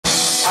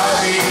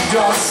aming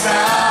Diyos na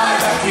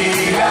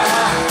dakila,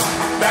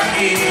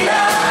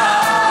 dakila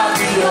ang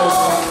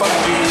iyong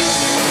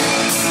pag-ibig.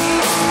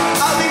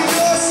 Aming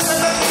Diyos na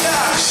dakila,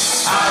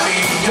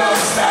 aming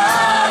Diyos na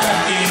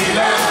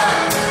dakila,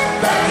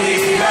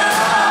 dakila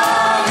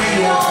ang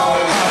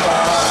iyong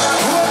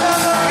habag.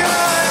 Walang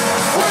hanggan,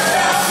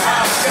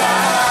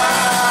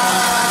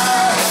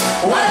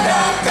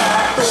 walang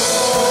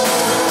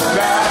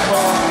katulad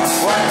mo,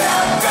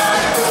 walang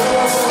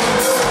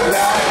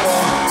katulad mo,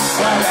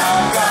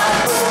 walang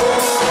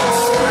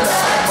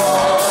katulad mo,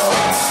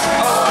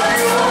 oh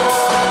Diyos.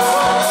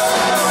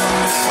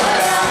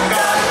 Walang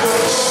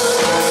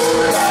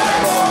katulad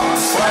mo,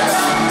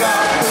 walang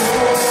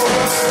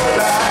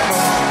katulad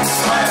mo,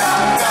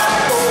 walang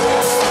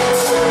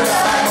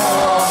katulad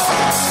mo,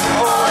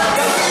 oh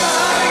dakila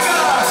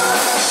ka,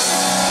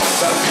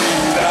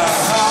 dakila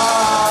ka,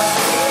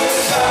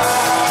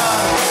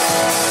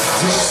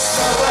 Diyos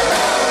na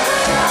walang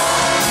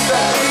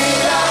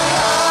dakilang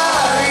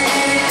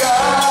hari ka,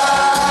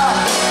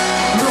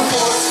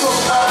 lubos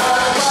kong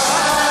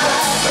pagmamahal,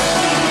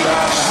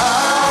 dakilang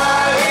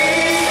hari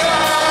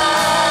ka,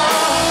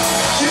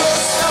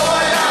 Diyos na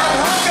walang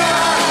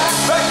hanggan,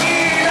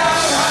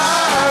 dakilang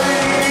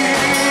hari,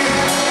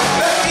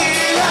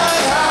 dakilang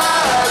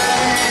hari,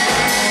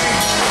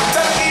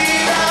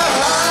 dakilang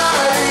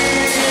hari,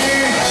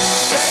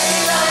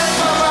 kailan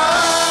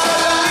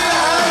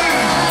mamahal,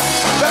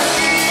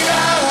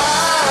 dakilang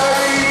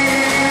hari,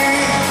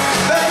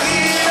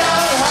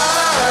 dakilang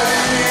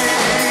hari,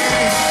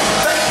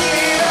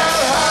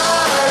 dakilang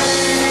hari,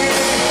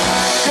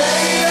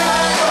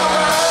 kailan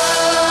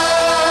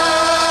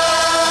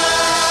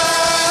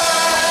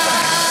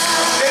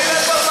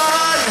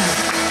paman,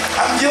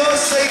 ang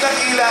Diyos ay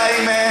dakila,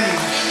 amen.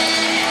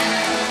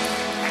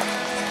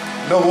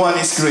 No one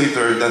is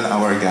greater than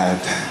our God.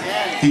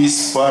 He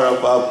is far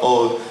above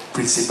all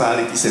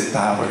principalities and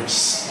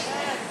powers.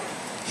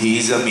 He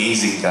is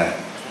amazing God.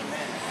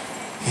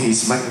 He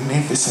is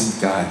magnificent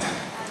God.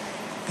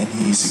 And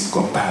He is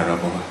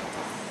incomparable.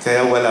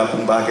 Kaya wala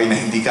pong bagay na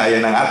hindi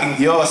kaya ng ating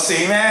Diyos.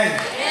 Amen!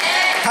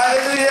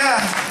 Hallelujah!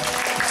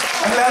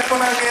 Ang lahat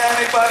po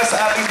nangyayari para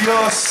sa ating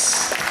Diyos.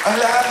 Ang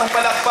lahat ng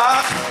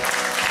palakpak,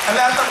 ang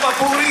lahat ng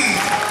papuri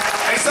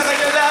ay sa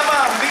Kanya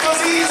lamang. Because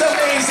He is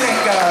amazing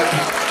God.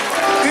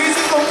 He is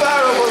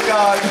incomparable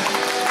God.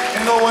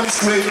 And no one is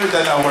greater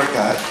than our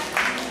God.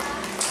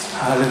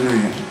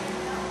 Hallelujah.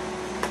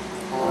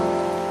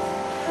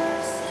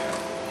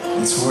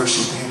 Let's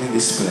worship Him in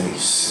this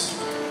place.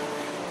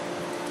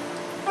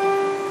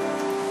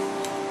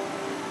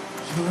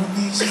 You're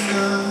amazing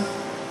God.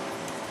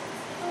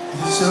 You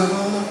deserve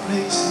all the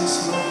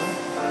praises, Lord.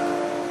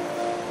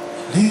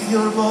 Lift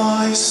your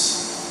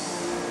voice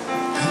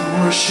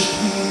and worship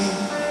Him.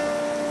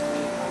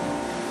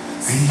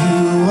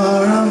 You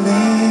are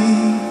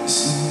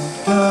amazing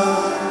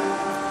God.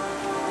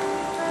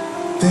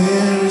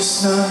 There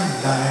is none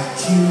like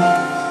you.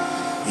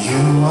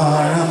 You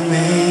are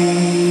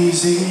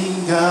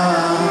amazing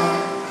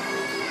God.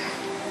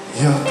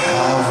 Your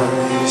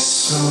power is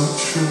so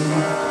true.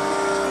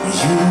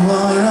 You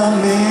are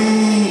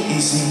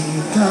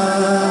amazing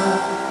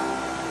God.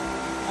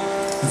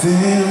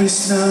 There is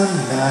none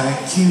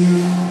like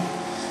you.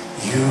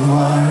 You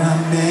are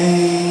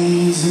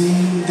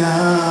amazing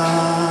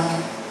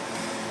God.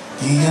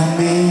 The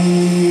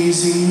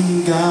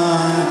amazing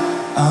God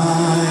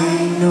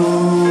I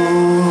know.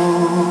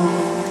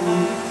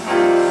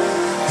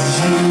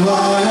 You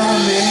are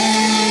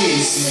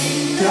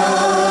amazing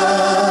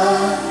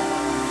God.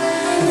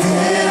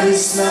 There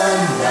is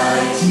none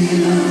like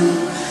you.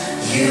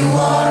 You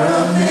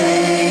are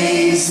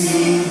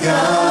amazing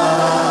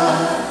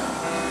God.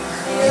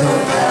 Your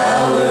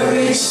power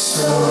is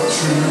so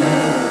true.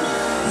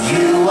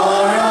 You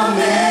are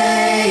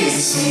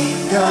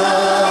amazing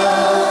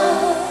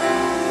God.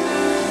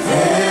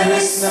 There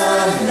is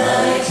none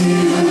like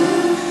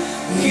you.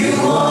 You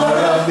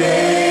are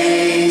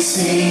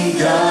amazing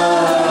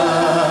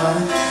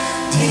God.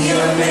 The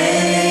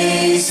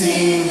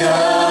amazing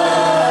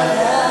God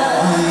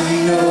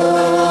I know.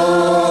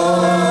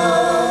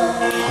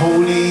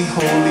 Holy,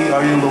 holy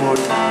are you, Lord.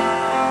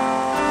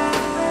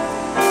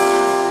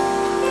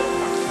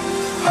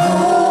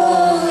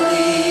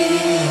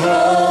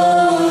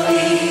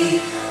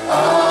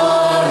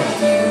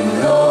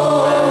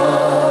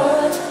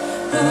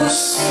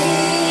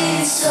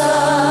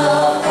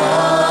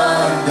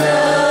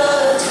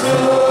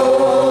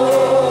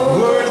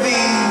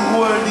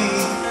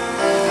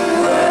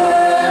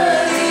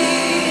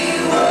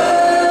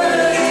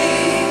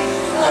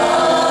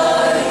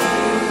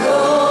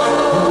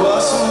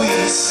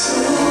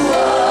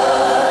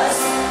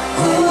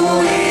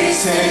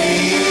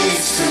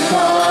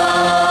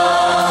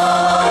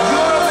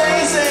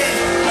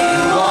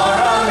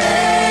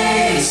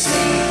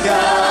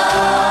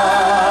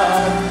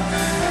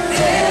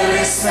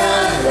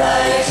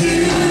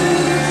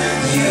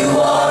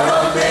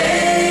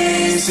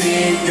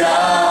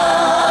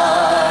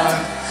 God,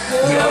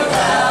 your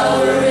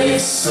power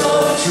is so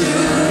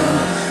true.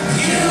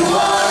 You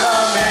are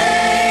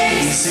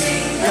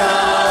amazing God.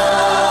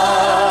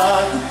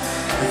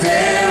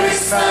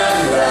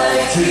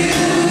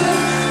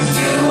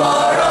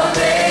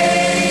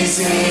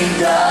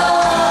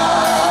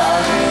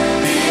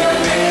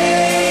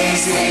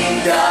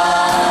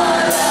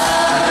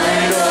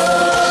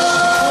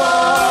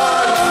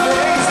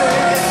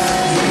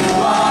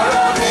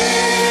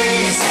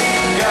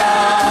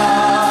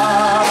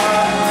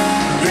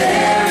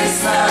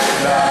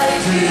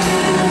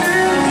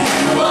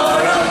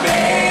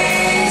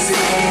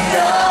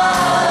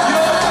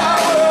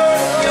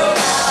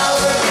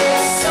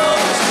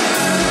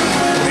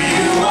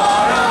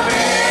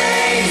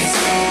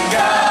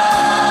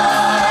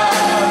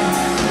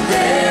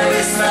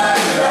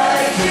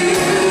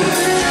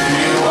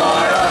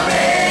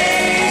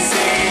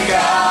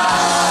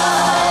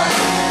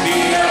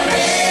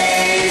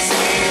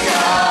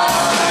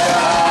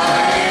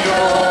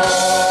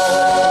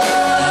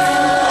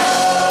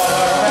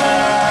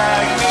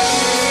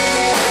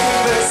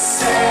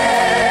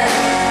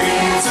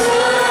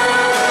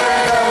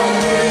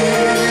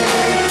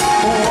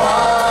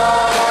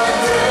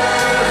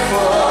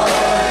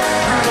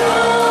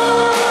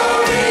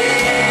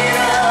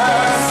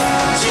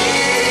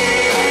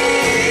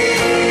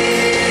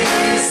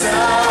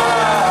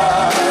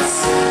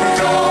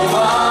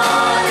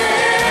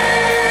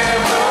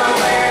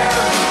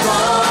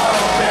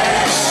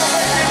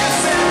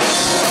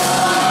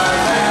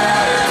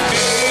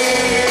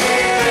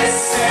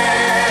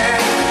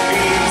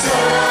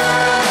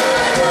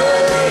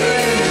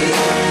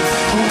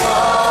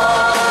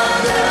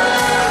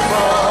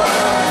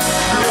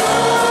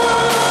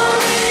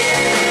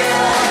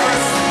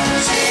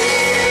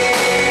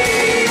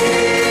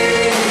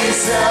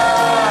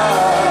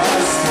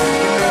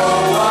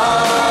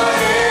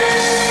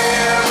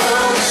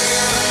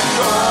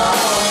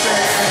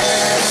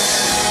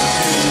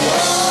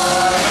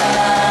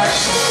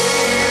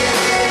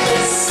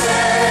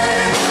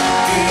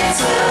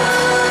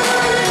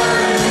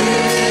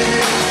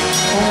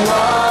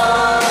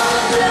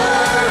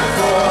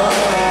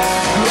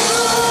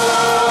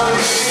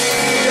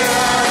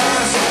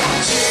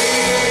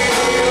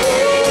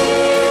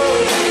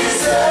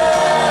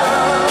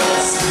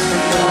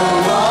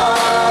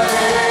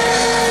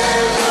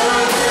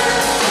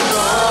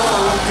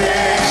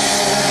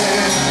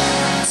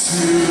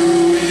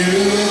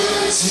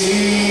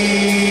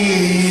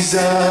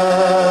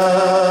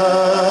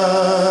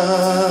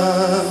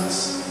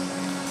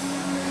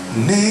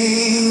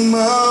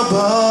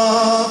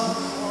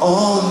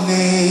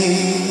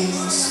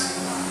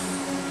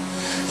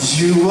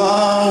 You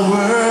are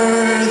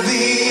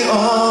worthy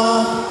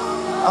of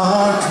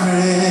our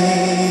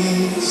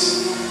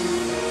praise,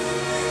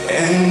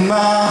 and my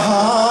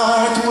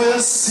heart will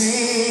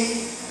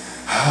sing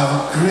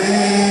how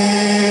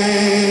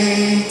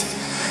great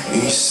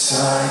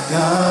is our God.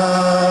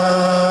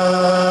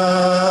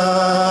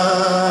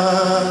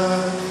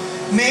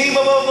 Name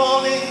above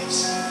all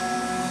names,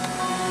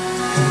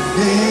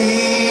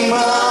 name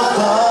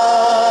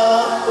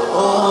above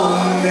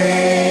all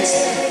names,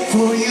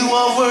 for you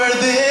are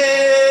worthy.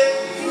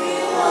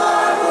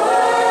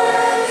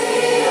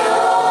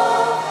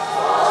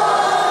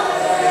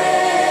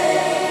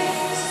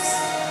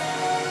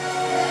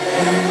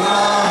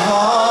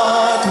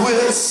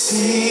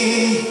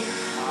 See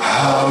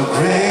how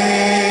great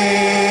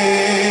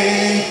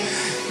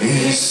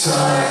is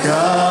our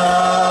God.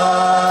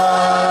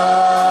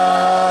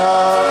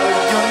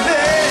 Your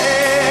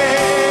name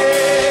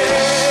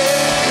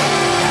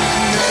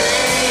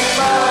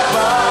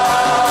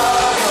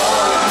above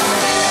all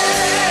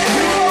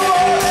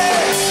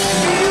names.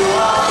 You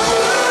are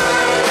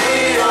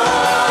worthy of our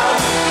praise,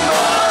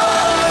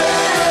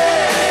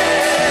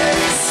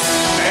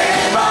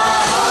 and my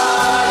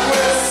heart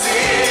will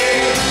sing.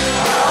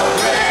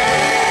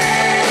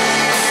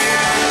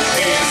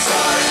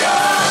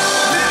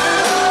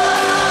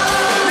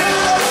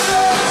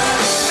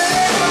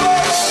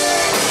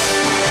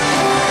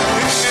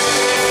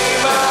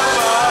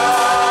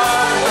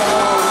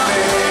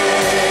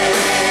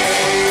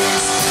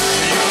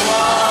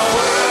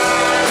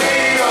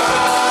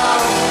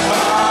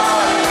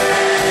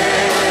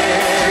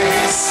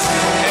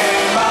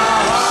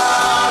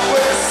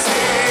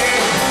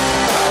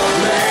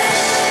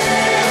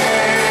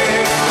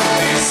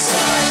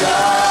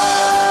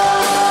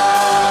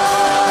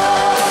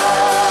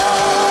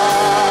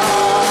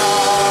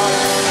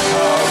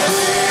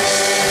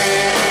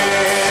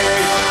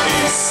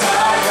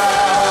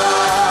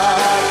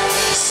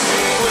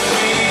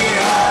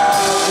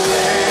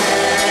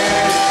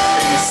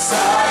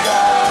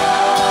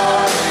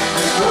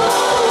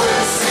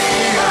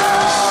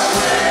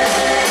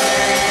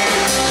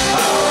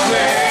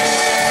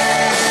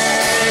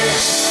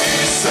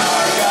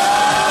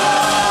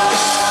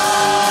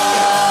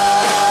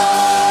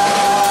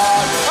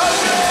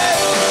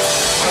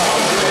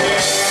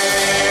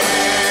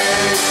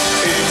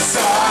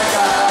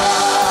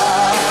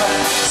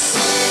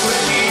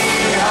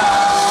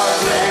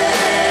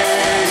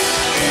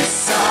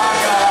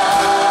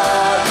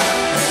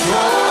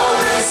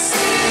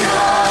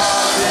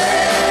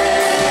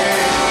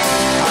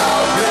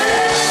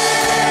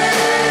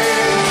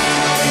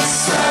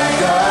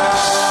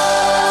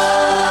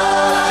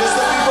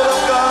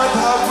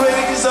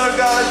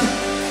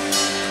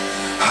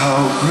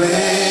 How great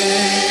is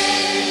our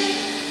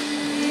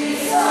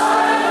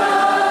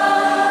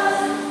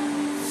God.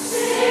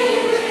 Sing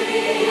with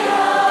me,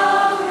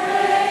 how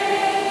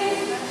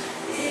great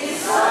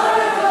is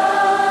our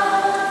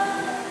God.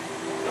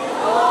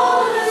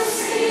 All the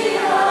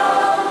sea, how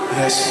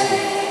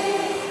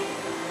great,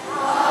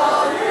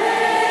 how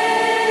great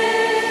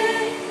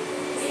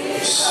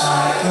is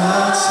our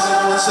God. Sing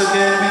it once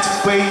again with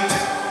faith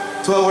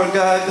to our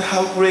God.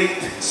 How great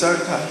is our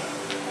God.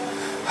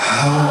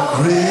 How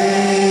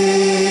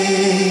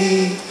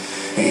great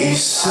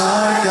is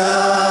our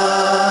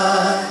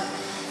God.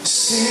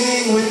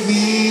 Sing with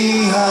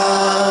me,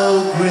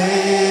 how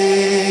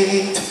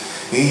great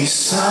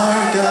is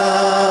our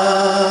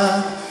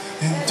God.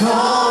 And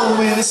all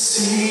will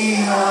see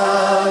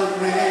how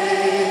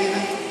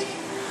great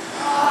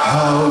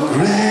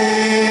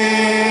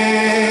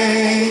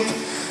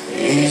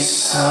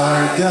is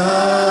our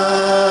God.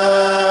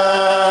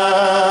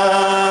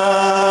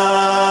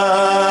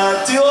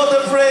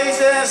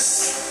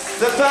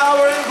 The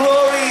power and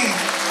glory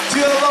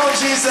to your Lord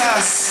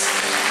Jesus.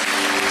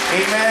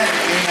 Amen.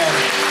 Amen.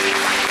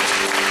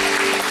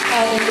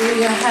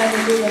 Hallelujah,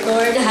 hallelujah,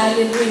 Lord.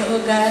 Hallelujah,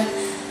 O God.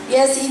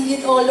 Yes,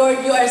 indeed, O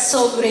Lord, you are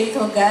so great,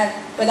 O God.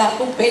 Wala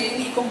pong pwedeng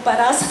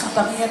ikumpara sa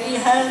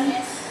kapangyarihan,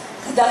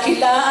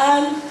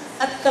 kadakilaan,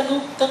 at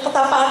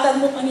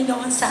katapatan mo,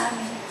 Panginoon, sa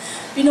amin.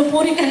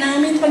 Pinupuri ka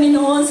namin,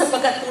 Panginoon,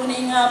 sapagkat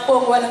tunay nga po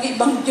walang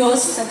ibang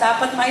Diyos na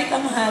dapat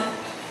maitanghal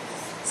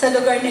sa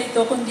lugar na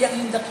ito, kundi ang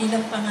iyong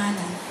dakilang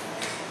pangalan.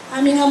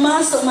 Aming Ama,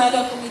 sa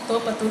umaga kong ito,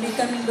 patuloy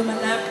kaming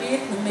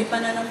lumalapit ng may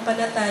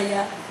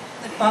pananampalataya,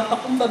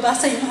 nagpapakumbaba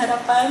sa iyong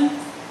harapan.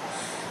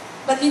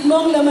 Batid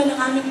mo ang laman ng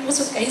aming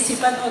puso at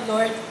kaisipan, O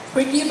Lord.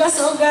 Forgive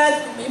us, O God,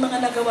 kung may mga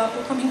nagawa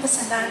po kaming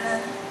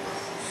kasalanan.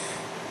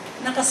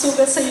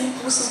 Nakasugat sa iyong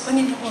puso,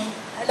 Panginoon.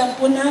 Alam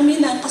po namin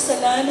na ang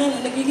kasalanan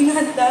ang nagiging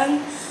hadlang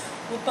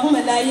upang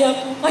malaya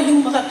po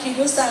kayong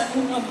makakilos sa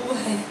aming mga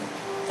buhay.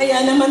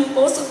 Kaya naman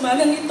po, sa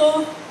umagang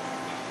ito,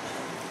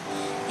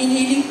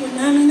 iniling po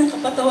namin ang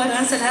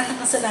kapatawaran sa lahat ng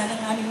kasalanan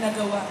ng aming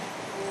nagawa.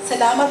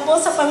 Salamat po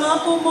sa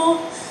pangako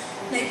mo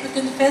na if we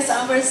confess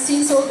our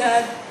sins, O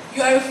God,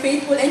 you are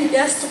faithful and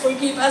just to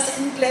forgive us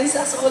and cleanse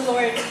us, O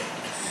Lord.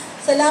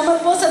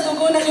 Salamat po sa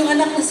dugo ng iyong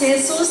anak na si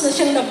Jesus na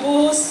siyang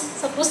nabuhos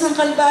sa krus ng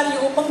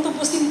Kalbaryo upang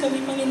tubusin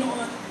kami,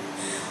 Panginoon.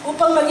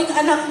 upang maging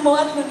anak mo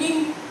at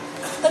maging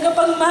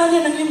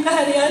tagapagmana ng iyong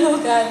kaharian, O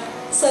God.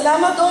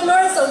 Salamat, O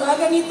Lord, sa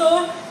umagang ito.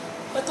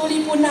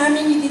 Patuloy po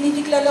namin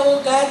idinideklara,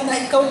 O God, na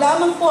ikaw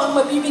lamang po ang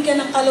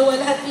mabibigyan ng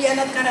kaluwalhatian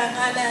at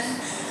karangalan.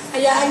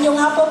 Hayaan niyo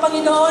nga po,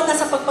 Panginoon, na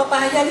sa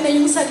pagpapahayag na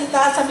iyong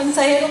salita sa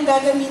mensaherong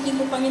gagamitin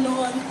mo,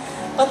 Panginoon.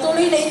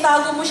 Patuloy na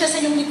itago mo siya sa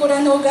iyong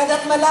likuran, O God,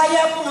 at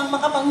malaya po ang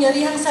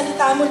makapangyarihang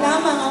salita mo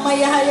lamang ang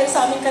mayahayag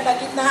sa aming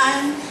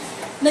kalagitnaan,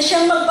 na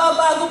siyang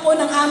magbabago po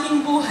ng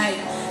aming buhay,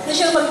 na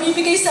siyang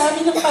magbibigay sa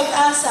amin ng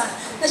pag-asa,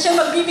 na siyang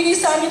magbibigay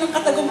sa amin ng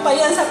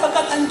katagumpayan,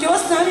 sapagkat ang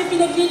Diyos namin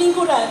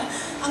pinaglilingkuran,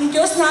 ang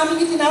Diyos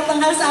namin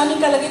itinatanghal sa aming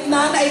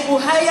kalagitnaan ay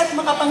buhay at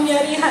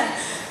makapangyarihan.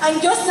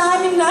 Ang Diyos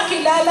namin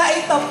nakilala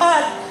ay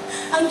tapat.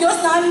 Ang Diyos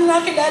namin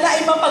nakilala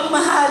ay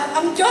mapagmahal.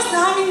 Ang Diyos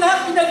namin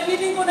na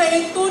pinaglilingkuran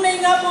ay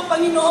tunay nga po,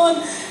 Panginoon,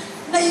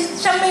 na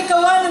siyang may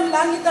gawa ng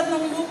langit at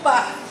ng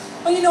lupa.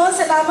 Panginoon,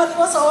 salamat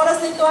po sa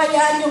oras na ito.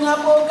 Hayaan niyo nga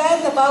po, God,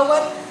 na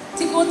bawat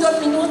segundo at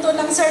minuto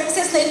ng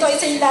services na ito ay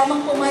sa iyo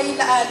lamang po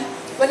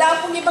mailaan.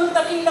 Wala pong ibang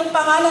dakilang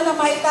pangalan na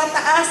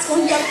maitataas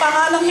kundi ang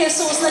pangalang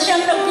Jesus na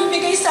siyang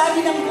nagbibigay sa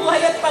amin ng buhay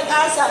at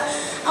pag-asa.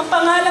 Ang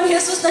pangalang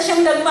Jesus na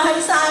siyang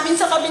nagmahal sa amin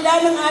sa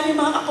kabila ng aming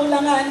mga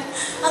kakulangan.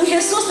 Ang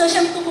Jesus na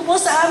siyang tumubo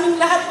sa aming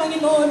lahat,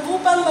 Panginoon,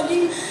 upang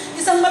maging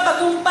isang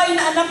matagumpay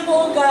na anak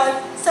mo, O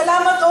God.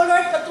 Salamat, O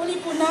Lord,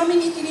 patuloy po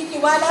namin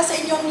itinitiwala sa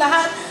inyong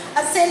lahat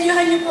at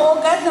selyuhan niyo po,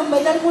 O God, ng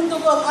banal mundo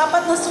ko ang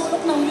 4 na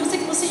sulok ng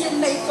music museum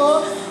na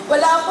ito.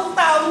 Wala pong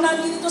taong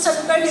nandito sa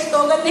lugar na ito,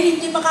 O God, na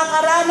hindi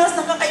makakaranas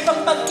ng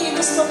kakaibang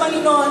pagkilos mo,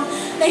 Panginoon,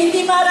 na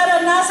hindi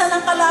mararanasan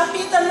ang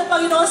kalapitan mo,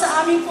 Panginoon,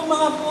 sa aming pong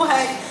mga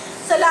buhay.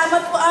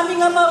 Salamat po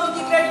aming Ama,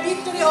 we declare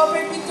victory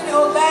over victory,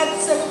 O God,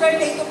 sa lugar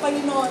na ito,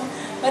 Panginoon.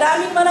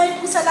 Maraming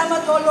pong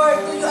salamat, O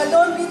Lord. To you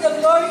alone be the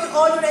glory,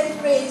 honor, and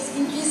praise.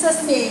 In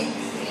Jesus' name,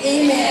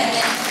 Amen.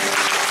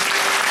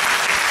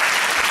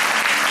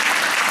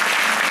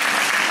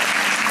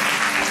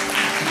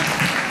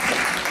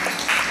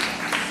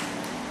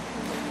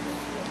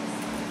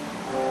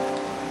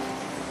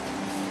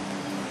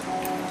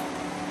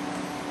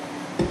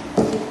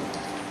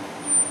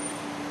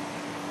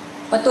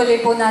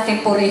 Patuloy po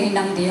natin purihin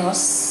ng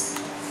Diyos.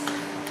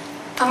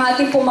 Ang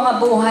ating po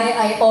mga buhay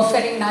ay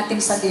offering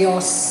natin sa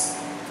Diyos.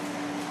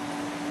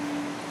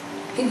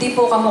 Hindi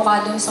po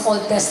kamukha dun sa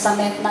Old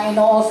Testament na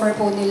ino-offer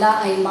po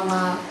nila ay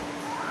mga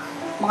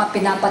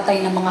pinapatay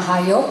na mga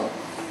hayop.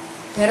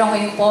 Pero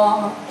ngayon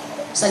po,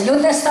 sa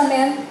New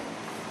Testament,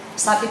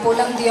 sabi po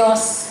ng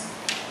Diyos,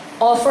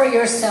 offer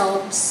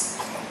yourselves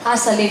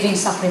as a living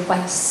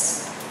sacrifice.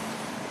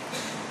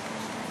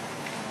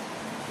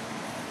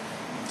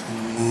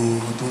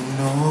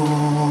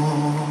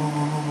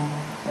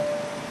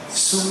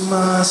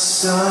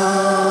 Sumasamo,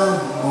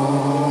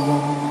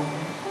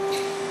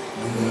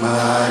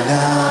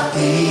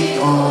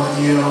 lumalapit, O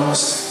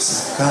Diyos,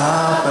 sa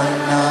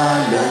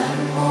kapanalan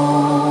mo.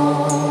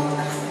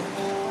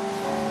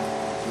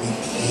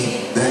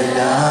 Mikit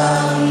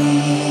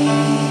dalangin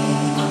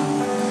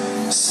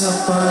sa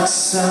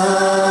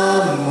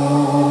pagsamo,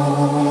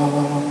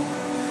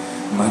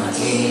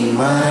 maging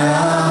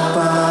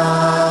marapat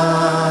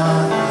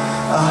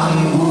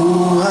ang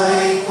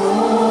buhay ko.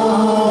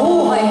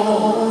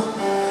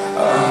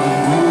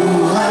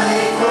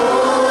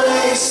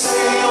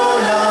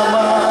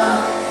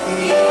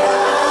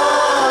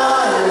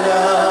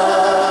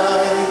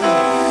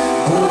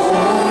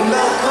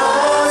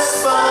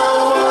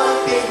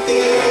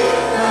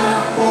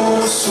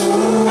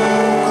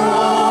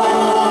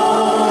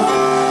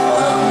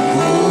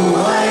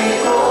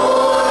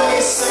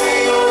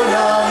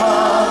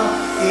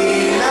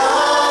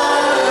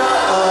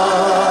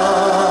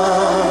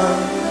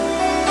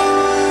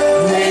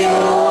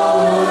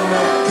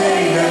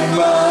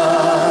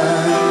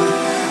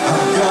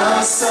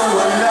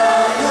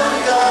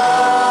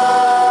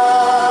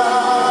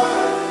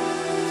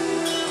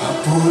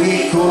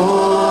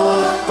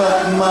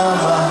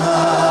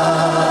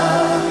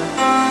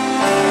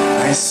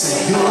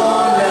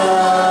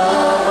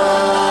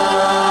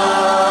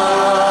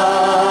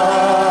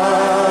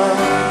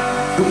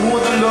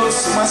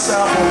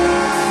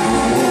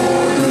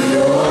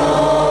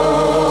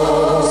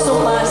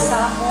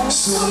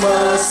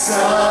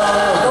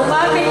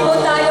 Lumapit po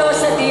tayo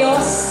sa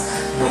Diyos.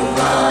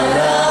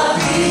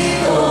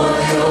 Lumalapit, O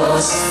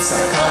Diyos, sa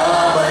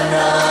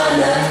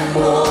kabanalan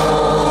mo.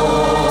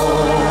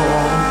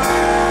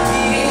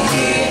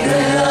 Higit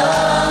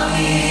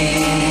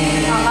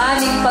dalangin Ang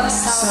aming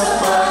sa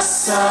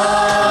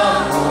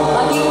pagsamo,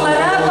 maging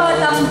marapat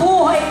ang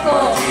buhay ko.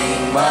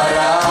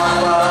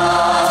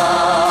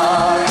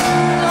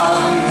 maging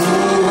marapat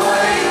ang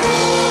buhay ko.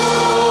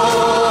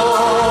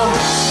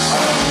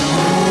 Ang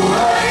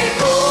buhay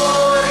ko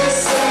ay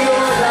sa'yo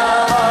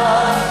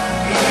lamang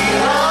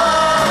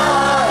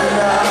ialay.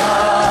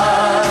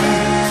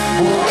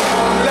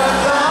 Buong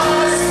lakas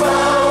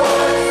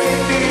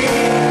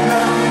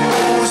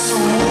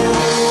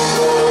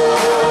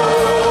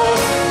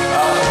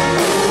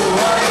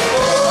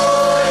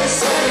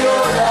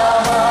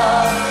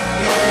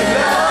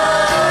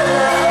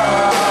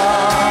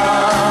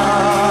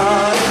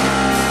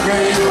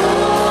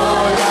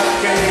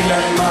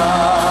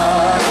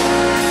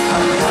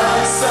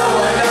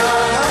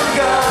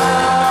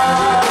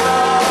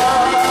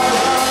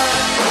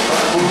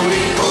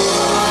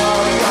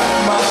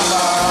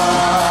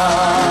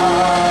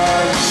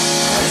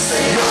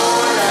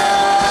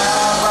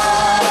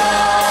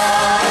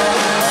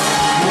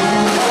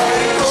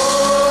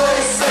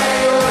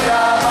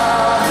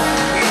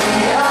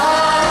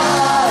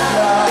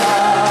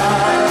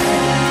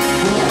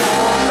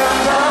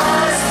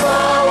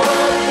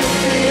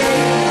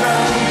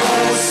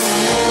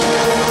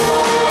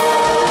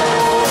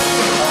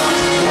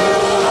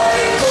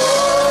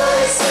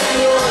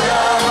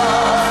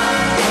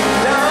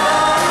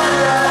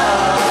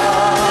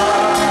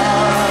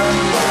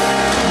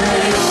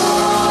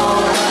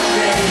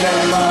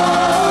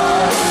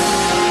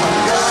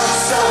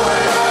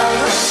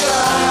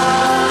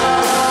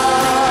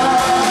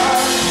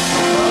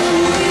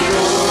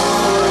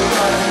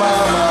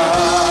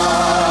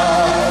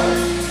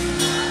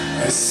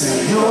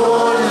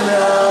sa'yo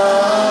lang.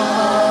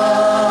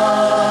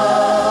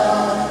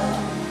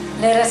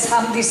 Let us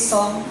hum this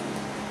song.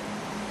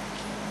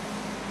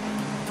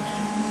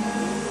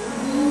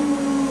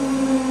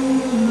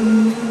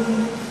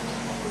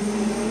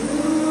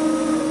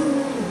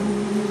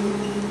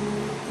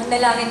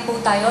 Manalangin po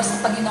tayo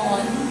sa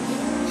Panginoon.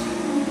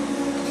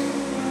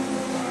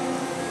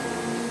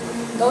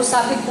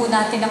 Kausapin po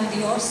natin ang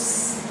Diyos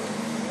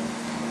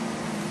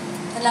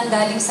na lang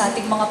galing sa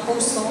ating mga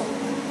puso.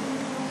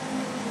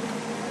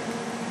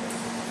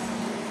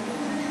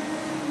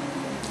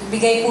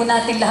 Ibigay po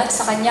natin lahat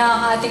sa Kanya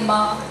ang ating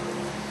mga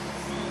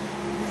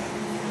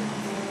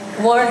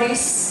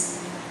worries,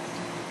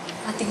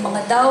 ating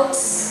mga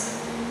doubts,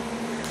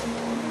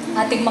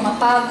 ating mga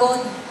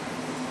pagod,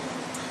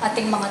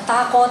 ating mga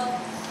takot,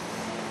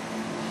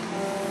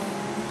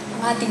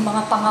 ang ating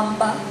mga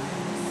pangamba.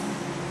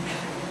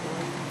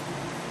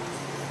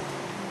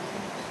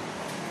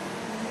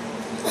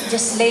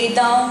 Just lay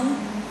down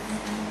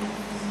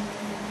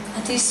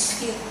at His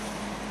feet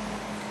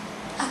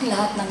ang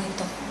lahat ng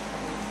ito.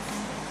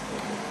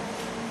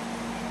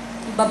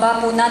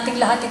 Ibaba po natin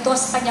lahat ito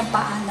sa Kanyang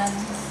paanan.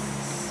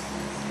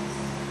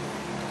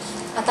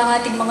 At ang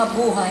ating mga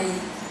buhay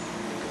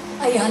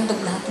ay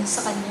handog natin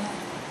sa Kanya.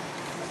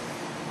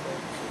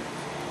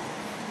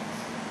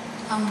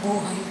 Ang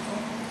buhay ko.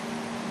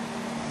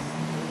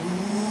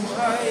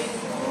 Buhay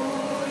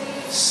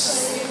ko'y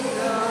sa'yo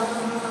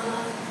lang.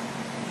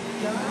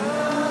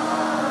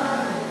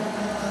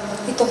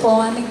 Ito po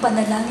ang aming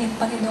panalangin,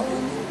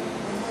 Panginoon.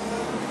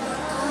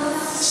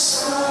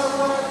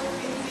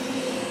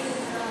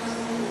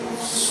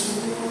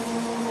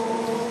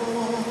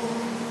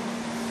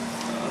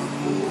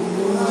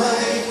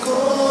 Buhay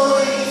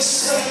ko'y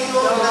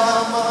sa'yo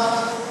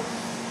lamang.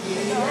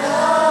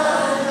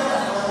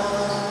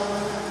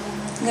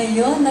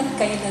 Ngayon at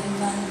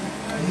kailanman.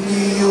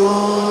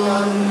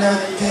 Ngayon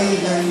at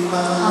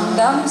kailanman.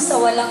 Hanggang sa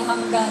walang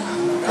hanggan.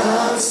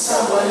 Hanggang sa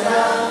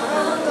walang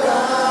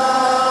hanggan.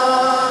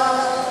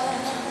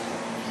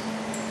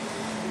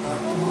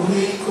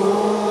 Papuri ko.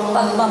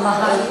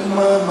 Pagmamahal.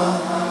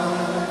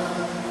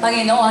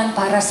 Panginoon,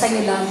 para sa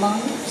iyo lamang.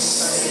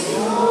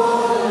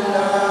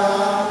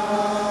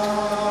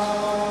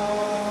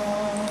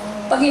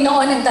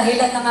 Panginoon, ang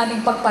dahilan ng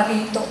aming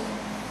pagparito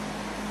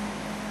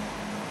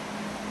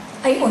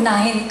ay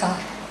unahin ka.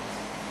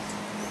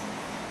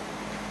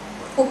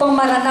 Upang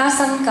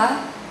maranasan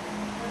ka,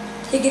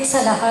 higit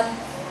sa lahat,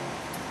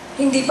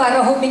 hindi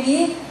para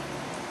humingi,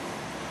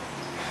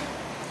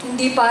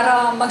 hindi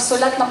para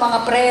magsulat ng mga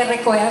prayer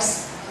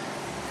request,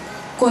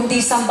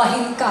 kundi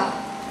sambahin ka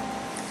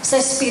sa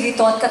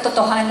Espiritu at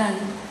katotohanan.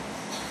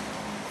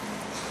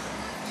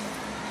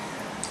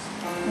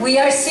 We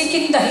are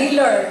seeking the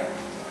healer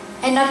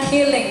and not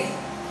healing.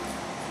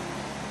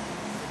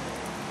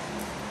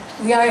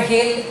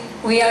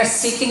 We are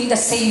seeking the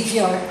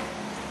Savior.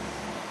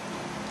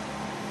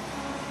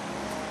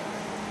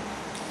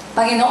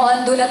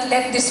 Panginoon, do not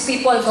let these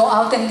people go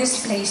out in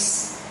this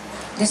place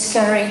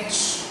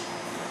discouraged.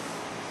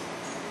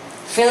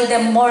 Fill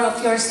them more of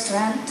your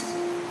strength,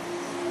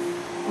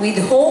 with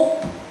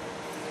hope,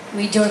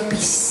 with your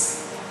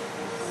peace.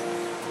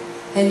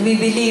 And we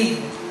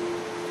believe,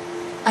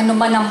 ano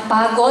man ang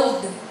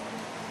pagod,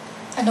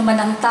 ano man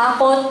ang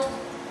takot,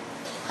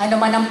 ano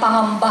man ang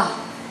pangamba,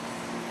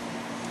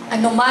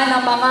 ano man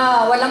ang mga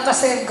walang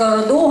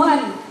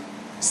kasiguruduhan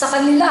sa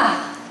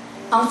kanila,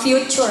 ang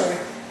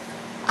future,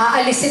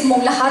 aalisin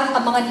mong lahat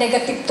ang mga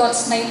negative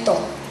thoughts na ito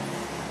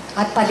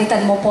at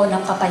palitan mo po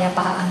ng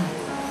kapayapaan.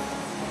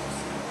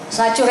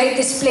 Saturate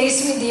this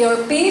place with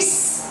your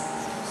peace.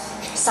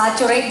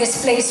 Saturate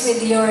this place with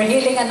your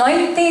healing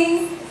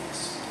anointing,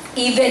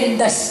 even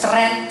the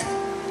strength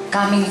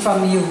coming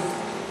from you.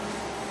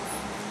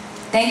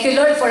 Thank you,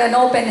 Lord, for an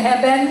open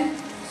heaven.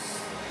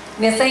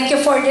 We thank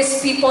you for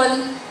these people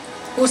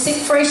who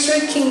seek first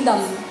your kingdom,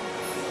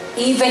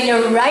 even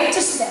your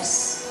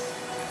righteousness.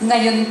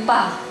 Ngayon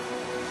pa,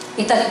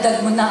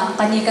 itadagdag mo na ang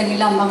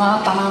kani-kanilang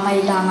mga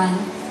pangangailangan.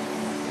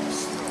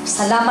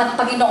 Salamat,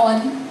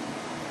 Panginoon.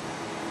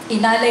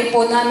 Inalay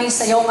po namin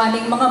sa iyo ang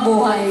aming mga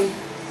buhay.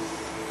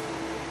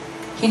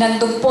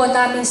 Hinandog po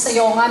namin sa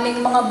iyo ang aming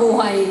mga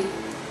buhay.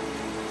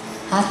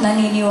 At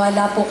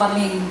naniniwala po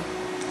kaming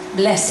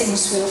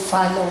blessings will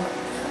follow.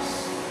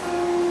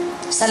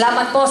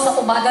 Salamat po sa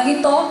umagang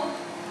ito.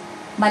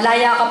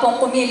 Malaya ka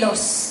pong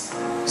kumilos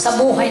sa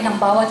buhay ng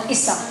bawat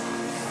isa.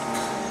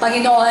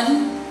 Panginoon,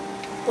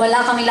 wala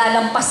kang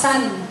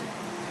lalampasan.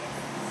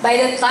 By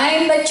the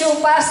time that you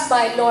pass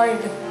by,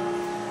 Lord,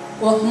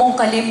 huwag mong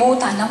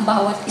kalimutan ang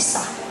bawat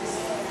isa.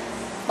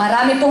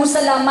 Marami pong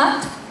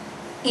salamat.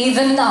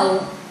 Even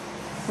now,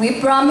 we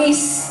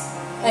promise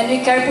and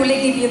we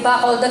carefully give you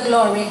back all the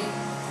glory,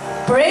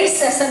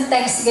 praises and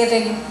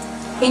thanksgiving.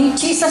 In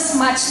Jesus'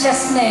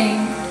 matchless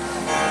name,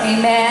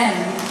 amen.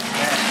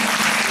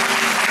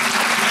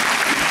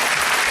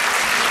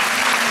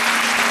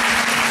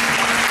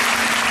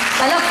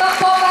 Palakpak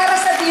po para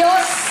sa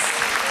Diyos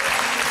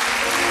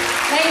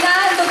na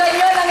inaandugan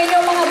nyo ng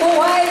inyong mga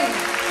buhay.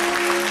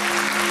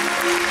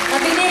 na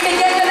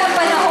binibigyan ka ng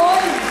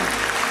panahon,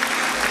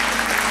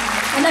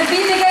 na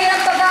nagbibigay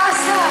ng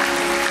pag-asa,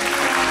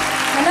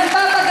 na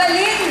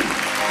nagpapagaling,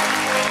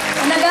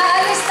 na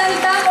nag-aalis ng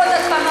takot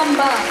at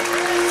pangamba,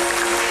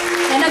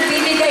 na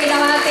nagbibigay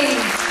ng ating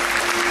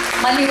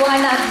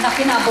maliwanag na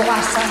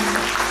kinabukasan.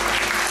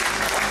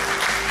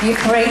 We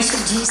praise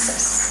you,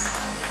 Jesus.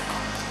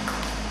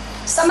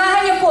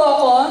 Samahan niyo po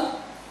ako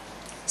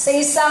sa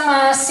isang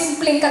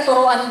simpleng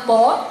katuruan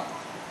po.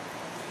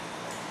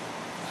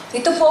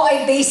 Ito po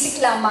ay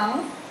basic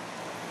lamang,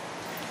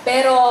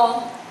 pero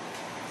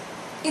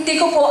hindi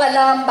ko po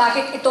alam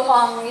bakit ito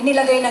ang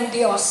inilagay ng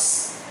Diyos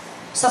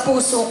sa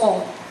puso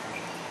ko.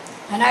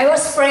 And I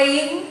was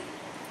praying,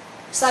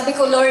 sabi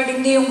ko, Lord,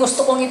 hindi yung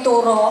gusto kong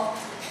ituro,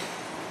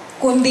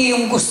 kundi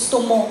yung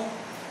gusto mo.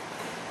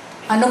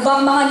 Ano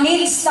bang mga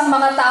needs ng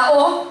mga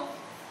tao?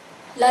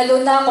 Lalo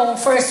na kung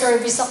first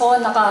service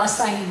ako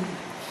naka-assign.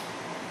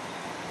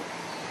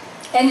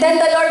 And then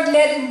the Lord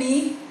led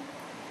me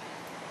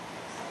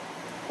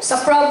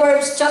sa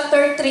Proverbs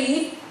chapter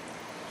 3,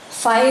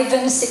 5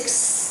 and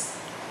 6.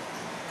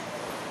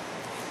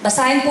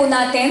 Basahin po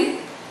natin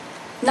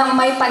nang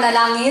may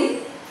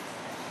panalangin.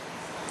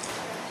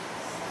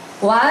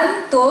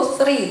 1, 2,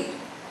 3.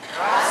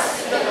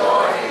 Trust in the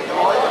Lord with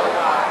all your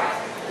heart.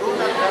 Do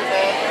not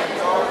depend on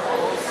your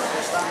own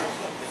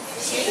understanding.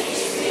 Seek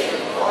His will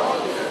in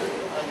all you do,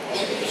 and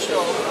He will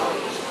show you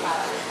His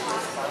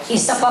path.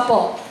 Isa pa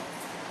po.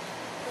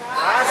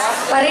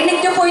 Trust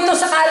Parinig niyo po ito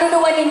sa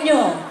kaluluwa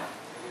ninyo.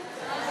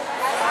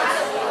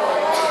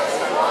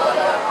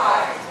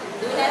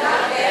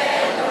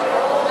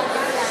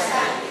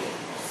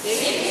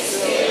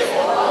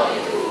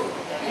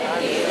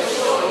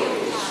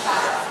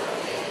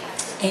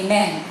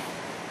 Amen.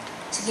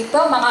 Sige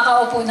po,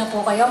 makakaupo na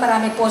po kayo.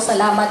 Marami po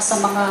salamat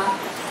sa mga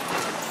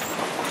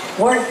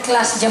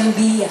world-class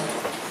jambiya.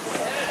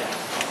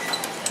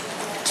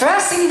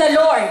 Trust in the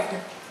Lord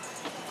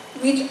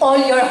with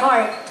all your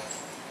heart.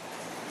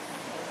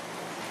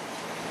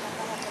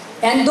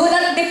 And do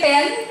not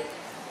depend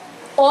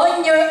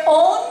on your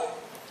own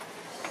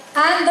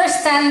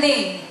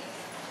understanding.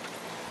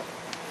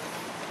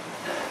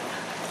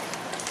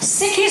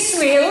 Seek His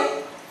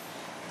will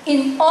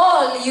in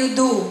all you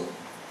do,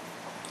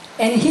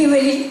 and He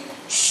will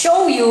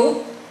show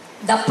you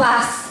the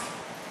path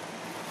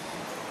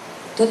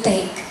to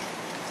take.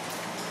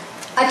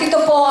 At ito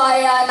po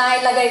ay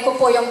nailagay ko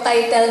po yung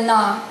title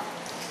na,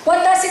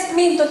 What does it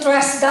mean to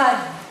trust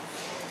God?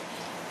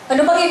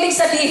 Ano bang ibig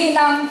sabihin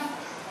ng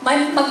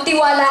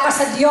magtiwala ka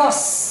sa Diyos?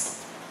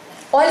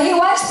 All He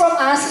wants from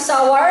us is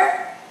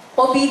our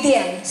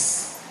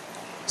obedience.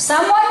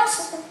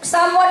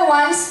 Someone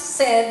once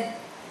said,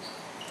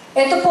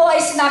 ito po ay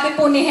sinabi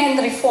po ni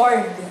Henry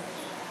Ford.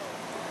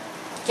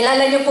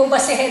 Kilala niyo po ba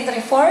si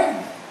Henry Ford?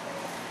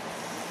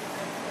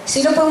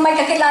 Sino pong may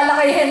kakilala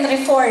kay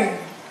Henry Ford?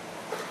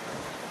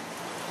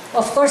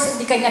 Of course,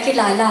 hindi kanya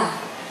kilala.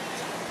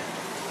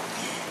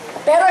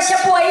 Pero siya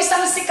po ay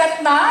isang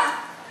sikat na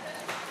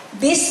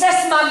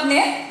business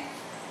magnate,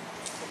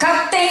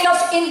 captain of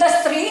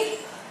industry,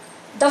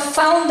 the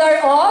founder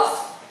of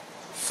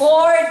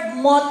Ford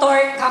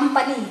Motor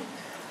Company.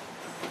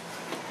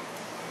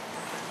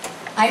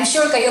 I'm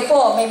sure kayo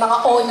po, may mga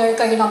owner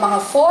kayo ng mga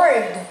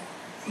Ford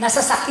na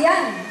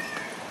sasakyan.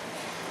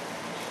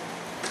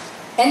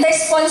 And the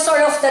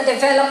sponsor of the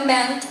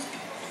development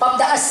of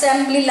the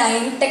assembly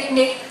line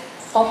technique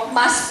of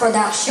mass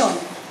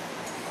production.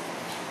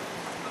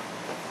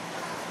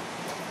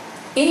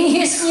 In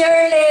his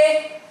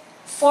nearly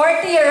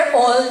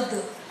 40-year-old,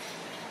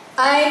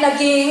 ay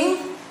naging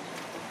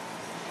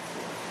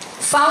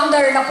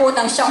founder na po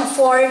ng siyang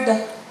Ford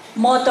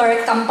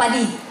Motor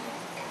Company.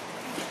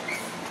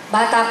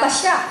 Bata pa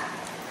siya.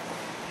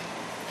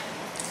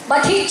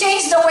 But he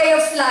changed the way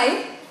of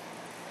life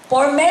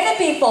for many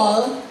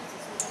people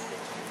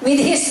with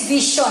his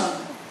vision.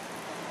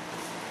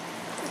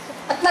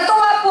 At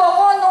natuwa po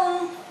ako nung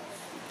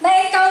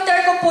na-encounter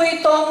ko po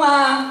itong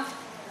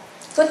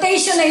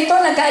quotation na ito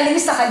na galing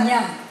sa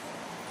kanya.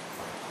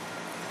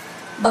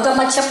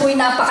 Bagamat siya po'y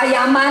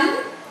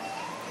napakayaman,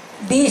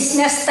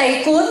 business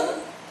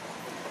tycoon,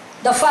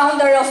 the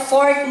founder of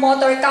Ford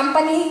Motor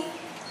Company,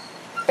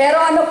 pero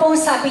ano pong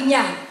sabi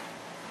niya?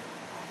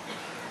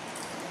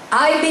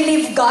 I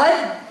believe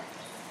God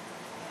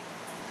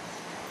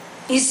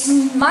is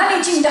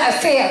managing the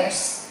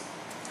affairs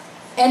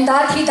and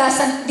that He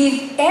doesn't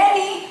need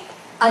any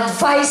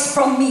advice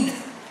from me.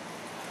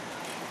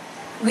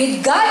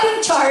 With God in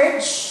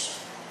charge,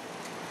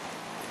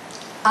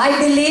 I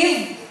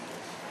believe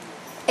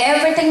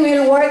everything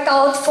will work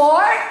out for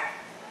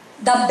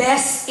the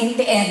best in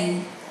the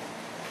end.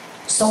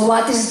 So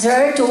what is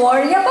there to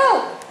worry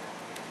about?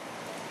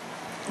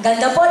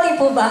 Ganda po, di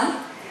po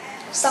ba?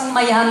 Isang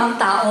mayamang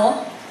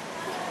tao,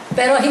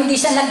 pero hindi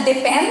siya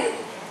nag-depend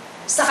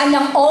sa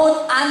kanyang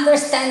own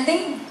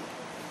understanding.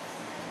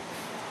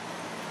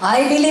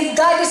 I believe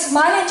God is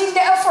managing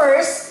the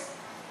affairs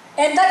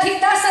and that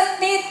He doesn't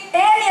need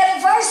any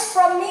advice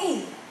from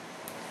me.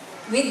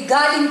 With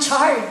God in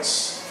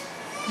charge.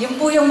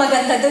 Yun po yung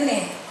maganda dun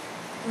eh.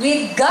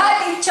 With God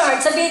in charge.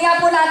 Sabihin nga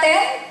po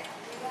natin,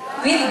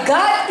 with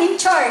God in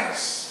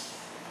charge.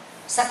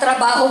 Sa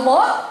trabaho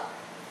mo,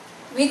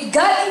 with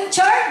God in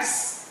charge.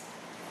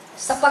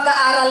 Sa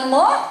pag-aaral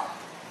mo,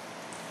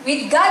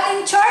 with God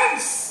in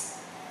charge.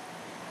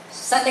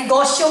 Sa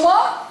negosyo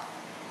mo,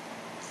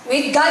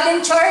 with God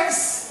in charge.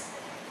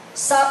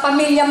 Sa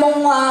pamilya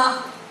mong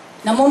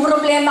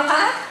namumroblema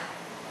ka,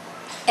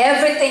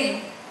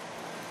 everything,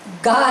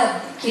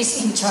 God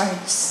is in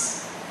charge.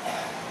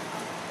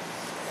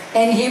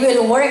 And He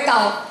will work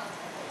out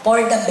for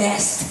the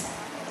best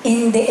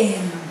in the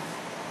end.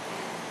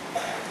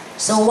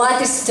 So what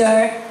is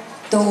there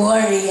to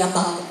worry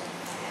about?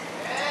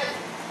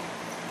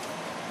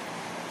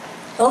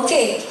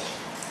 Okay.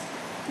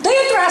 Do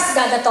you trust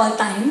God at all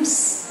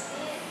times?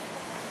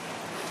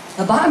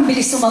 Aba, ang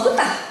bilis sumagot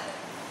ah.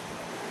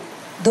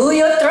 Do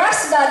you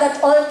trust God at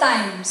all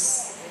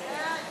times?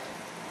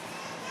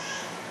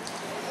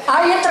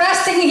 Are you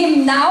trusting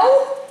Him now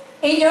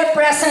in your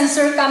present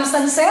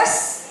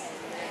circumstances?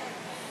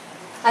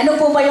 Ano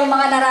po ba yung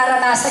mga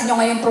nararanasan nyo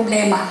ngayong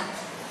problema?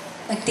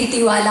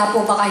 Nagtitiwala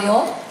po ba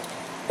kayo?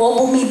 O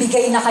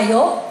bumibigay na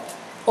kayo?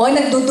 O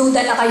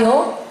nagdududa na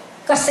kayo?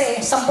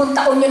 Kasi 10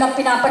 taon nyo lang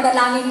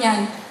pinapanalangin yan,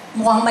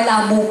 mukhang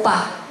malabo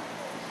pa.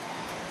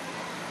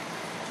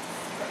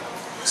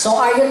 So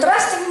are you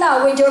trusting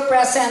now with your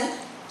present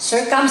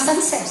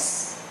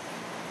circumstances?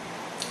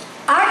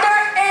 Are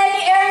there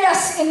any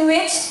areas in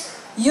which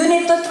you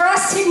need to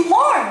trust Him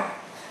more?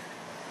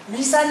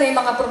 Minsan may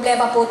mga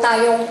problema po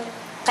tayong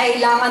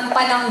kailangan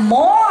pa ng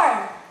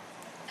more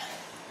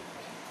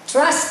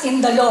trust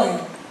in the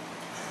Lord.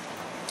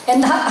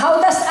 And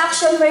how does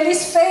action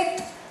release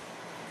faith?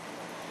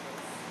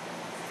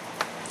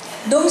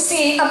 Doon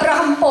si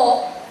Abraham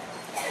po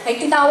ay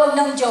tinawag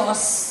ng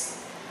Diyos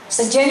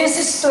sa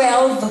Genesis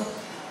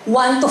 12,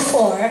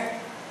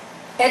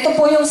 1-4. Ito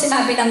po yung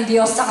sinabi ng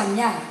Diyos sa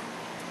kanya.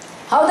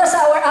 How does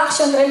our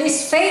action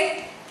release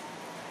faith?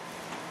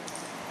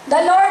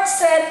 The Lord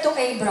said to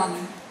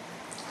Abram,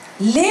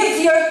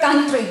 leave your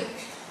country,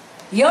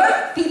 your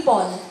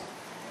people,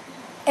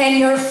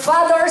 and your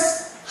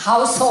father's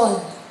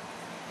household.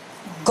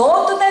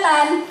 Go to the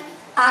land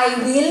I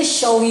will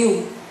show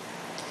you.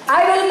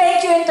 I will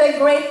make you into a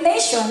great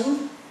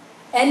nation,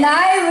 and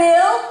I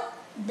will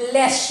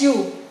bless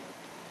you.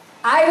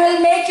 I will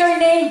make your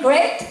name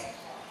great.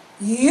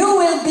 You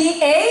will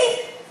be a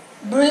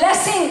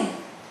blessing.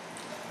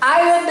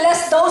 I will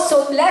bless those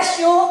who bless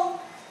you,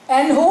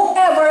 and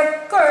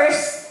whoever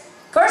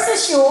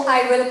curses you,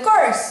 I will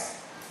curse.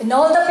 And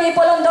all the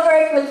people on the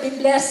earth will be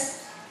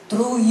blessed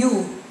through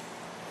you.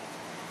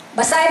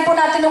 Basahin po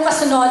natin yung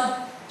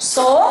kasunod.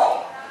 So,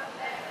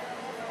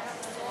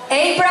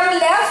 Abram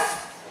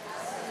left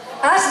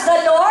as the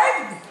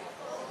Lord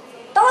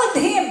told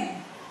him.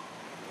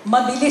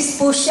 Mabilis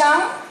po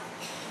siyang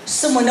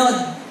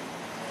sumunod.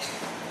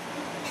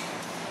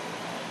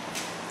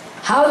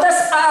 How does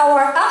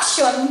our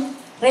action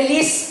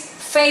release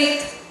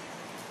faith?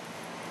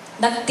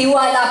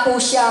 Nagtiwala po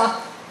siya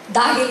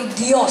dahil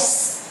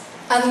Diyos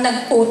ang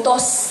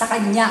nag-utos sa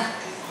kanya.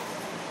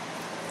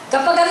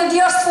 Kapag ang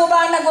Diyos po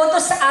ba ang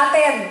nag-utos sa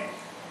atin,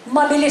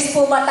 mabilis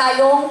po ba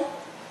tayong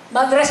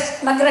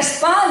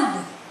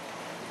mag-respond?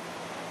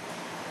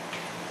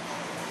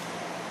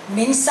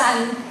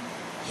 Minsan,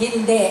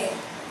 hindi.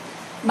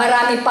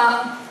 Marami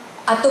pang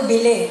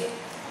atubili.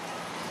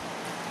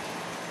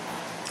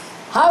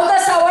 How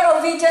does our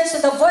obedience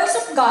to the voice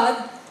of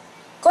God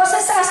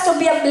causes us to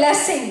be a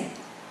blessing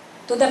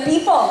to the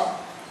people?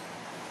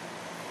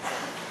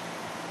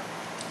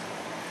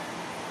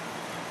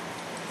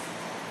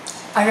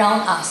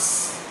 Around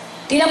us.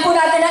 Tingnan po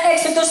natin ang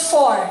Exodus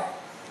 4,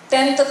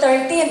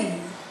 10-13.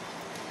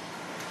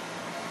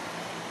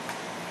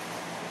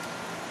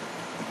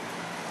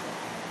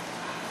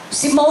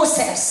 Si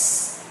Moses.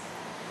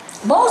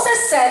 Moses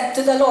said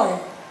to the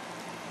Lord,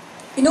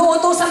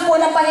 inuutusan po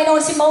ng Panginoon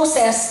si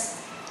Moses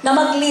na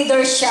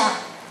mag-leader siya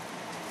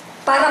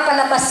para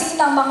palabasin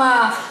ang mga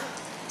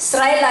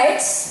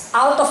Israelites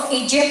out of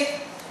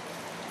Egypt.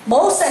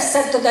 Moses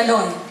said to the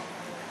Lord,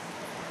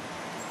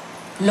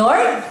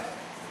 Lord,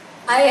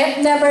 I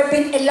have never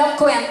been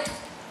eloquent,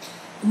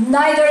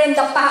 neither in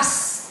the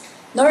past,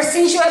 nor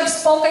since you have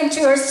spoken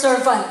to your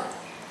servant.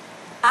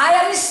 I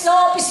am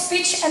slow of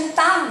speech and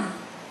tongue.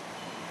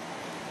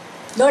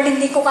 Lord,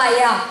 hindi ko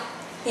kaya.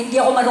 Hindi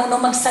ako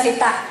marunong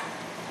magsalita.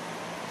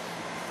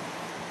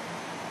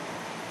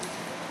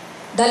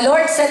 The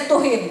Lord said to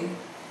him,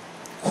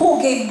 who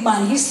gave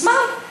man his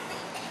mouth?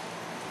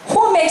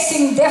 Who makes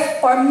him deaf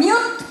or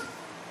mute?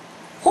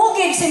 Who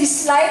gives him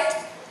sight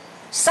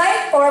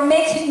or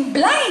make him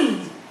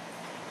blind?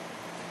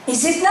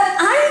 Is it not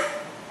I?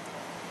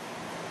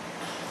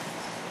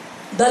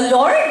 The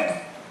Lord?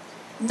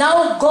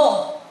 Now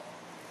go.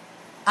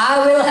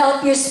 I will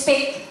help you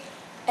speak,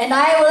 and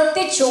I will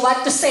teach you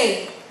what to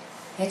say.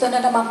 Ito na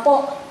naman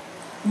po.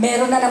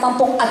 Meron na naman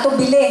pong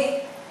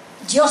atubili.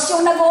 Diyos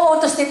yung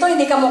nag-uutos nito,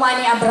 hindi kamukha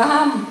ni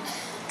Abraham.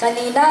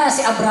 Kanina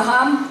si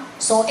Abraham.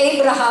 So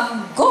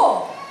Abraham,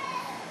 go.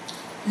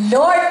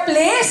 Lord,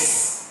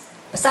 please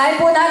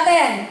Basahin po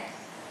natin.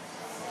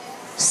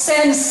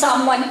 Send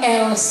someone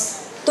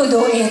else to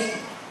do it.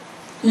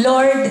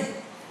 Lord,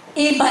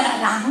 iba na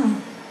lang.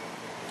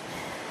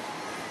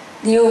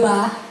 Di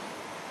ba?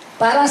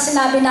 Parang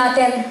sinabi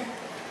natin,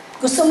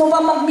 gusto mo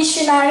ba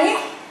mag-missionary?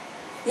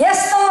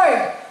 Yes,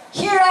 Lord.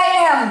 Here I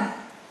am.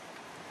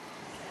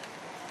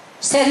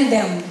 Send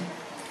them.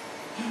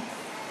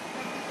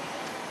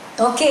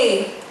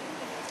 Okay.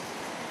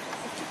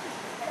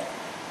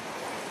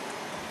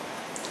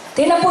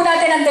 Tingnan po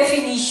natin ang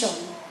definition.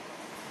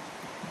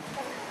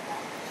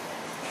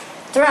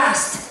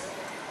 Trust.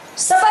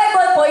 Sa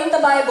Bible po, in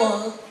the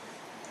Bible,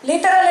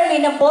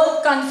 literally na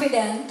bold,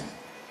 confident,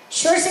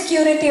 sure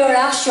security or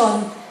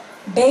action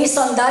based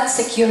on that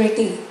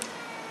security.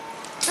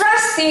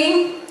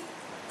 Trusting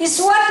is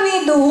what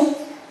we do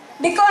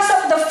because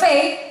of the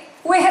faith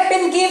we have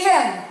been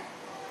given.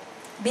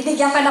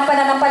 Binigyan ka ng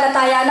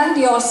pananampalataya ng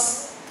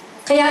Diyos,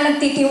 kaya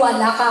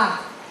nagtitiwala ka.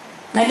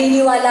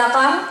 Naniniwala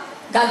kang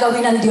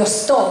gagawin ng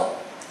Diyos to.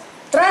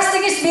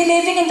 Trusting is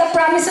believing in the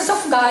promises of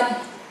God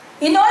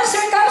in all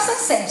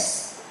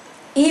circumstances,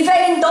 even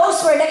in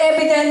those where the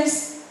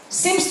evidence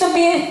seems to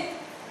be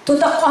to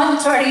the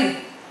contrary.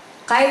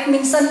 Kahit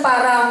minsan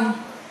parang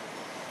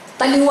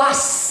taliwas,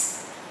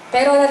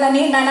 pero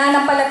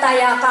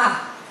nananampalataya ka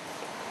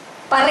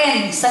pa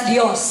rin sa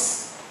Diyos.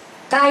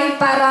 Kahit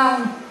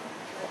parang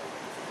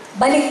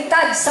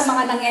baliktad sa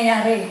mga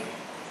nangyayari.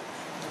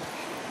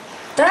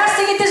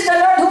 Trusting it is the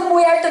Lord whom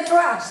we are to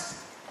trust.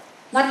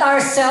 Not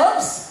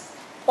ourselves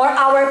or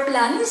our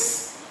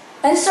plans,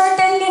 and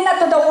certainly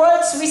not to the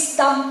world's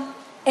wisdom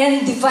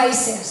and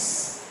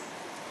devices.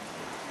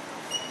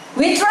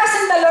 We trust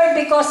in the Lord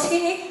because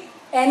He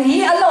and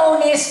He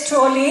alone is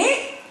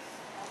truly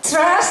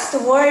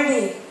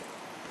trustworthy.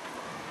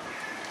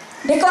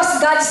 Because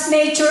God's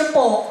nature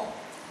po,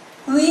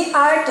 we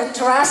are to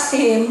trust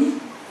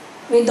Him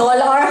with all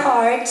our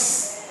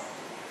hearts,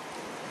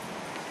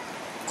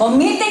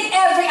 committing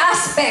every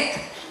aspect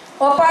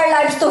of our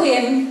lives to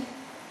Him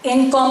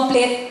in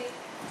complete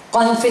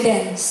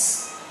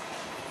confidence.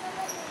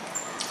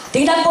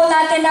 Tingnan po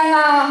natin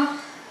ang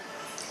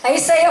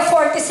Isaiah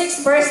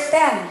 46 verse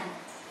 10.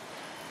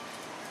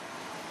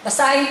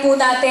 Basahin po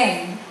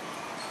natin.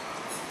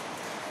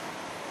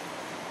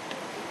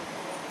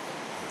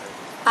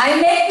 I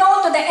make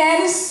known to the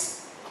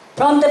ends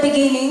from the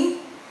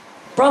beginning,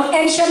 from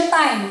ancient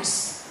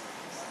times,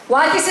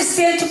 what is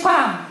still to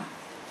come.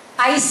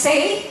 I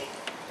say,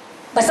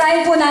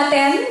 basahin po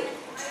natin,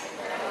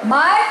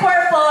 my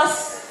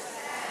purpose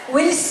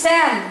will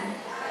stand,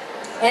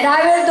 and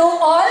I will do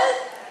all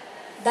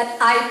that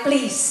I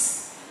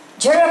please.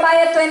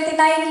 Jeremiah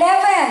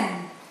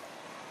 29:11.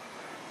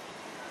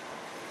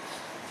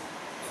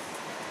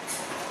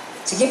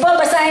 Sige po,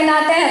 basahin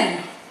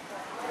natin.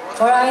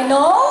 For I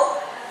know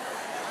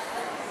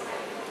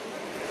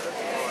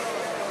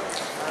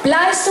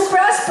plans to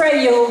prosper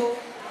you,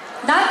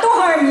 not to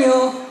harm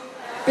you,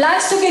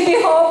 plans to give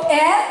you hope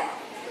and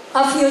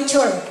a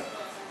future.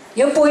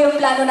 Yun po yung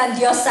plano ng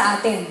Diyos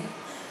sa atin.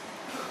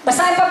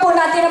 Basahin pa po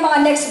natin ang mga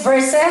next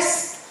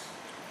verses.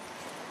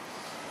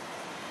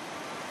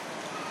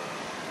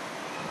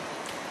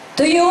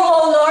 To you, O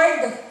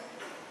Lord,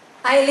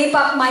 I lift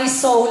up my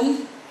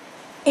soul.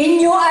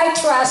 In you I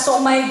trust,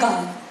 O my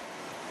God.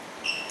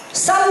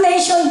 Some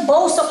nations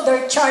boast of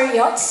their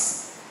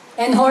chariots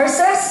and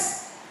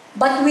horses,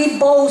 but we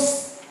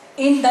boast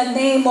in the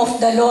name of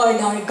the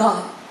Lord our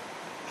God.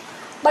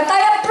 But I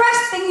am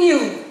trusting you,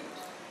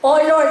 O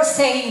Lord,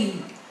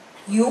 saying,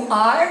 you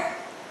are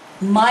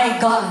my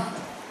God.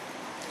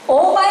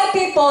 O my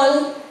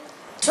people,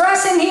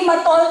 trust in Him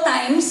at all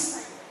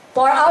times,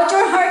 pour out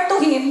your heart to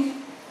Him,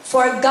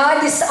 for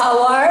God is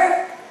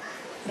our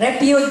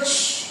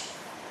refuge.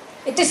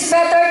 It is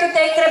better to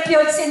take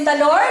refuge in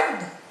the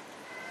Lord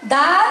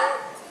than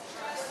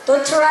to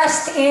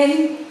trust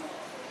in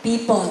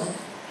people.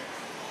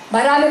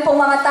 Marami pong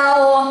mga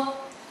tao,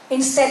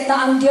 instead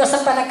na ang Diyos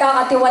ang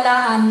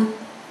panagkakatiwalaan,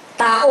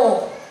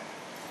 tao.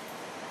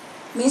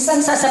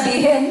 Minsan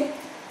sasabihin,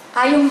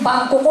 yung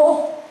bangko ko,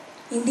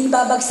 hindi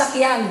babagsak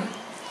yan.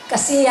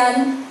 Kasi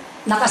yan,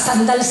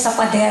 nakasandal sa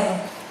pader.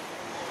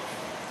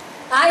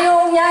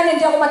 Ayaw yan,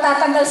 hindi ako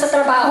matatanggal sa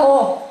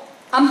trabaho.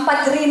 Ang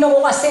padrino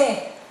ko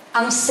kasi,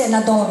 ang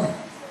senador.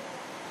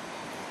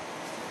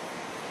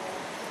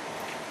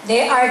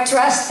 They are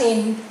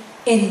trusting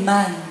in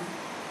man.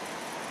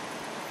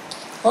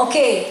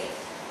 Okay.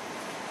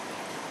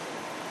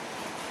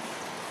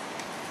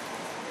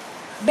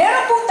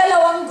 Meron pong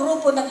dalawang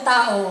grupo ng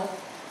tao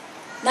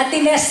na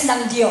tines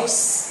ng Diyos.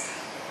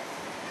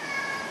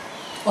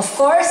 Of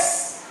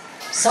course,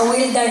 sa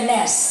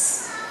wilderness.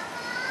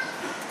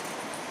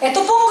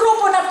 Ito pong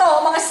grupo na to,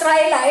 mga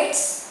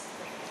Israelites,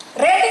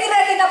 ready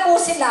na po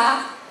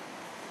sila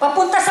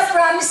papunta sa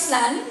promised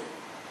land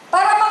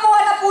para makuha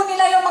na po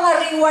nila yung mga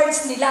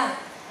rewards nila.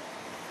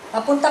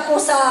 Papunta po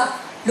sa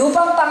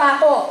lupang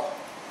pangako.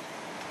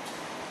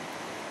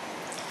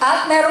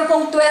 At meron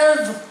pong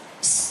 12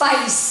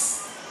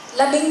 spies,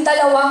 12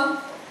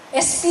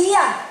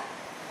 espiya.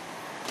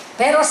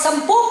 Pero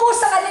 10 po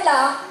sa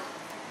kanila,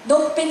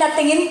 nung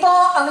pinatingin po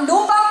ang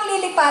lupang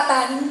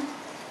lilipatan,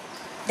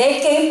 they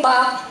came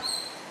back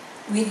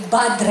with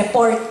bad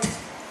report.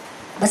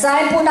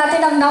 Basahin po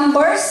natin ang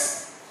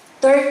Numbers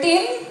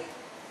 13,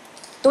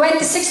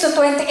 26 to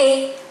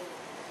 28.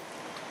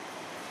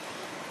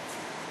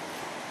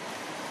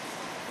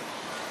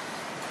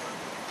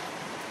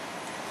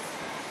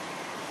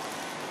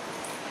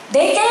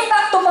 They came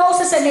back to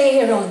Moses and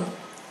Aaron,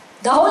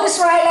 the whole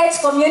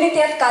Israelites community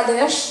at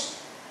Kadesh,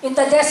 in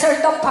the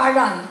desert of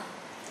Paran.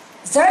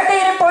 There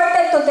they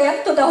reported to them,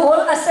 to the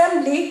whole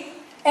assembly,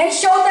 and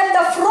showed them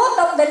the fruit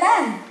of the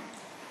land.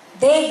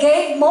 They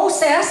gave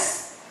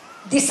Moses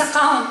this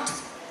account.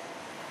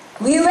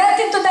 We went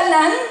into the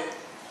land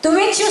to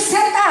which you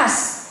sent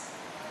us,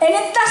 and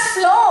it does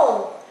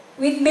flow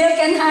with milk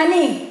and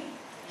honey.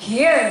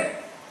 Here,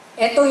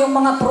 ito yung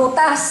mga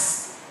prutas.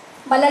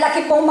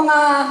 Malalaki pong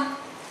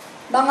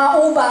mga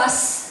ubas,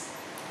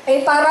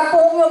 ay para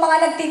pong yung mga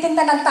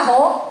nagtitinda ng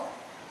taho,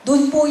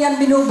 dun po yan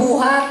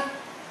binubuhat.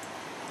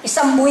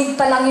 Isang buwig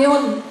pa lang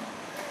yun.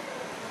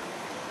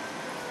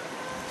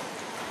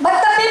 But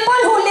the people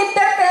who live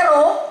there, pero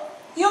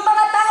yung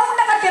mga taong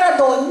nakatira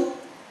doon,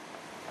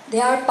 they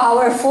are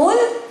powerful,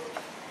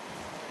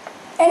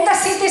 and the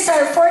cities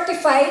are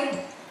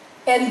fortified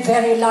and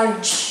very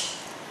large.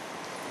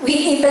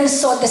 We even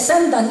saw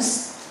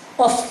descendants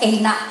of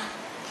Anak.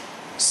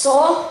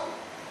 So,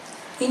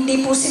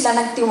 hindi po sila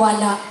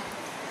nagtiwala.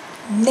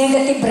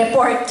 Negative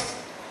report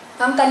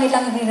ang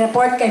kanilang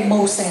report kay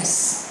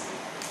Moses.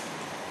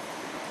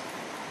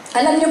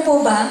 Alam niyo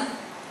po ba,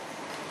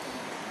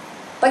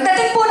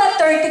 pagdating po ng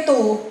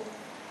 32,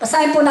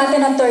 basahin po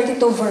natin ang 32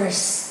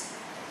 verse.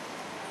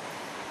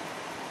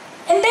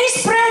 And they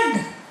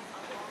spread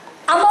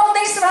among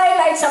the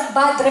Israelites a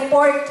bad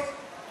report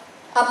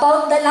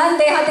about the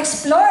land they had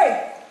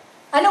explored.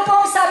 Ano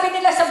po ang sabi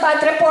nila sa bad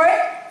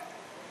report?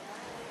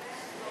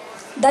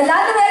 The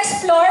land we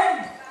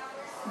explored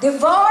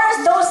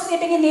devours those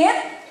living in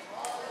it.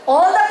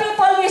 All the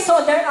people we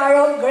saw there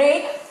are of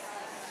great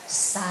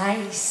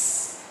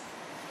size.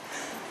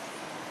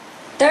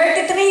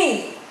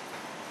 33.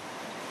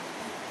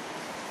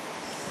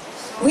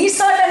 We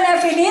saw the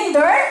Nephilim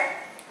there.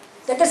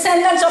 The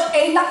descendants of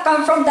Anak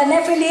come from the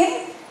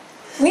Nephilim.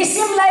 We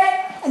seem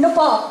like,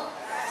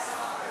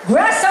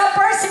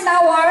 grasshoppers in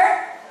our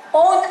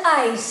own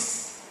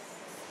eyes.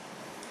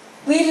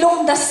 We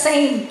look the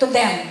same to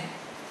them.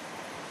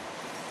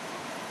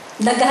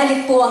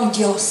 Nagalit po ang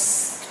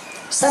Diyos.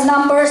 Sa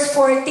Numbers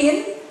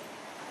 14,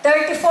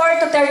 34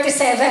 to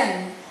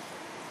 37.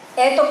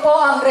 Ito po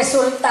ang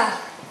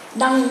resulta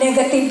ng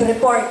negative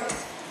report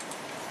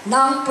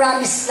ng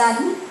promised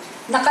land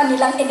na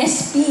kanilang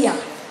inespiya.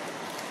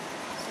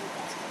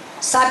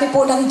 Sabi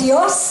po ng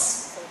Diyos,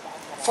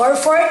 for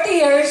 40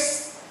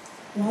 years,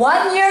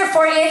 1 year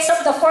for each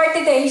of the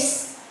 40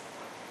 days,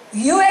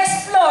 you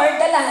explore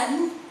the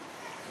land,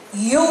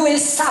 you will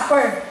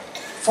suffer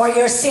for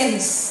your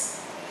sins.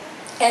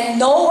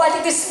 And know what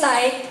it is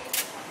like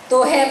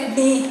to have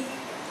me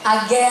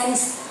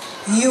against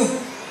you.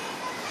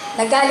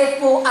 Nagalit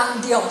po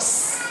ang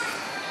Diyos.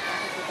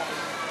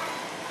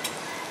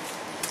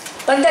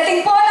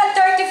 Pagdating po ng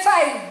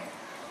 35,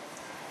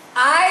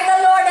 I, the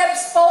Lord, have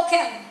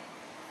spoken,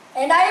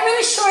 and I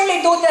will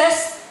surely do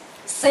these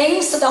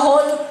things to the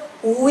whole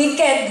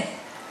wicked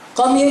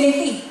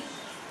community,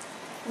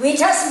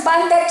 which has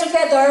banded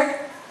together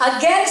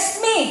against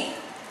me.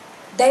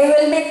 They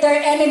will meet their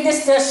end in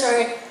this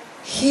desert.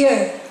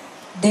 Here,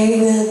 they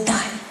will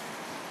die.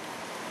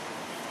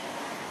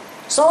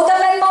 So that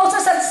when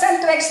Moses had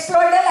sent to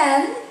explore the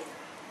land,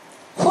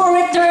 who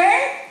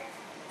returned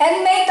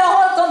and made the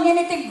whole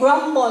community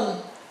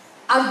grumble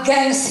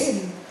against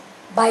him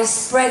by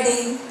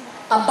spreading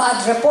a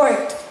bad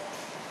report.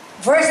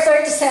 Verse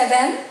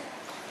 37,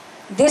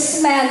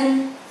 this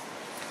man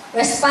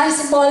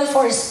responsible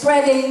for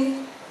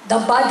spreading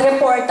the bad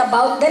report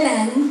about the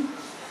land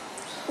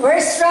were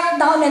struck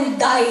down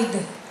and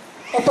died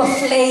of a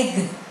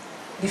plague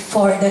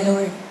before the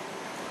Lord.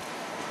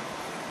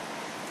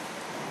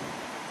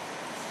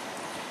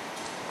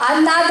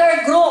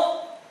 Another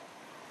group,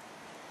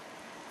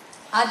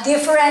 a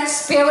different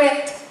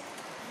spirit,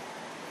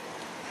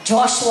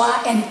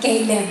 Joshua and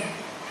Caleb.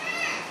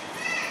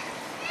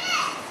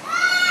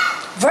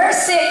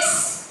 Verse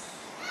 6,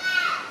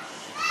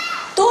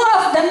 two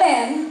of the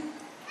men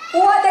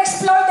who had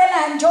explored the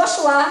land,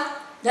 Joshua,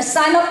 the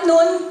son of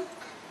Nun,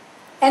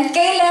 and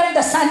Caleb,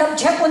 the son of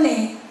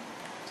Jephunneh,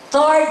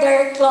 tore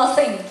their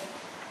clothing.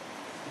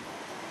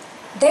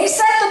 They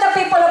said to the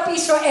people of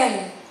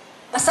Israel,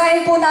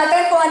 basahin po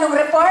natin kung anong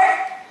report.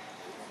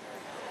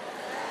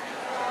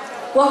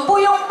 Huwag po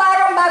yung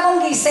parang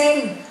bagong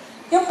gising.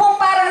 Yung pong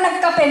parang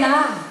nagkape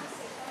na.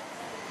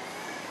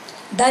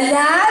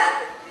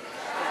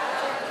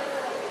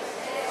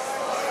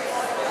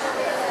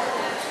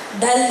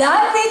 The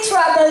land we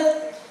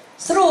traveled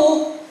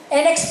through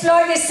and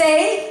explored is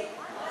a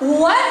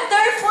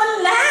wonderful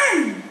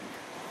land.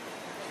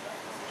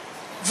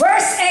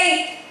 Verse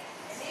 8,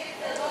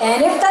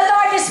 and if the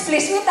Lord is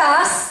pleased with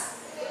us,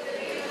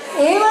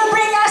 He will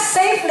bring us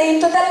safely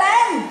into the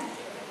land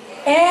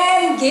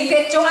and give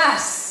it to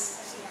us.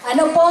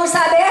 Ano po ang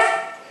sabi?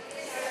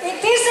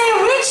 It is a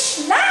rich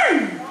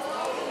land,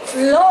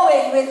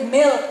 flowing with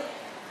milk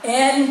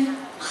and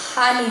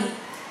honey.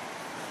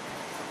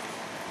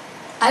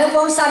 Ano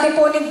po ang sabi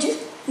po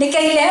ni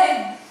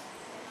Caleb?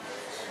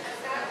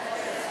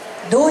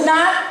 Do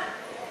not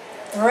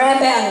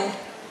rebel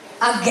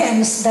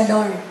against the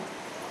Lord.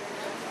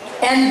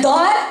 And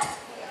don't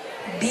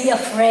be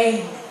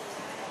afraid.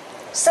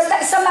 Sa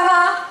mga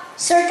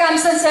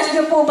circumstances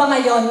niyo po ba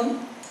ngayon,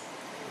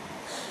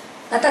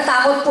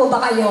 natatakot po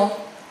ba kayo?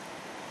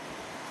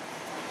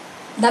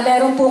 Na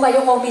meron po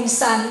kayo kung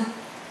minsan,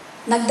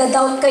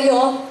 nagda-doubt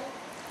kayo,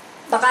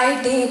 baka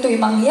hindi ito'y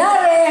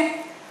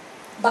mangyari,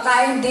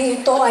 baka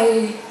hindi ito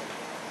ay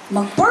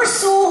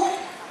mag-pursue,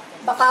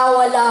 baka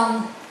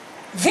walang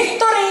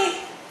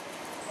victory.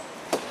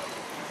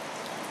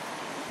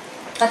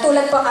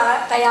 Katulad pa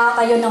kaya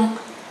kayo ng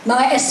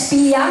mga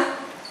espiya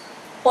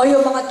o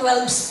yung mga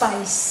 12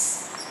 spies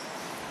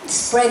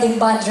spreading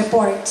bad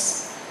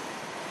reports.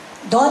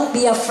 Don't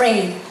be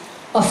afraid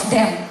of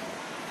them.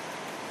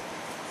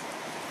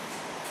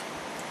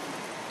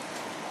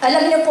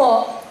 Alam niyo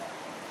po,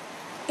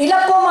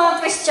 ilan po mga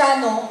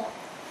Kristiyano,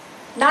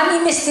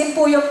 nami-miss din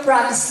po yung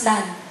promised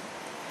land.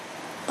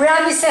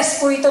 Promises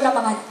po ito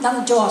ng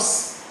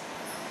Diyos.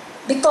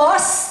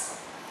 Because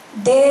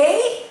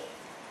they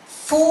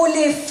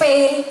fully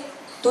fail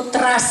to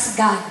trust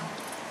God.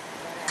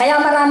 Kaya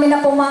marami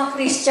na po mga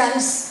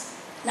Christians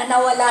na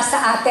nawala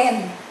sa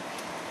atin.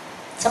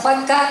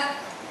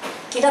 Sapagkat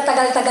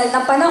kinatagal-tagal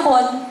ng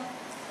panahon,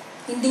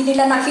 hindi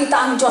nila nakita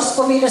ang Diyos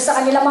kumilos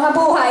sa kanilang mga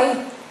buhay,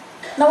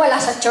 nawala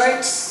sa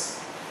church,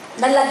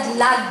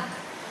 nalaglag,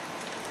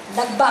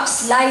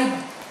 nag-backslide,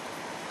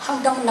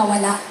 hanggang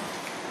nawala.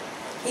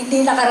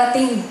 Hindi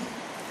nakarating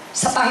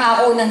sa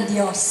pangako ng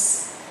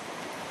Diyos.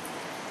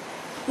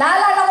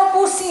 Naalala ko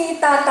po si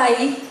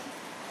Tatay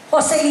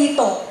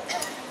Joselito.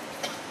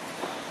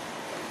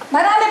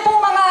 Marami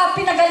pong mga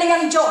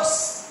pinagalingang Diyos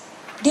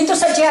dito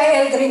sa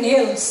GIL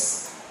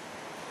Greenhills.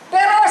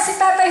 Pero si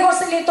Tatay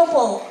Joselito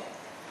po,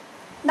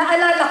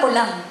 naalala ko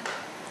lang.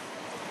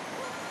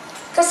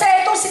 Kasi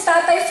itong si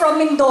Tatay from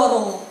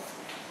Mindoro,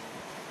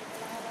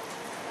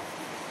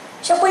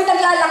 siya po'y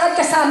naglalakad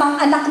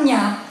kasamang anak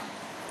niya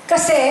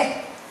kasi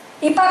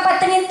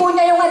ipapatingin po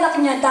niya yung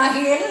anak niya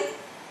dahil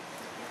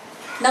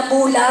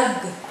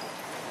nabulag.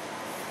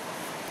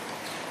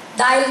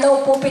 Dahil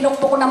daw po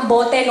pinukpok ng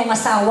bote ng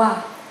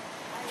asawa.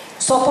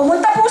 So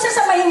pumunta po siya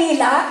sa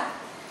Maynila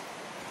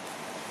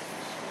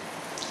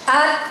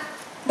at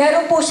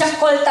meron po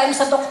siyang call time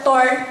sa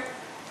doktor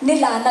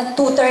nila ng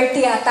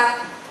 2:30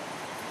 ata.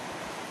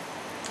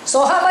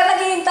 So habang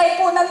naghihintay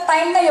po ng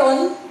time na yon,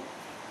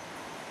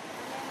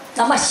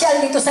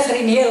 namasyal dito sa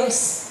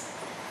Greenhills.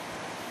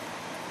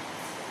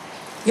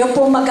 Yung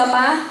po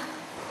magama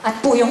at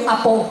po yung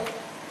apo.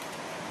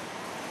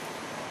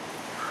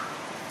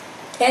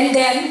 And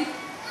then,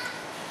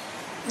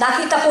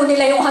 nakita po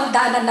nila yung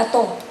hagdanan na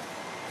to.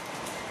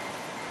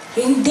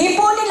 Hindi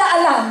po nila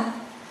alam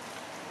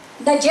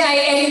na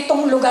GIL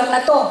itong lugar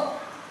na to.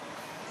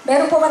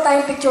 Meron po ba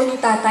tayong picture ni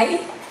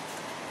Tatay?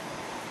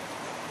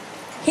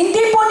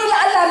 Hindi po nila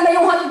alam na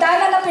yung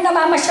hagdanan na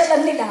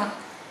pinamamasyalan nila,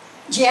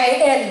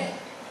 GIL.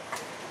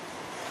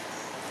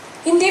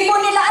 Hindi po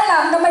nila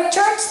alam na may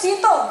church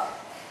dito.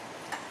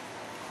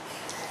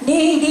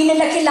 Hindi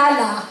nila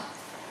kilala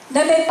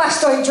na may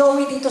Pastor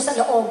Joey dito sa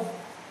loob.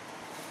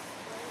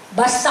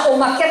 Basta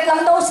umakyat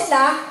lang daw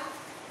sila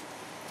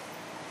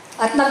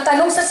at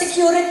nagtanong sa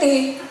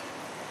security,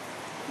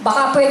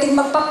 baka pwedeng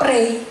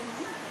magpa-pray,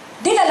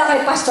 dinala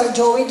kay Pastor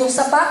Joey doon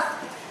sa back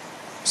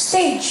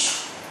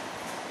stage.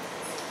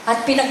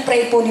 At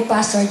pinag-pray po ni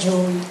Pastor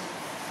Joey.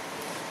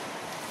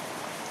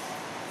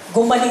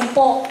 Gumaling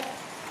po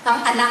ang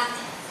anak.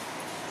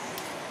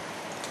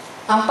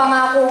 Ang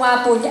pangako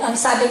nga po niya, ang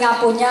sabi nga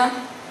po niya,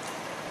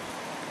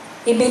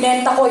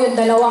 ibinenta ko yung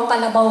 2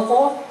 kalabaw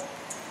ko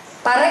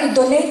para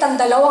i-donate ang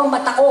 2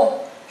 mata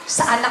ko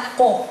sa anak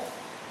ko.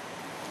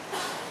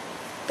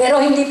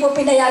 Pero hindi po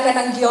pinayagan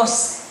ng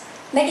Diyos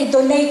na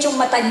i-donate yung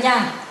mata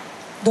niya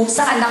doon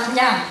sa anak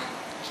niya.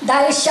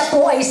 Dahil siya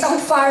po ay isang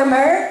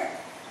farmer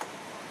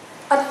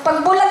at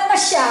pagbulag na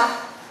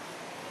siya,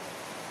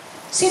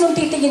 sinong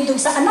titingin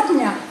doon sa anak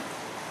niya?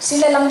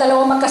 Sila lang 2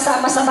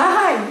 magkasama sa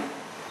bahay.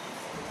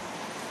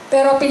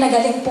 Pero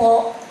pinagaling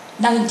po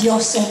ng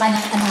Diyos yung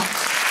kanyang anak.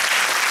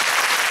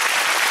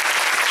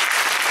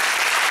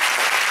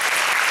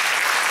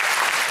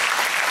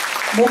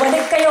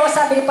 Bumalik kayo,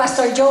 sabi ni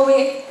Pastor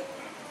Joey,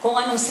 kung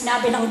anong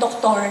sinabi ng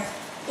doktor,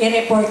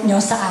 i-report nyo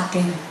sa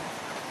akin.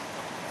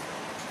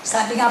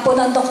 Sabi nga po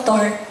ng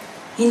doktor,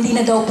 hindi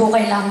na daw po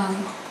kailangang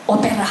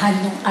operahan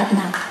yung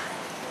anak.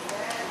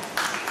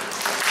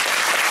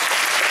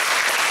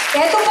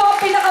 Ito po ang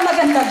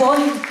pinakamaganda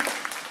doon.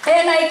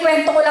 Kaya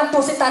naikwento ko lang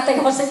po si Tatay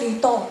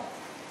Joselito.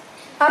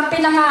 Ang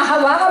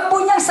pinangahawakan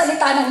po niyang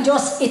salita ng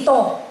Diyos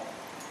ito,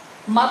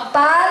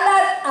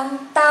 mapalad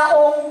ang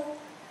taong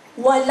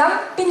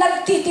walang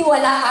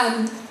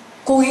pinagtitiwalaan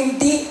kung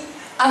hindi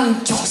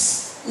ang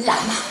Diyos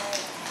lamang.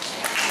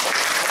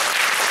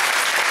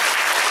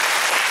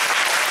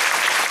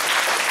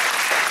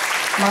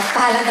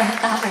 Mapalad ang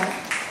tao.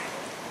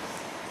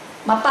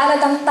 Mapalad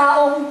ang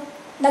taong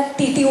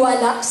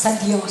nagtitiwala sa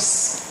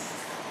Diyos.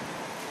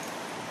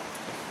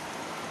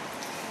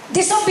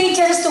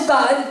 Disobedience to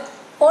God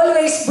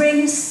always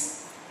brings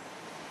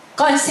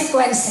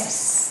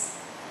consequences.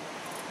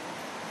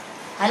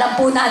 Alam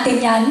po natin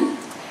yan.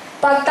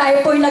 Pag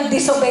tayo po'y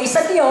nag-disobey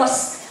sa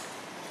Diyos,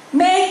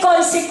 may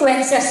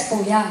consequences po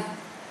yan.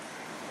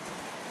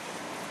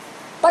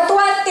 But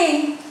one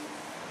thing,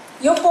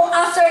 yung po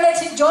after na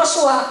si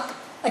Joshua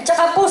at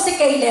saka po si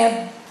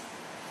Caleb,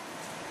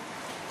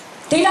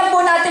 tingnan po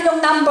natin yung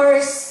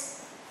Numbers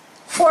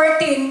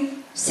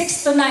 14,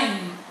 6-9.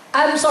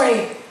 I'm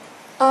sorry.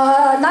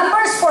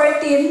 Numbers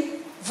 14,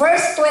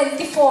 verse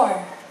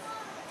 24.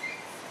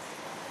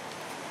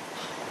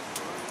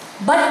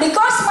 But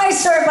because my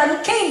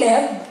servant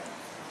Caleb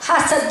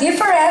has a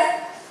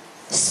different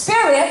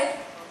spirit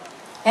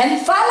and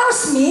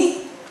follows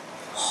me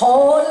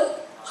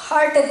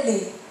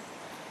wholeheartedly,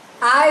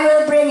 I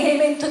will bring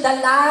him into the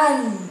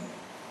land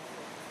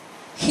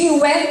he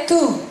went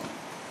to,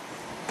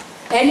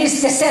 and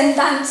his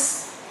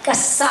descendants,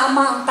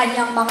 kasama ang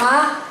kanyang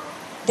mga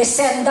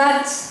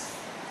descendants,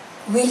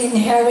 will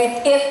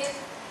inherit it.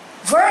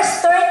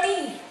 Verse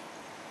 30.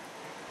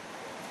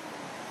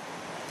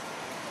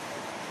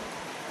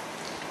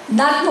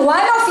 Not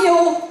one of you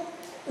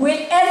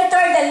will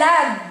enter the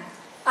land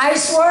I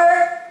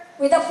swore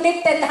with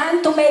uplifted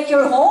hand to make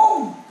your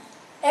home,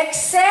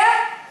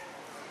 except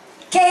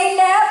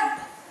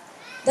Caleb,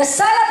 the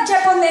son of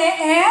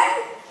Jephunneh, and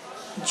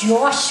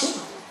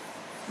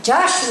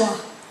Joshua,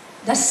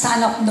 the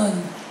son of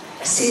Nun.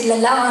 Sila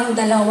lang ang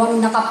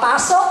dalawang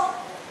nakapasok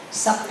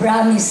sa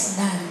promised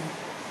land.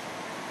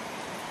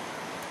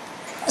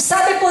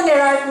 Sabi po ni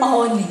Ralph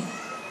Mahoney,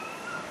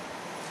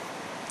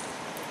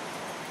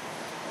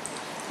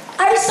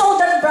 I saw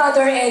that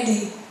Brother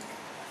Eddie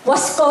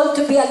was called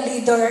to be a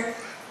leader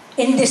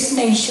in this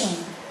nation.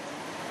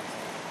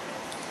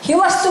 He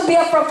was to be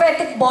a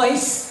prophetic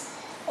voice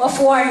of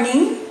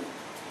warning,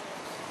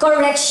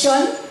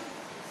 correction,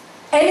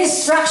 and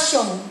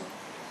instruction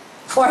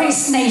for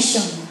his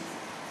nation.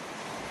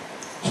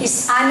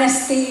 His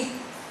honesty,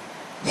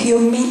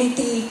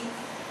 humility,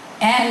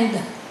 and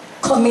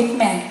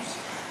commitment.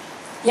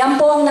 Yan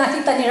po ang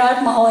nakita ni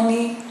Ralph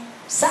Mahoney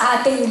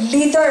sa ating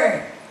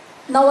leader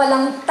na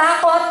walang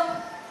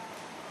takot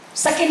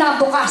sa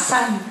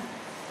kinabukasan.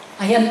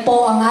 Ayan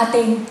po ang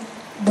ating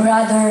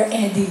Brother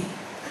Eddie.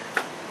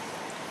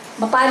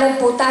 Mapalad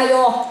po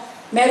tayo,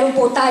 meron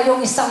po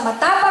tayong isang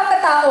matapang na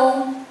taong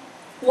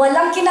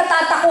walang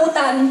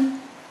kinatatakutan,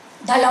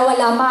 dalawa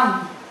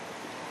lamang,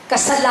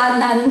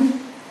 kasalanan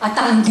at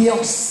ang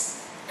Diyos.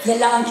 Yan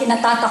lang ang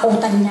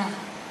kinatatakutan niya,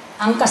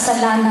 ang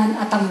kasalanan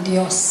at ang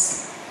Diyos.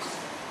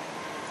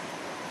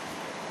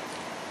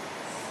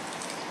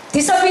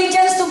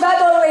 Disobedience to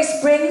God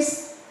always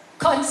brings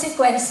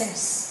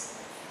consequences.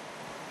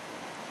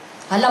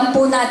 Alam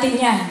po natin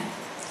yan.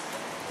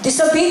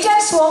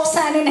 Disobedience walks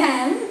hand in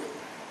hand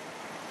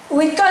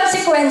with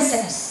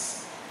consequences.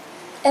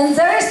 And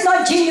there is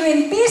no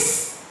genuine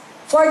peace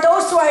for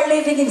those who are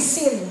living in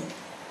sin,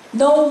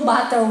 no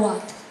matter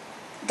what.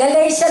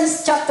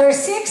 Galatians chapter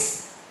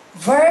 6,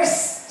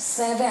 verse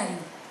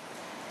 7.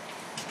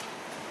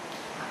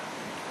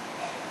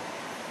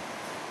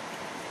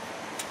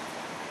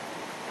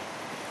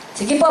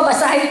 Sige po,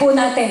 basahin po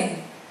natin.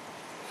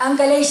 Ang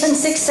Galatians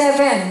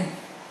 6:7.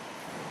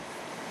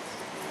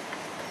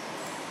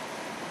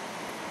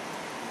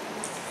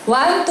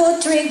 1,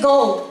 2, 3,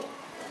 go!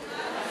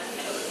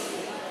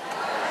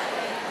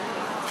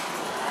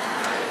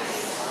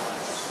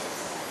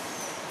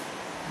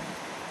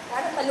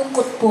 Parang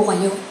malungkot po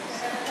kayo.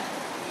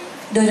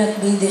 Do not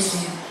be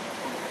deceived.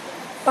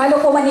 Paano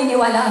po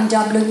maniniwala ang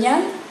jablon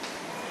niyan?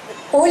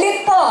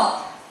 Ulit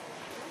po!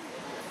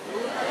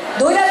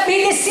 Do not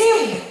be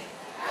deceived!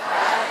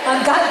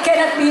 And God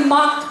cannot be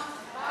mocked.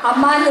 A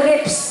man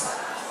reaps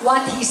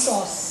what he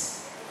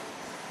sows.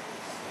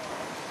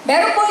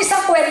 Meron po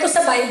isang kwento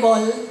sa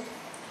Bible.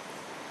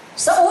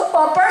 Sa 1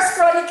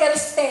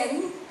 Chronicles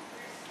 10,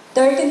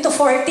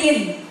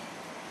 13-14.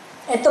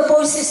 Ito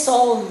po si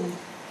Saul.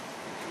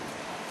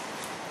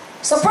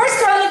 So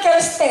 1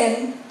 Chronicles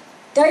 10,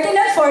 13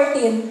 and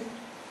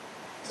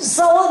 14,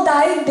 Saul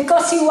died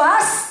because he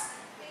was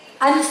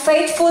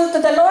unfaithful to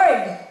the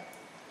Lord.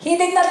 He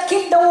did not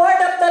keep the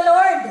word of the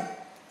Lord.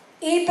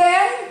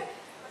 Even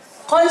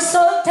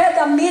consulted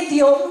a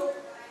medium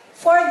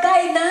for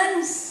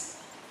guidance.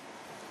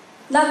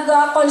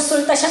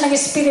 Nag-konsulta siya ng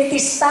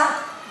espiritista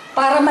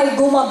para may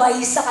gumabay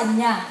sa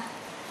kanya.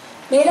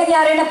 May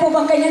nangyari na po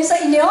bang ganyan sa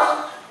inyo?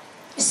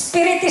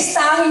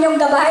 Espiritista ang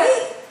inyong gabay?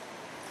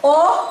 O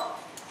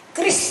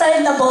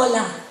kristal na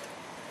bola?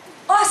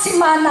 O si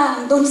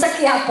Manang dun sa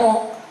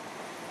Quiapo?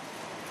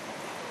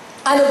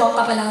 Ano bang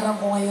kapalaran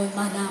ko ngayon,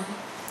 Manang?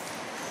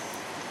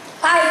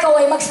 Ikaw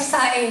ay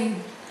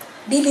magsasaing.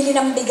 Bibili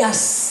ng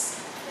bigas.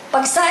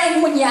 Pagsaing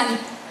mo niyan,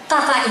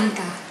 kakain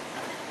ka.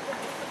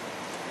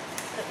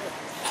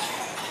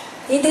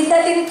 He did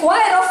not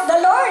inquire of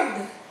the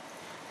Lord.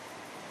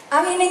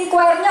 Ang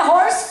in-inquire niya,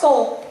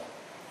 horoscope.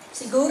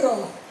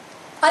 Siguro.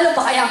 Ano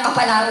ba kaya ang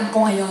kapalaran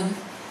ko ngayon?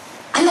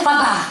 Ano ka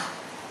ba?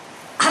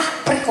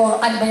 Capricorn.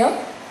 Ano ba yun?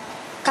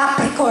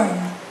 Capricorn.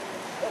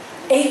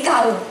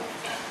 Ikaw.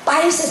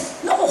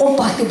 Pisces. Naku,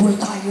 compatible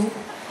tayo.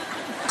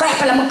 Kaya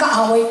pala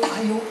magkaaway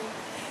tayo.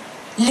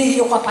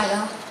 Leo ka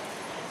pala.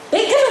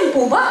 Ganun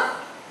po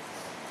ba?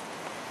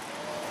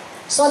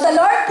 So the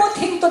Lord put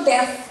him to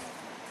death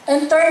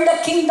and turned the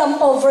kingdom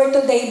over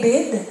to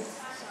David,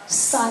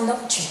 son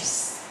of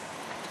Jesse.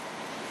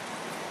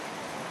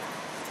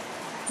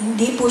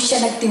 Hindi po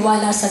siya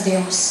nagtiwala sa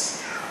Diyos.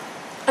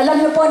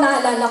 Alam niyo po,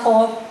 naalala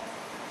ko,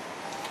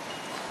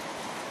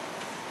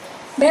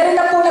 meron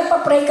na po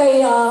nagpa-pray kay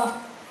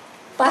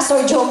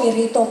Pastor Joey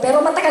rito.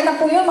 Pero matagal na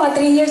po yun, mga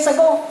 3 years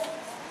ago.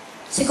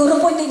 Siguro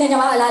po hindi na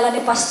niya maalala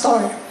ni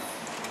Pastor.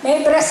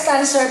 May breast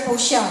cancer po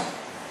siya.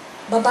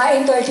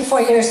 Babaeng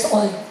 34 years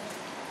old.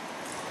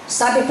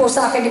 Sabi po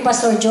sa akin ni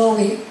Pastor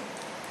Joey,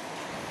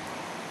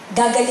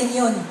 gagaling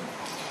yun.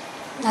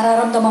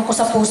 Nararamdaman ko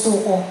sa puso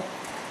ko.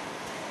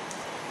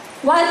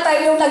 One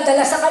time yung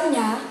nagdala sa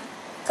kanya,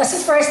 kasi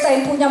first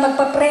time po niya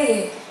magpa-pray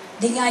eh.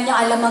 Di nga niya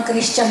alam ang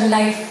Christian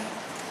life.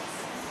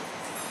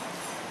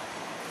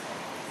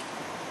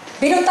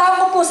 Binuntahan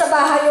ko po sa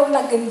bahay yung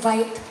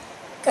nag-invite.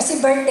 Kasi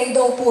birthday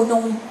daw po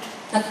nung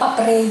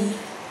nagpa-pray.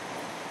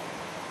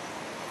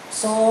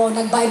 So,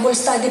 nag-Bible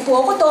study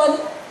po ako doon.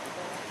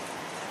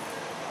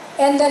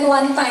 And then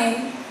one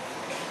time,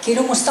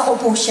 kinumusta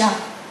ko po siya.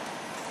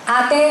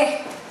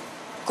 Ate,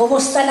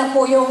 kumusta na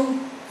po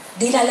yung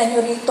dinala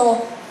niyo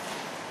rito?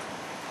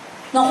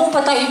 Naku,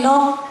 patay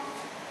na.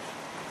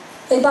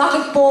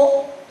 Bakit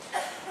po?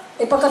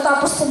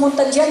 Pagkatapos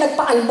pumunta diyan,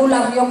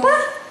 nagpa-albularyo pa.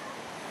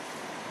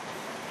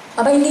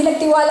 Aba, hindi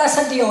nagtiwala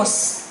sa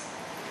Diyos.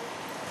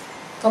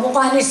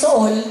 Kamukha ni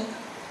Saul,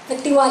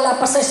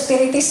 nagtiwala pa sa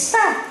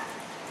espiritista.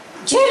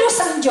 Jealous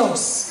ang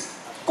Diyos.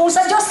 Kung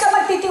sa Diyos ka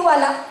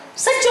magtitiwala,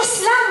 sa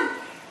Diyos lang.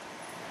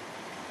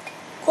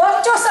 Kung ang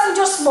Diyos ang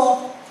Diyos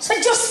mo, sa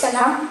Diyos ka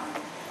lang.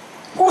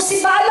 Kung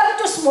si Baal ang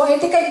Diyos mo,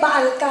 edi kay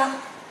Baal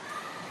ka.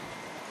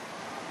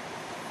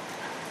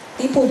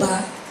 Di po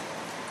ba?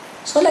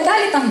 So,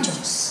 nagalit ang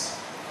Diyos.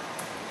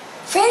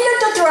 Failure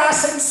to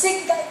trust and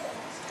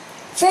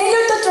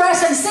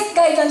seek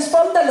guidance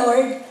from the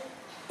Lord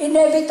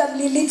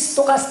inevitably leads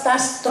to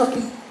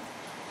catastrophe.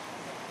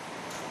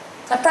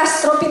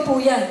 Catastrophe po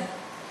yan.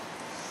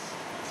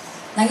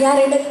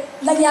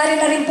 Nangyari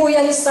na rin po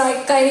yan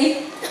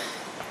kay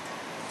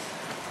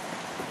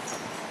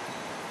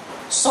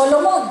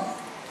Solomon.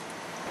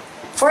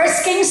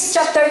 1 Kings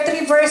chapter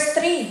 3 verse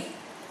 3.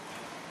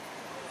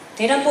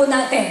 Tingnan po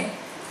natin.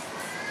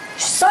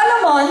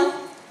 Solomon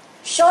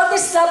showed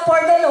his love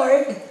for the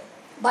Lord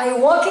by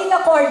walking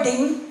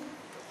according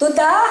to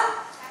the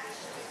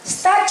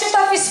statute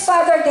of his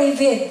father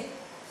David,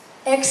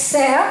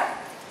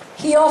 except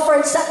he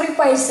offered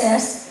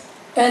sacrifices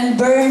and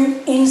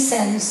burned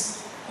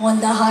incense on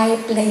the high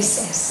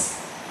places.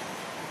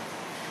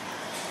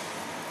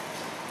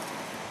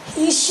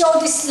 He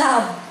showed his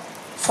love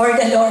for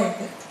the Lord.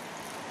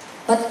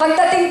 But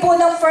pagdating po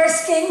ng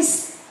 1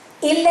 Kings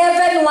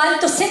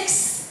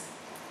 11:1-6,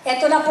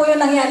 ito na po yung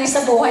nangyari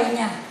sa buhay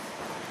niya.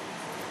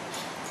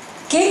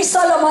 King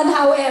Solomon,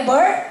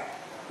 however,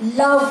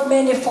 loved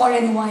many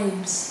foreign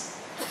wives.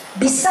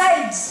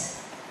 Besides,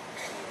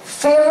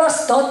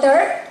 Pharaoh's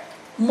daughter,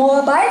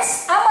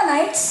 Moabites,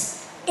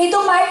 Ammonites,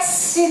 Edomites,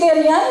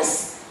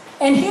 Sidonians,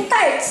 and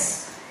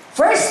Hittites.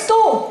 Verse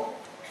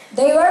 2,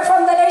 they were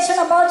from the nation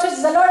about which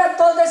the Lord had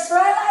told the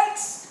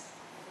Israelites,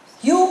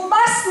 you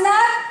must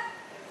not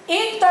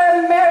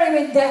intermarry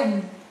with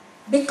them,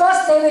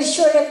 because they will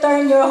surely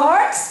turn your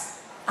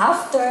hearts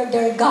after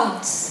their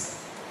gods.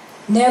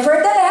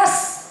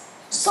 Nevertheless,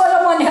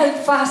 Solomon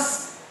held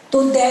fast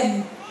to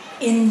them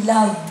in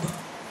love.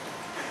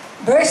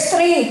 Verse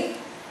 3,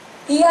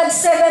 he had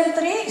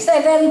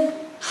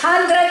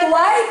 700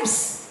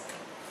 wives,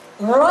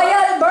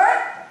 royal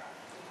birth,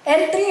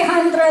 and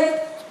 300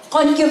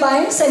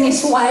 concubines, and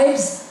his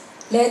wives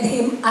led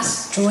him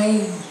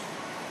astray.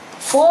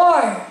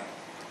 4,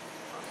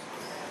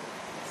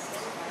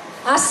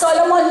 as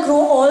Solomon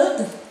grew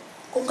old,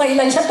 kung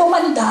kailan siya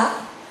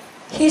tumanda,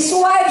 his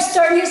wives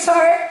turned his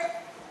heart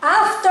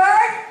after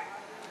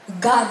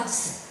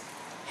God's.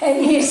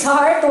 And his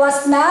heart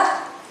was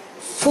not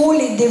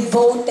fully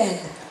devoted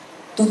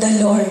to the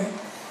Lord,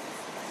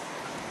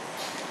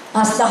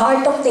 as the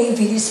heart of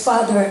David, his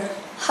father,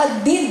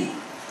 had been.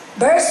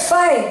 Verse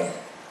 5,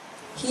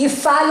 he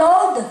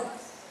followed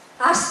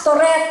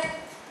Astoreth.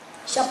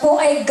 Siya po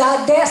ay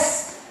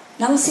goddess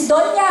ng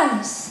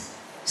Sidonians.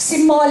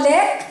 Si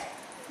Molech,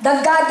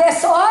 the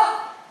goddess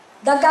of,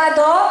 the god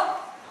of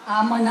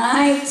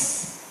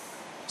Ammonites.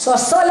 So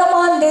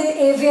Solomon did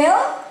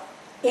evil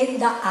in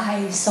the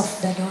eyes of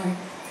the Lord.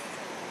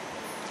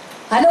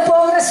 Ano po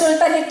ang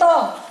resulta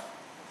nito?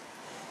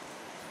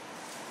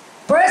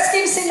 1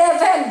 Kings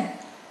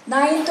 11,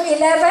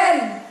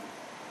 9-11.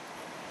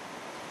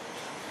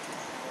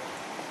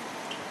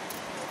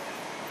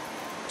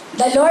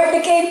 The Lord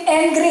became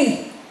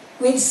angry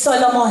with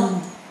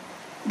Solomon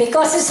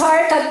because his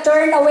heart had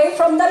turned away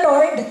from the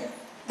Lord,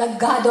 the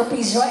God of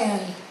Israel,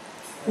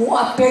 who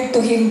appeared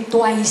to him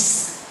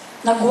twice.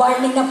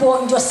 Nag-warning na po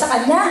ang Diyos sa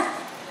kanya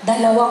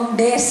 2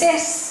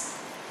 beses.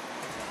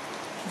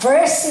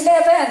 Verse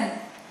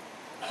 11.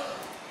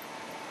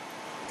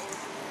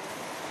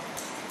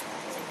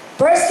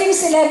 1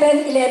 Kings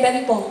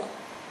 11:11 po.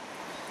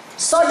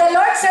 So the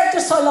Lord said to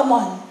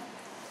Solomon,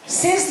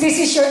 since this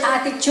is your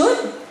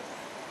attitude,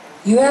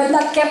 you have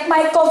not kept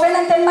my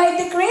covenant and my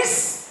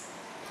decrees,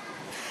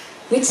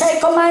 which I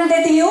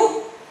commanded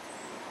you,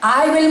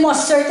 I will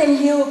most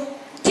certainly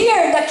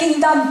tear the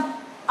kingdom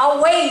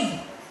away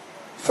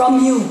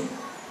from you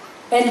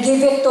and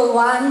give it to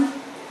one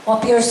of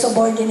your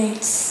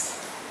subordinates.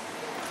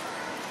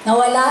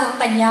 Nawala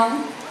ang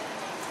kanyang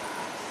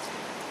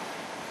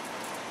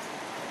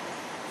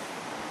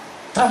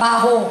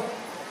trabaho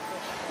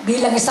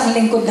bilang isang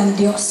lingkod ng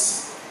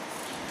Diyos.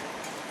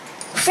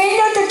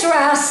 Failure to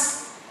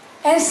trust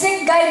and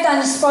seek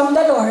guidance from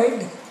the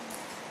Lord.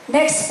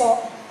 Next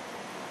po.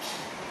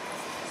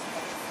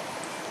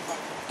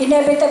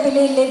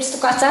 Inevitably leads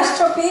to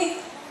catastrophe,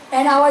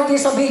 and our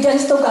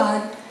disobedience to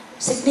God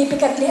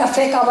significantly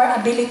affect our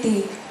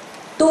ability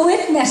to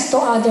witness to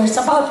others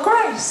about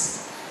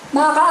Christ.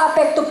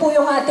 Makaka-apekto po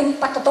yung ating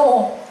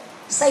patotoo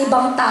sa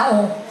ibang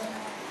tao.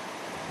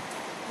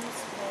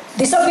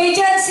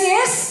 Disobedience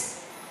is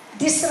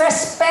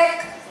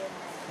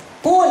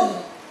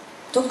disrespectful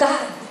to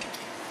God.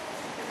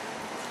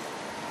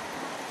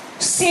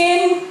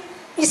 Sin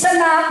is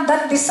an act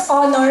that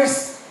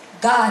dishonors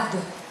God.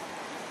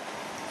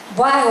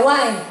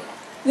 Why?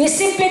 We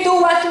simply do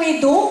what we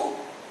do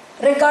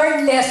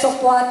regardless of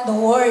what the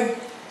Word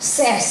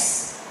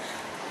says.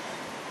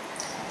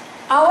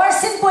 Our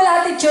sinful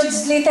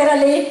attitudes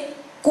literally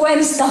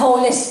quench the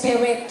Holy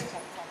Spirit.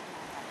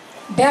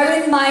 Bear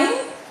in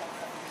mind,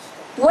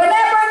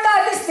 whenever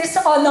God is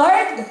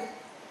dishonored,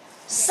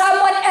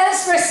 someone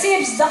else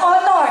receives the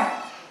honor,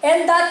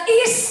 and that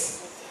is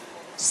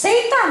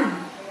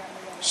Satan.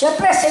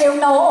 Siyempre, siya yung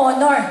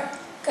na-honor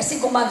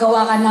kasi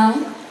gumagawa ka ng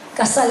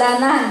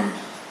kasalanan.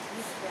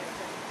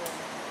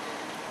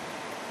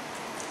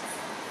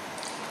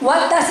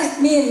 What does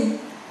it mean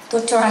to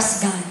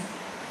trust God?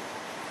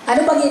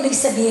 Ano bang ibig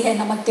sabihin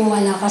na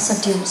magtiwala ka sa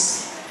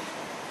Diyos?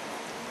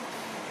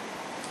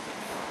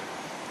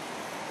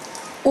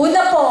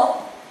 Una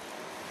po,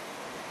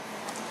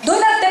 do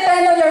not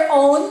depend on your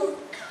own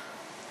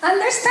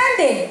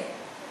understanding.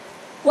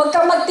 Huwag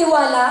kang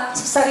magtiwala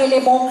sa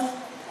sarili mong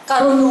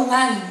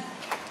karunungan.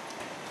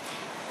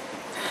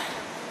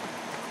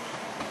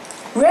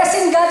 Rest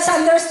in God's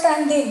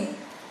understanding.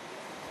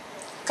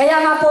 Kaya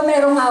nga po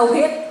merong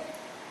awit,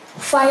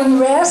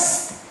 find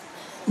rest,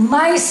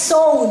 my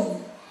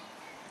soul,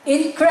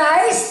 in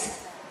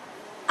Christ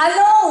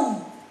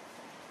alone.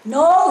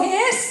 Know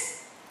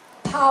His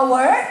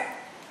power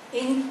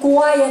in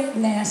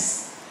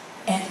quietness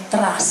and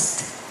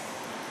trust.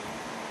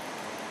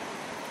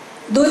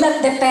 Do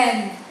not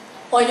depend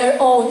on your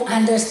own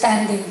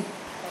understanding.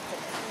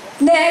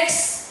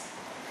 Next,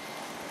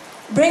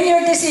 bring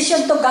your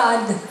decision to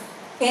God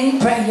in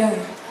prayer.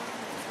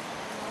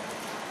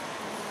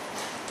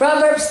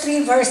 Proverbs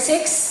 3 verse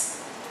 6.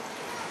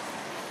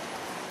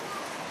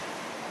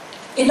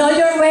 In all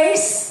your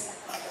ways,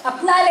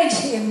 acknowledge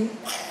Him,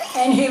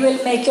 and He will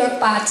make your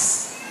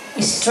paths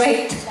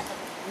straight.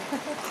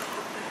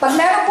 Pag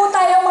meron po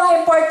tayong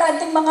mga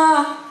importanteng mga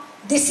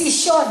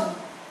decision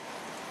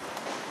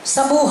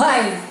sa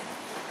buhay,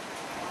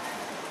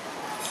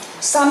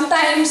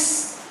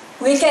 sometimes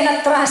we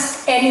cannot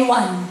trust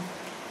anyone.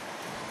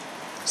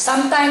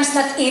 Sometimes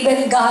not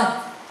even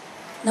God.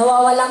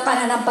 Nawawalan ka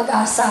na ng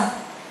pag-asa.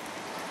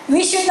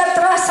 We should not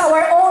trust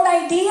our own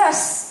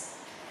ideas.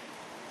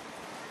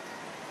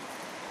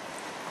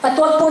 At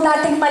huwag po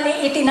nating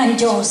maliitin ang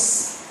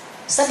Diyos.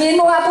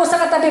 Sabihin mo nga po sa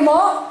katabi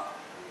mo,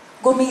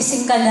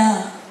 gumising ka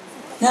na.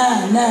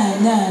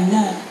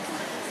 Na.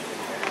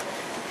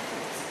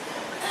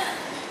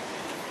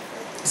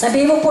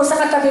 Sabihin mo po sa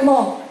katabi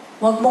mo,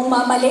 huwag mong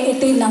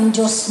mamaliitin ang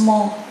Diyos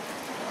mo.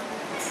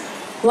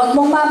 Huwag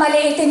mong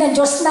mamaliitin ang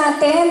Diyos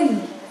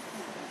natin.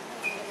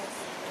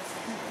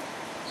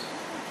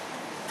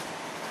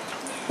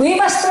 We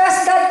must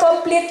trust God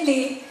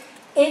completely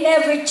in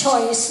every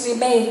choice we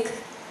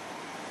make.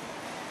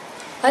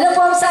 Ano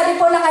po ang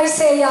sabi po ng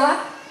Isaiah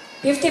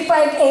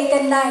 55:8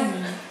 and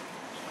 9?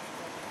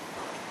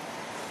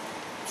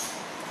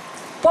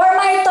 For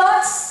my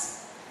thoughts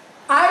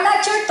are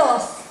not your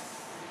thoughts,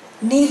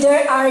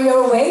 neither are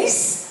your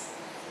ways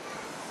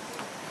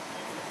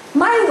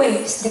my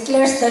ways,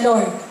 declares the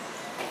Lord.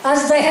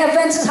 As the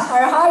heavens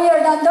are higher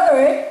than the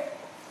earth,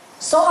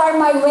 so are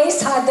my ways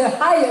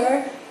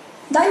higher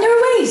than your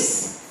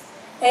ways,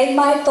 and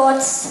my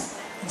thoughts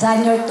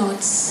than your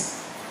thoughts.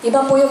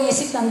 Iba po yung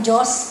isip ng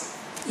Diyos,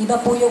 iba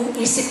po yung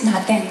isip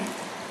natin.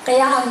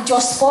 Kaya ang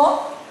Diyos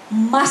po,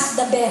 mas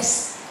the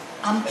best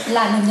ang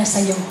plano niya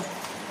sa iyo.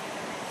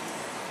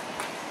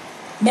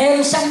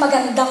 Meron siyang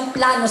magandang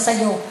plano sa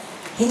iyo,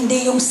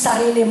 hindi yung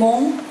sarili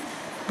mong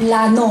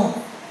plano.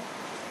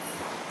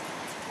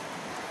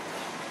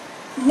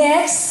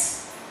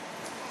 Next,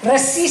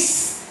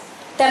 resist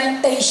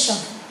temptation.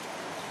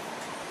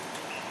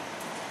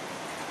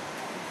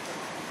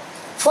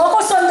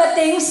 Focus on the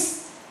things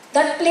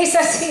that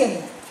pleases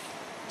Him.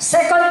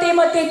 2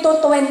 Timothy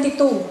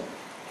 2:22.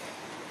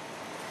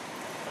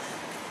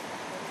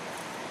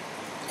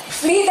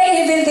 Flee the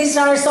evil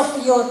desires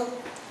of youth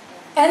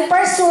and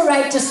pursue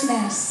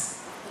righteousness,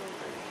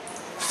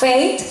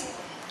 faith,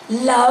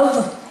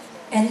 love,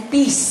 and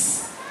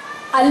peace,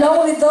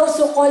 along with those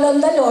who call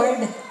on the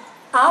Lord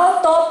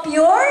out of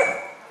your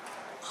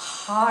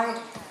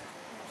heart.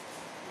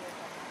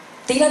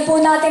 Tingnan po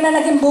natin na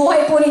naging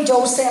buhay po ni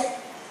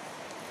Joseph.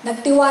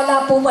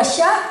 Nagtiwala po ba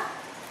siya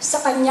sa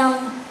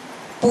kanyang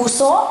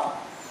puso?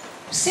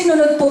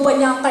 Sinunod po ba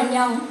niya ang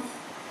kanyang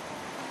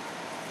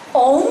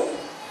own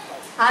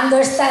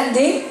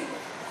understanding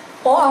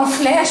o ang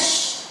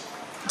flesh?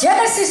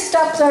 Genesis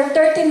chapter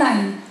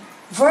 39,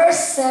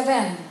 verse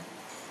 7.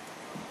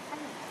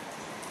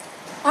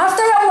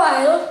 After a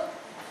while,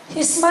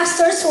 his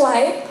master's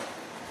wife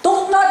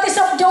took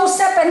notice of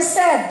Joseph and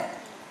said,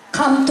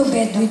 "Come to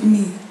bed with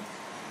me."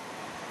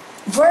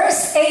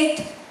 Verse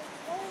 8,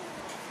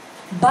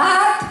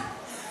 but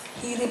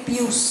he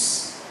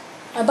refused.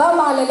 Aba,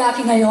 mga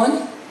lalaki ngayon,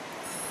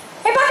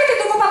 bakit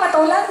hindi mo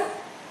papatulan?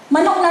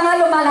 Manok na nga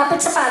lumalapit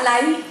sa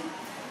palay.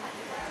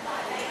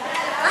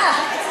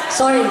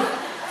 Sorry.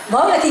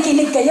 Wow,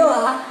 nakikinig kayo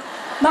ha.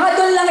 Mga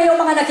doon lang yung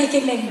mga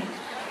nakikinig.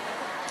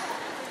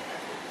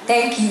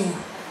 Thank you.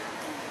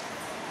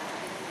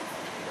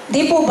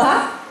 Di po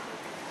ba?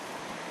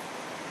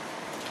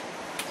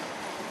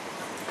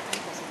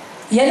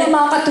 Yan ang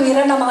mga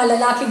katwiran ng mga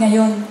lalaki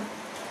ngayon.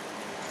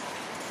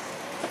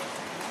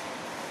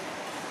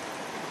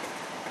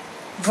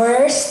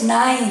 Verse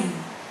 9.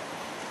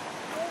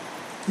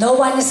 No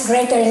one is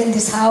greater in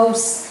this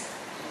house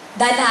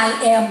than I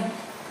am.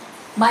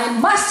 My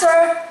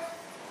master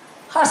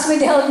has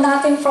withheld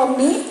nothing from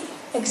me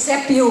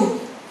except you.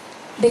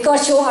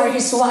 Because you are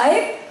his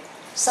wife,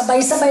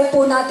 sabay-sabay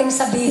po nating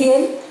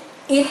sabihin,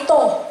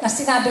 ito na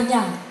sinabi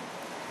niya.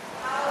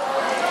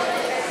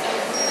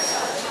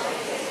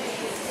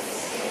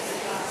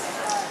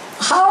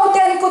 How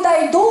then could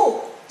I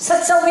do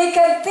such a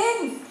wicked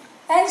thing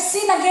and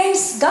sin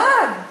against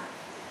God?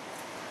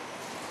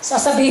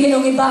 Sasabihin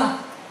ng iba,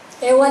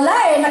 wala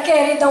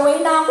na-carried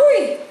away na ako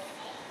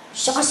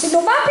Siya kasi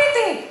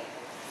lumapit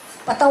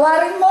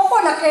Patawarin mo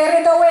ko,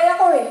 na-carried away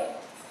ako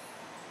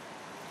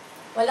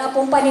Wala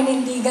pong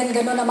paninindigan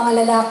gano'n ng mga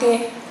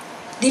lalaki.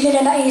 Di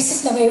nila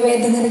naisip na may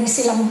wedding ring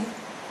silang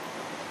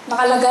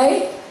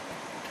nakalagay.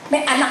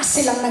 May anak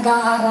silang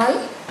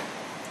nag-aaral.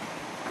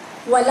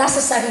 Wala sa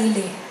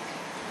sarili.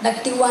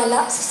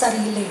 Nagtiwala sa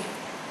sarili.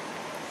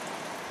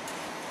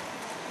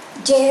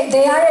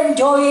 They are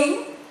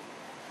enjoying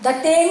the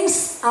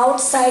things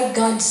outside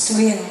God's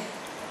will.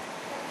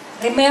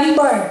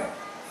 Remember,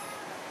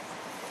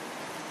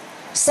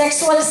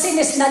 sexual sin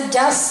is not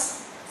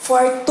just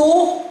for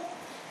two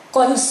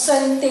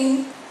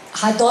consenting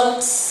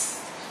adults.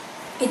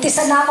 It is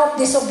an act of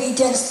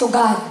disobedience to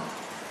God.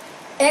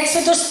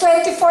 Exodus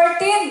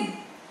 20:14.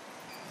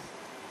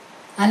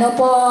 Ano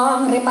po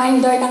ang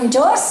reminder ng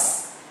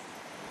Diyos?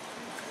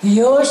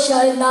 You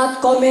shall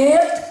not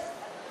commit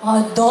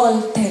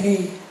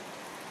adultery.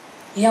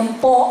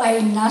 Yan po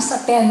ay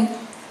nasa 10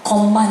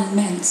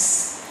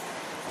 commandments.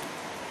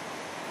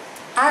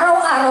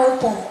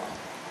 Araw-araw po,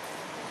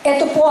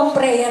 ito po ang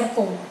prayer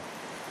ko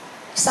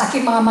sa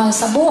aking mga mahal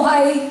sa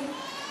buhay,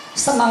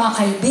 sa mga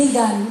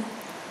kaibigan.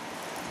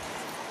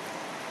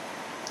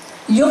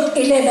 Luke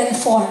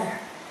 11:4.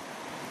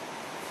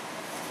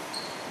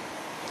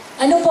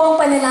 Ano po ang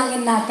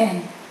panalangin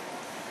natin?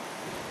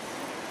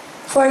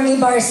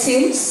 Forgive our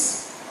sins,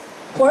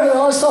 for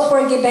also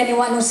forgive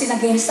anyone who sin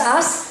against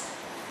us,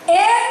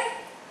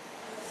 and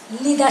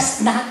lead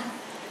us not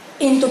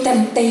into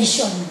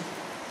temptation.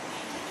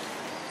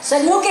 Sa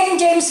New King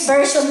James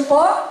Version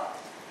po,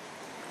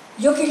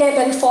 Luke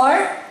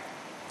 11:4,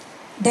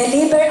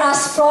 deliver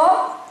us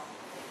from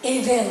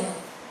evil.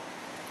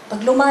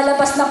 Pag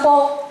lumalabas na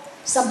po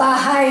sa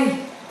bahay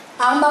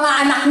ang mga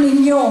anak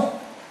ninyo,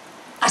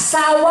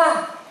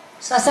 asawa,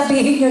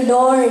 sasabihin nyo,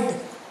 Lord,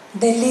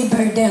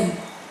 deliver them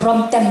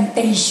from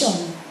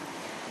temptation.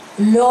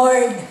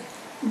 Lord,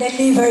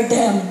 deliver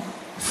them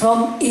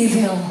from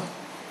evil.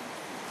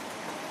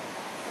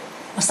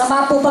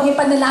 Masama po bang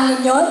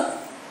ipanalangin yun?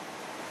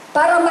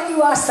 Para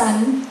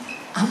maiwasan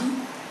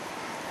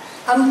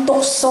ang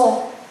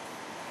tukso.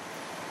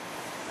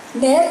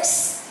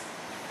 Next,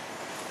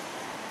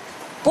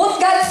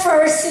 put God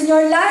first in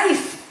your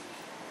life.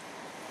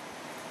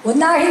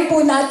 Unahin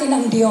po natin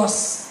ang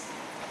Diyos.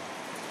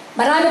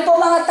 Marami po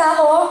mga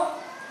tao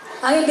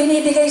ang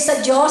ibinibigay sa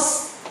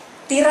Diyos,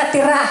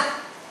 tira-tira.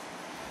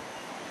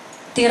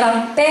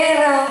 Tirang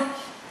pera,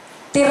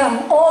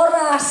 tirang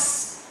oras,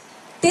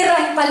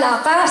 tirang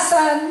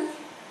palakasan.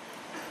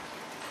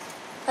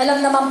 Alam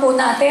naman po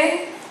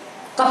natin,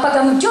 kapag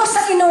ang Diyos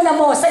ang inuna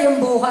mo sa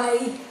iyong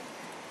buhay,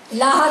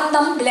 lahat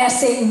ng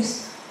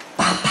blessings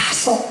papasok.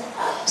 pumasok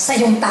sa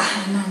iyong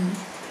tahanan.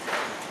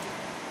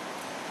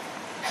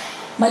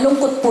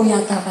 Malungkot po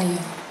yata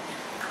kayo.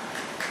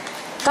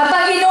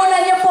 Kapag inuna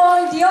niyo po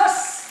ang Diyos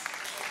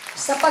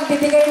sa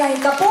pagbibigay ng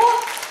ikapo,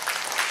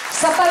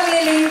 sa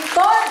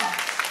paglilingkod,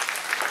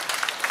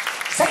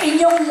 sa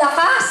inyong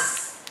lakas,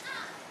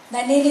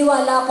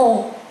 naniniwala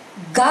ko,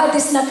 God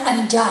is not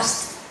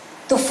unjust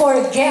to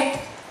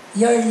forget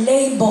your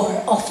labor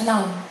of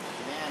love.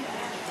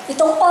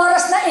 Itong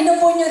oras na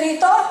inupo nyo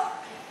rito,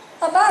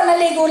 aba,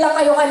 naligo lang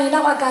kayo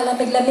kanina,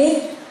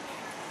 magkalamig-lamig.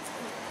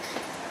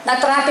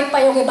 Na-traffic pa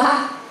yung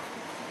iba.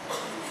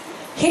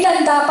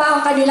 Hinanda pa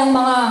ang kanilang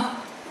mga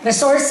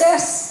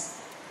resources.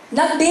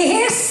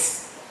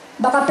 Nagbihis.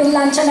 Baka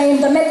pinlansya na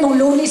yung damit nung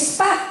Lunes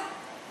pa.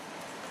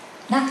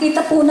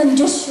 Nakita po ng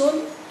Diyos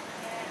yun.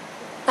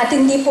 At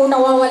hindi po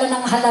nawawala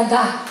ng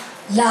halaga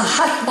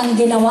lahat ng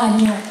ginawa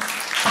niyo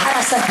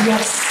para sa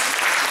Diyos.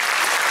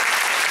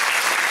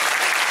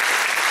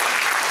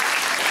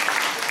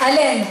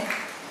 Alin,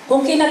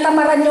 kung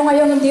kinatamaran nyo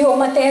ngayon hindi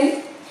umaten,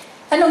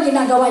 anong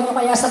ginagawa nyo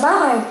kaya sa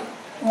bahay?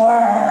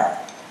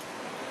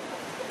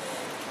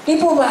 Di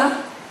po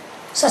ba?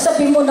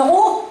 Sasabihin mo na,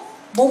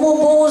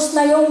 bumubuhos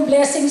na yung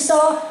blessing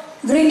sa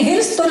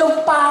Greenhills,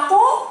 tulog pa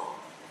ako.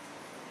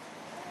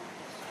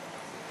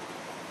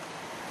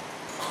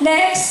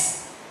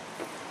 Next,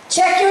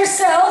 check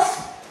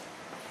yourself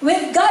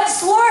with God's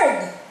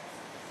Word.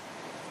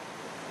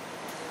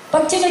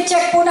 Pag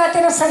chine-check po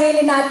natin ang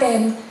sarili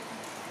natin,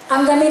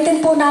 ang gamitin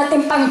po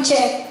natin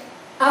pang-check,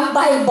 ang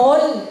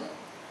Bible.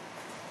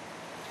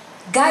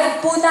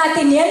 Guide po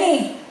natin yan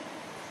eh.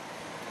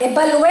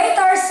 Evaluate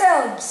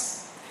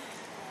ourselves.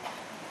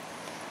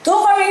 2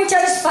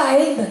 Corinthians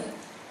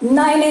 5, 9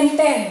 and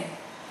 10.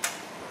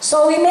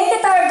 So we make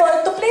it our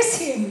goal to please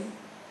Him.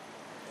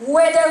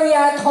 Whether we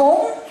are at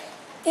home,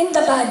 in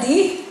the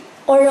body,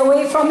 or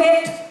away from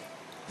it.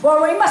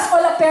 For we must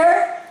all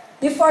appear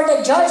before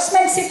the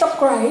judgment seat of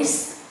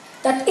Christ,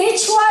 that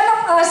each one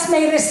of us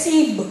may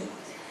receive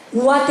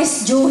what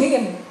is due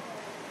Him.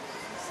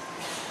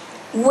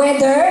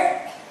 Whether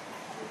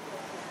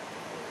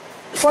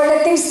for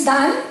the things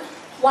done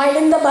while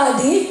in the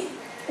body,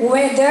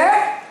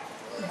 whether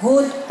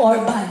good or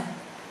bad.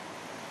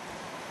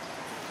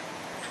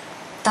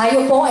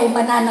 Tayo po ay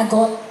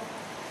mananagot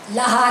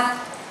lahat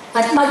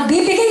at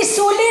magbibigay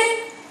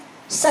sulit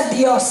sa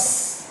Diyos.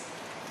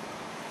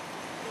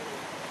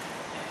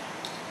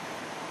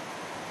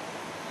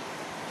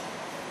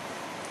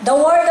 The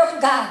Word of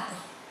God.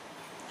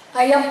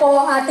 Ayan po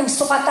ang ating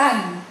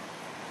sukatan.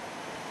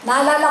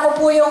 Naalala ko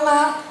po yung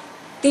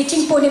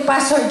teaching po ni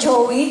Pastor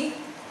Joey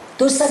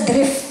to sa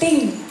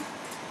drifting.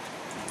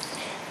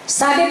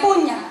 Sabi po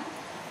niya,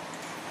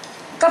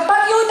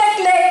 kapag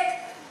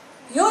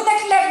you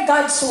neglect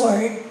God's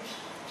Word,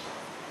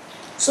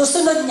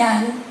 susunod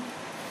niyan,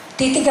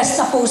 titigas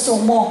na puso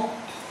mo.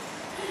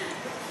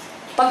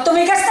 Pag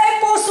tumigas na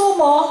yung puso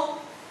mo,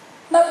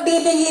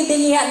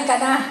 magbibingi-bingian ka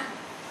na.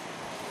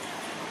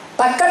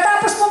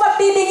 Pagkatapos mo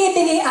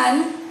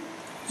magbibingi-bingian,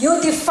 you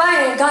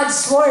defile God's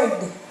Word.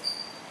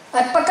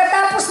 At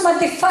pagkatapos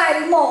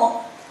ma-defile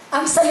mo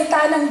ang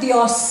salita ng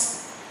Diyos,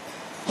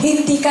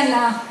 hindi ka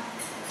na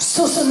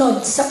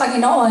susunod sa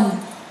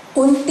Panginoon.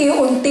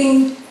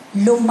 Unti-unting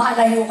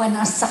lumalayo ka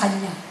na sa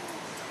Kanya.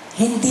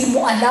 Hindi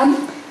mo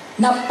alam,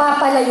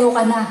 napapalayo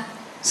ka na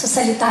sa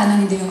salita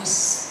ng Diyos.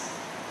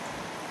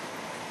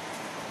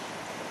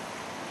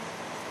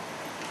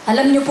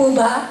 Alam niyo po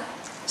ba,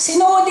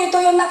 sino dito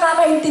yung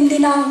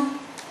nakakaintindi ng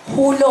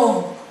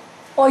hulog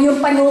o yung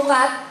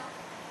panukat?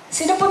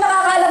 Sino po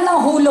nakakaalam ng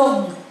hulog?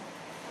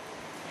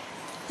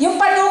 Yung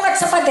panukat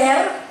sa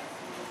pader?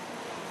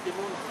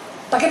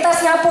 Pakitas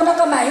nga po ng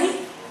kamay.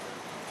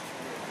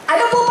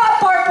 Ano po ba ang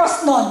purpose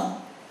nun?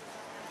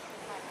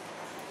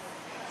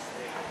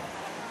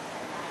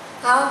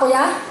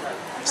 Kuya?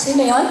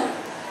 Sino yun?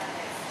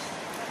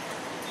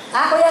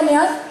 Kuya, ano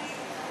yun?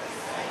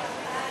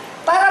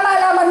 Para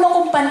malaman mo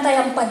kung pantay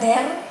ang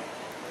pader.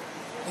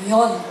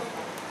 Yun.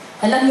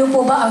 Alam niyo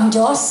po ba ang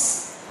Diyos?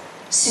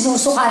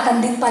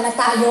 Sinusukatan din pala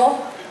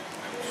tayo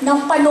ng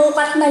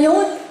panukat na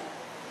yun.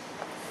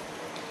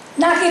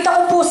 Nakita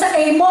ko po sa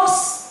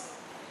Amos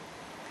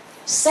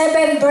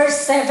 7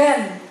 verse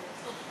 7.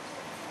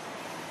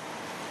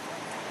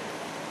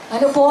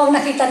 Ano po ang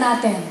nakita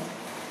natin?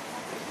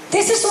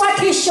 This is what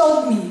He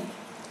showed me.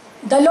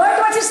 The Lord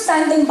was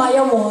standing by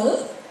a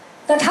wall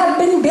that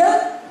had been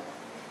built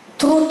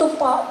true to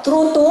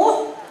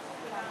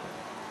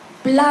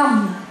plumb,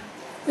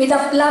 with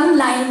a plumb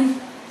line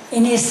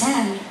in His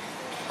hand.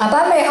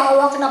 Aba, may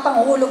hawak na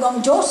panghulog ang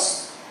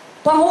Diyos.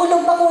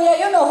 Panghulog ba kuya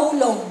yun o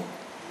hulog?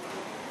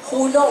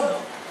 Hulog.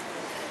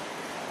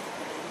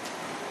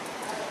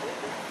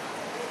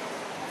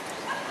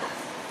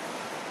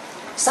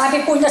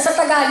 Sabi po niya sa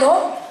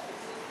Tagalog,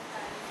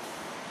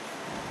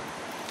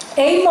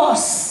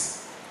 Amos,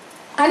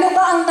 ano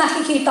ba ang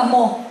nakikita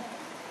mo?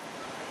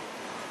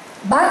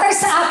 Batay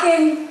sa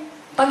aking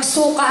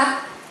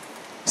pagsukat,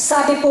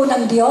 sabi po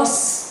ng Diyos,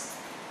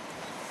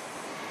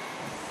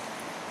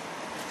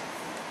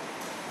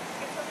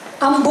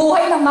 ang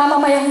buhay ng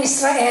mamamayang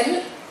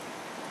Israel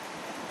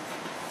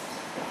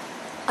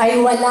ay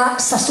wala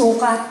sa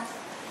sukat.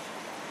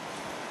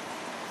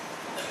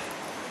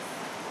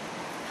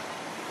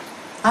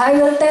 I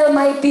will tell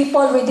my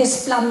people with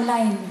this plumb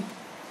line,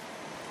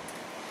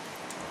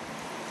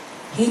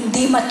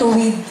 hindi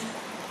matuwid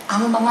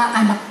ang mga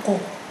anak ko.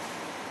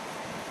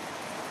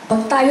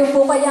 Pag tayo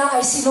po kaya ay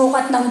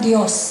sinukat ng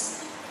Diyos,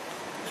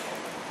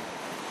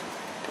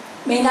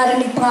 may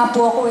narinig pa nga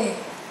po ako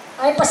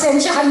ay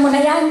pasensyahan mo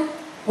na yan,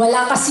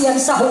 wala kasi yan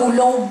sa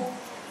hulog.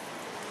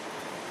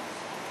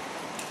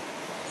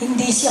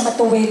 Hindi siya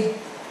matuwid.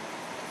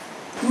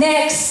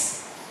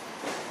 Next,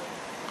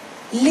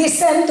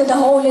 listen to the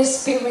Holy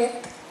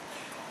Spirit.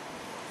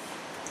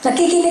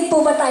 Nakikinig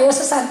po ba tayo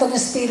sa Santong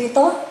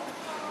Espiritu?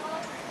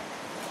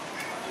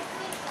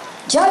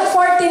 John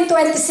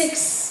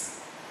 14:26.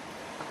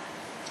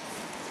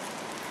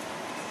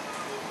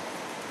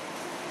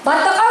 But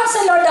the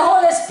Counselor, the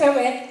Holy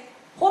Spirit,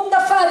 whom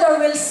the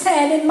Father will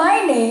send in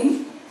my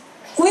name,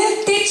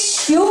 will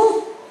teach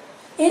you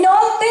in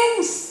all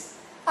things.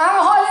 Ang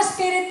Holy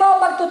Spirit po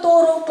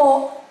magtuturo po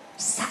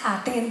sa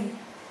atin.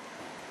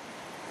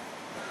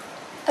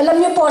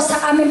 Alam niyo po,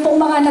 sa amin pong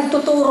mga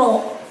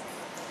nagtuturo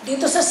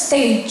dito sa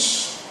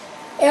stage,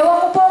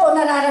 ewan ko po kung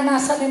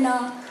nararanasan ni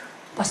na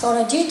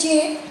Pastora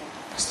Gigi,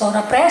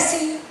 Pastora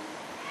Presi.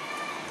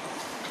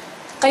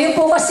 Kayo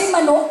po kasi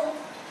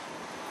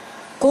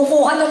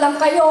kukuha na lang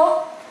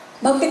kayo,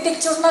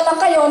 magpipicture na lang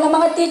kayo ng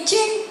mga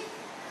teaching.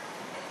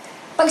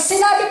 Pag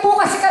sinabi po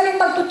kasi kaming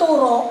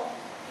magtuturo,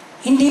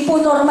 hindi po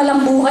normal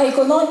ang buhay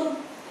ko nun.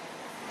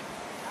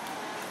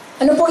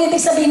 Ano po ibig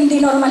sabihin hindi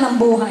normal ang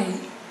buhay?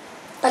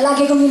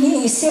 Palagi kong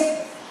iniisip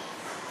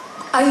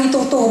ang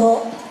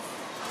ituturo.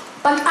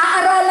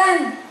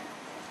 Pag-aaralan.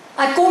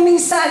 At kung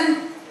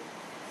minsan,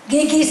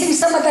 gigising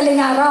sa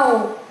madaling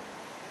araw.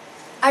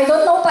 I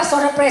don't know,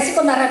 Pastor Presi,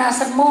 kung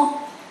naranasan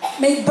mo.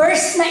 May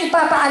verse na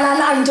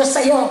ipapaalala ang Diyos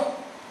sa'yo.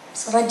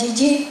 Pastor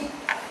Gigi.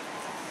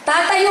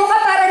 Tatayo ka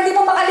para hindi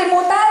mo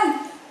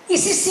makalimutan.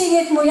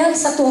 Isisingit mo yan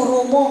sa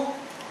turo mo.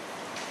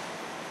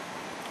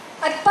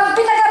 At pag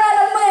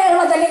pinag-aralan mo yan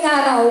madaling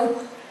araw,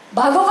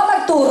 bago ka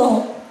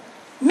magturo,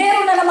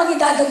 meron na namang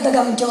idadagdag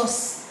ang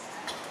Diyos.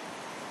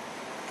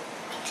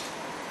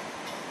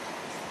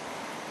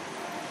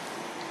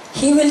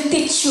 He will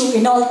teach you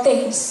in all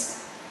things,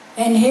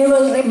 and He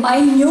will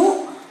remind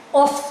you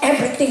of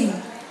everything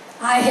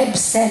I have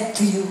said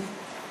to you.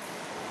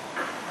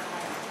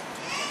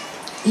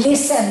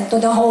 Listen to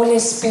the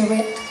Holy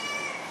Spirit.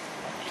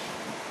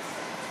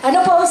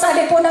 Ano po ang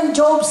sabi po ng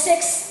Job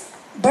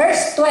 6,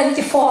 verse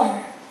 24?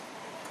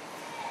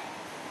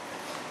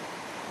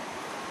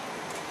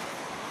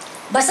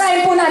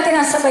 Basahin po natin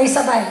ang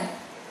sabay-sabay.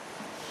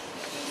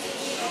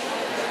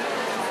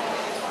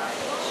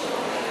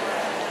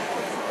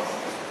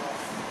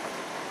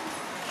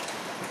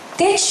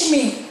 Teach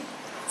me,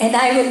 and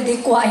I will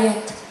be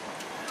quiet.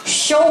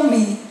 Show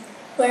me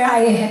where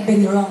I have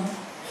been wrong.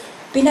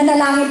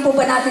 Pinanalangin po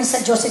ba natin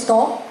sa Diyos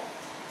ito?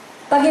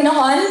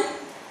 Panginoon,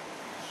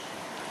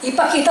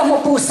 ipakita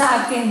mo po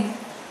sa akin,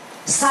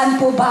 saan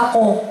po ba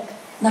ako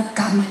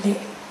nagkamali?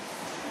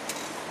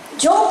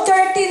 Job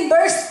 13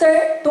 verse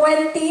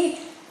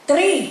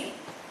 23.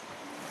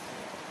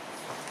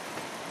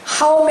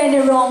 How many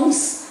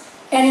wrongs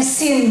and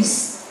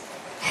sins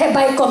have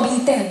I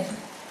committed?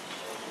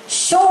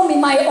 Show me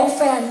my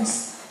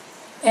offense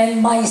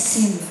and my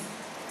sin.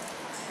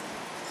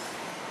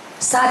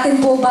 Sa atin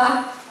po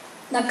ba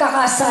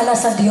nagkakasala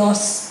sa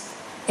Diyos?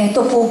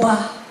 Ito po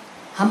ba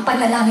ang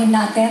panalangin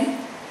natin?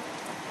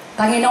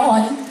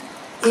 Panginoon,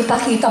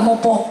 ipakita mo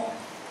po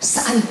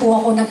saan po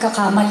ako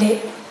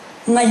nagkakamali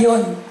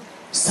ngayon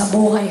sa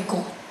buhay ko.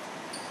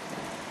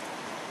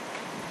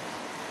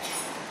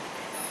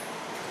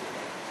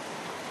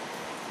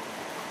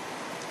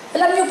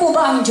 Alam niyo po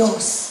ba ang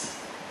Diyos?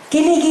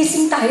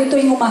 Kinigising tayo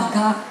tuwing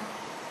umaga.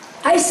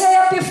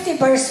 Isaiah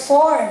 50 verse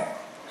 4.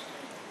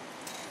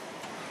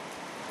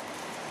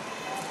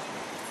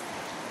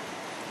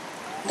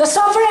 The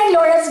sovereign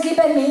Lord has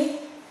given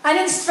me an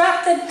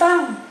instructed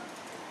tongue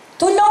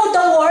to know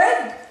the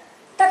word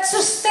that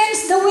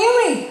sustains the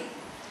weary.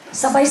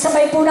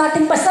 Sabay-sabay po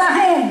nating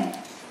basahin.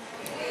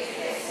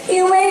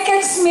 He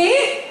wakens me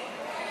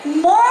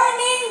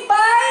morning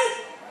by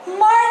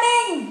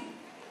morning.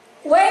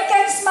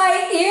 Wakens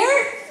my ear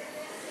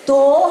to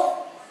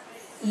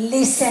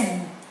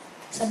listen.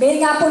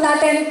 Sabihin nga po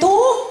natin, to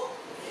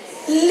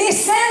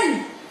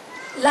listen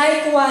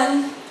like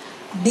one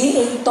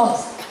being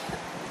taught.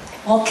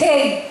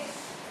 Okay.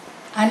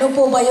 Ano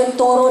po ba yung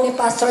turo ni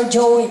Pastor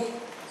Joey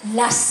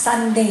last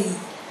Sunday?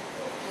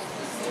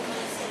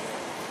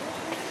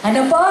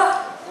 Ano po?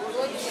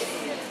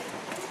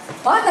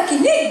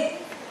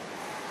 Nakinig.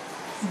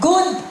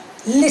 Good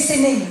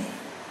listening.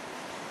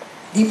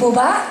 Di po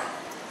ba?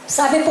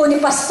 Sabi po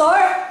ni Pastor,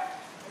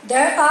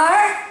 there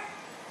are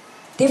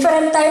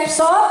different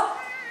types of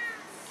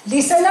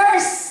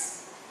listeners.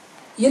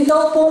 Yun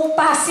daw pong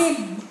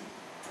passive.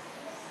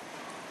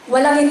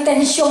 Walang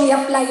intensyong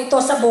i-apply ito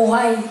sa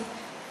buhay.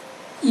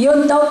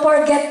 Yun daw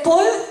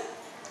forgetful.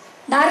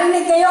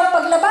 Narinig niyo ang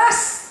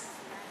paglabas.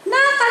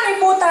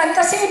 Nakalimutan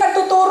kasi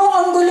nagtuturo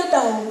ang gulo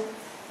daw.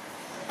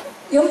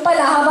 Yung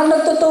pala habang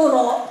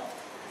nagtuturo,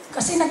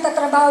 kasi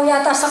nagtatrabaho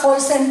yata sa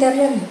call center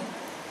yun.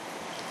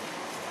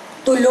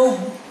 Tulog.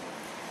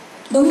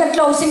 Nung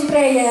nag-closing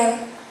prayer,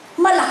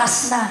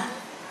 malakas na.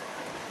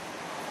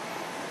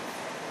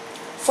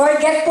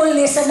 Forgetful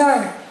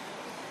listener.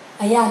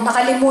 Ayan,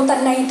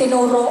 nakalimutan na yung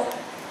tinuro.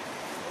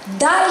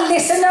 Dull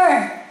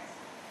listener.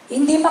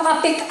 Hindi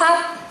makapick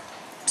up,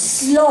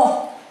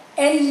 slow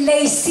and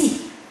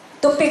lazy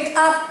to pick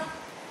up.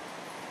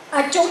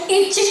 At yung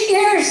itchy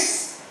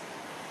ears,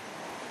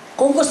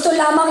 kung gusto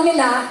lamang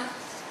nila,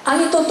 ang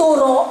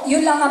ituturo,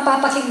 yun lang ang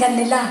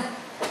papakinggan nila.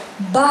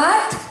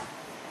 But,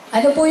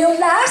 ano po yung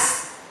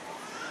last?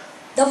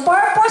 The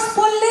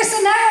purposeful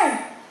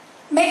listener.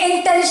 May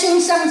intention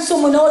siyang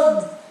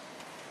sumunod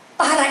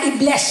para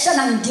i-bless siya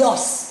ng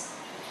Diyos.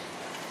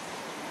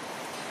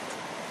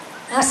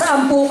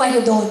 Nasaan po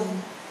kayo doon?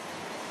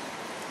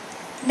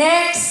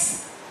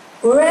 Next,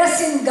 rest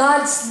in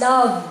God's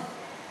love.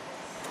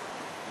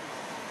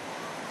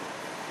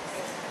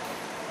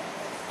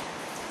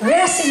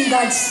 Rest in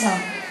God's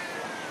love.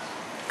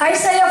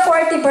 Isaiah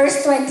 40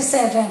 verse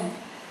 27.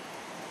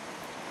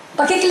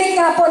 Pakiklik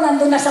nga po,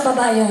 nandun na sa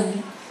baba yun.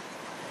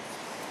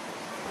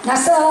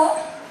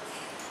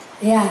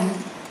 Yan.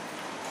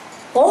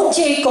 O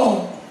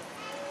Jacob,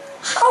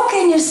 how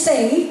can you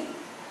say,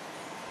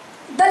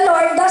 the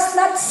Lord does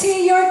not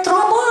see your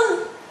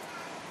trouble?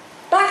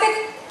 Bakit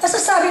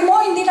nasasabi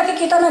mo, hindi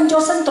nakikita ng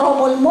Diyos ang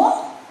trouble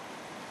mo?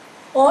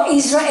 O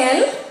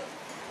Israel,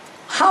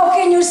 how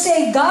can you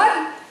say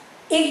God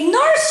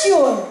ignores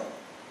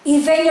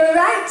even your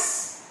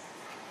rights?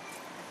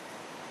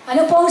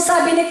 Ano po ang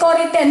sabi ni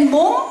Cory Ten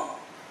Boom?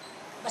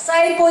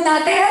 Basahin po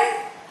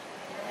natin.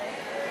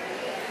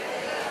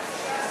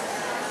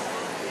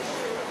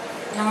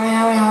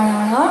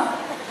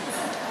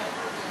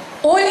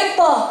 Ulit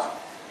po.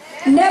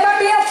 Never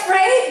be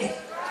afraid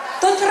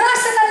to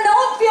trust in a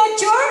known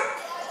future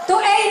to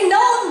a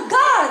known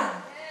God.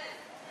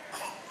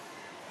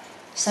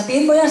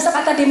 Sabihin mo yan sa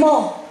katabi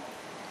mo.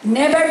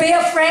 Never be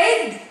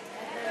afraid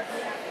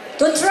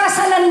to trust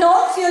in a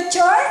known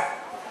future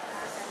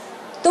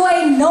to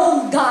a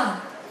known God.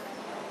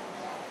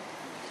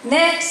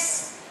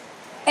 Next,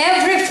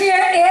 every fear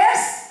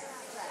is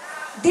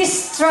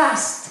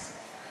distrust.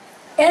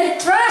 And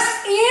trust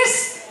is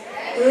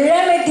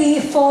remedy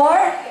for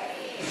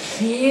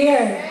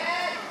fear.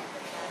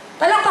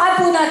 Palakpakan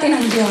po natin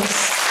ang Diyos.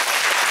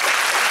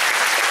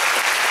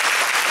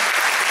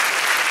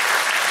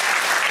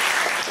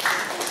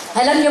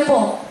 Alam niyo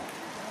po,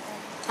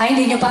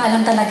 hindi niyo pa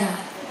alam talaga.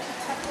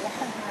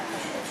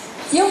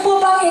 Yung po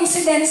bang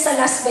incident sa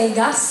Las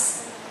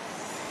Vegas,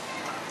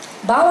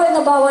 bawal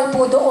na bawal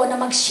po doon na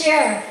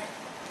mag-share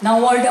ng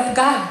Word of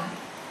God.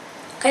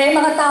 Kaya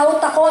mga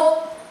tao takot.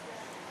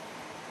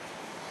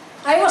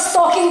 I was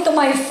talking to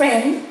my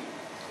friend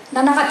na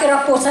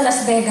nakatira po sa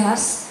Las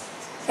Vegas.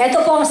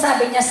 Ito po ang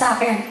sabi niya sa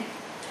akin.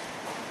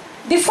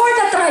 Before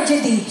the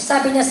tragedy,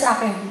 sabi niya sa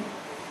akin,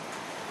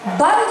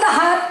 ban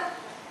lahat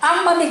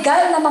ang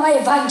mamigal na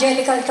mga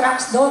evangelical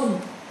tracts doon.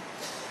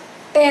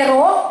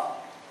 Pero,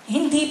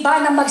 hindi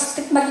ba na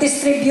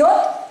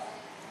mag-distribute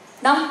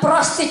ng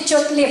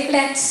prostitute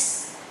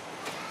leaflets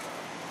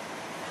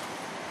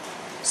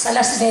sa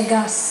Las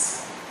Vegas?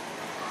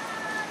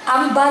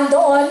 Ang ban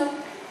doon,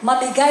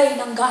 mamigay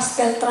ng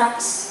gospel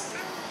tracts.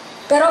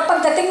 Pero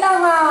pagdating ng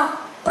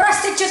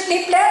prostitute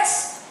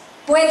leaflets,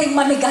 pwedeng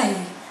mamigay.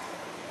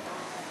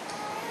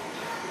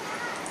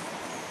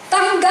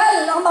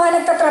 Tanggal ang mga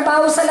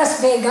nagtatrabaho sa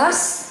Las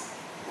Vegas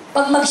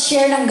pag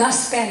mag-share ng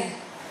gospel.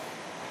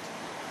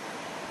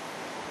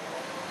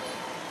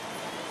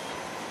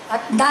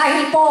 At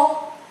dahil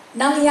po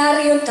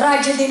nangyari yung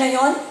tragedy na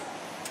yon,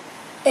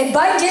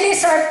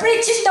 evangelists are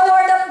preaching the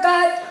word of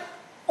God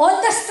on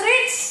the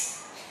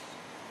streets.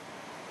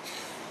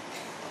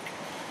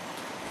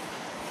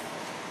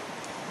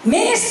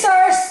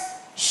 Ministers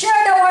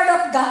share the word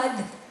of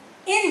God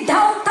in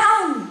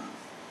downtown.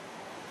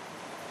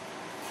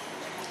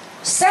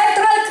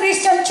 Central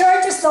Christian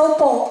churches daw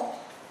po,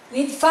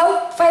 with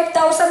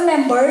 5,000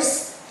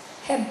 members,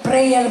 have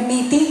prayer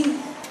meeting.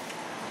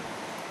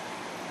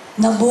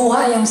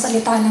 Nabuhay ang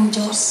salita ng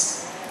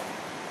Diyos.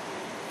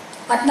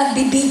 At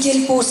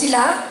nagbibigil po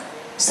sila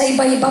sa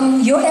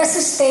iba-ibang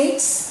US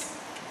states,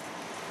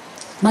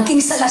 maging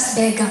sa Las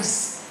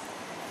Vegas.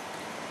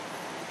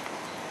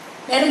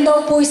 Meron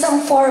daw po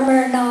isang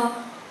former na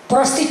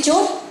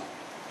prostitute,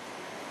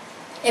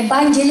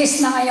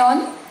 evangelist na ngayon.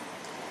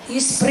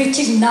 He's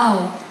preaching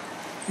now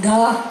the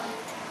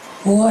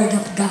Word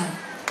of God.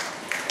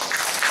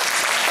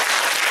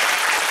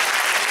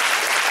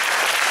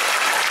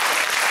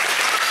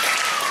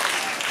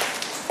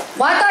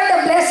 What are the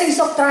blessings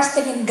of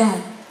trusting in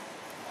God?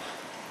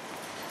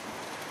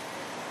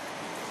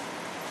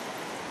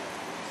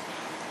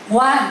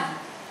 One,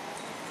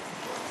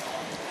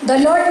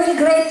 the Lord will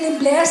greatly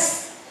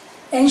bless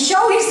and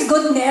show His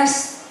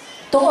goodness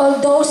to all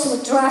those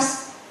who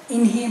trust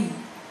in Him.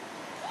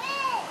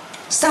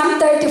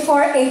 Psalm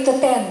 34, 8 to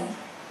 10.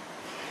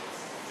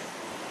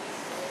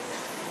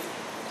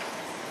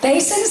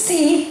 Taste and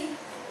see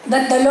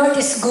that the Lord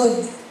is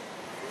good.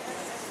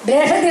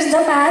 Blessed is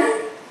the man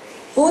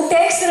who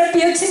takes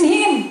refuge in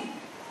Him.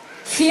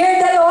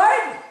 Fear the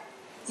Lord,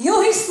 you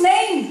His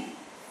name.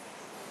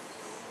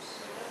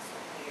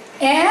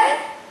 And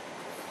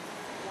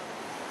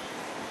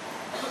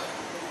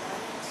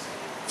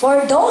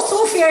for those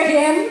who fear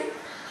Him,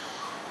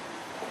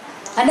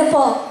 ano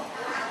po?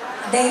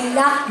 They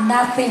lack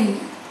nothing.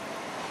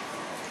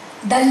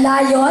 The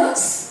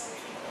lions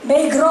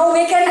may grow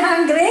weak and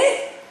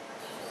hungry,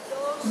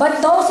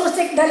 but those who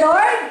seek the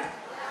Lord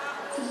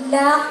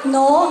lack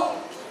no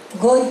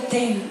good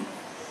thing.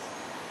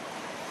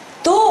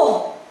 2.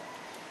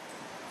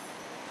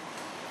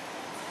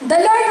 The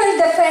Lord will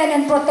defend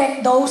and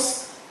protect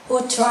those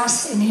who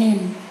trust in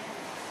Him.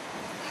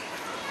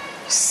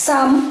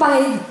 Psalm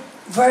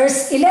 5,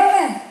 verse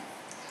 11.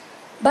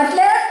 But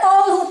let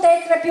all who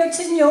take refuge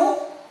in you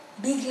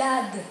be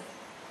glad.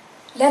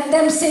 Let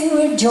them sing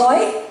with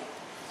joy.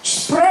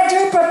 Spread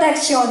your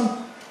protection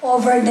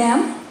over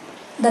them,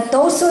 that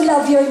those who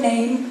love your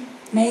name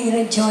may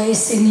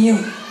rejoice in you.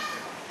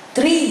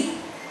 3.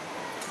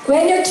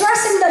 When you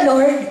trust in the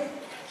Lord,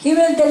 He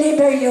will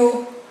deliver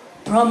you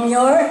from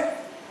your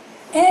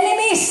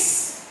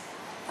enemies.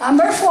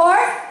 Number 4,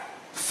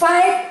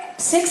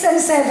 5, 6, and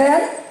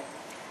 7.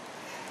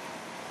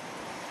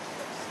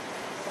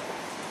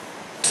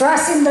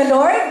 Trust in the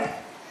Lord,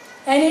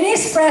 and in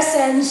His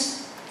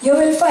presence, you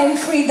will find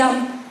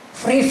freedom,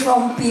 free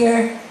from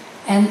fear,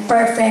 and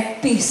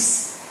perfect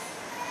peace.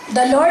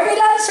 The Lord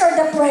will answer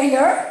the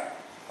prayer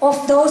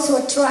of those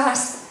who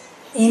trust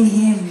in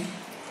Him.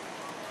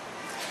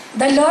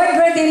 The Lord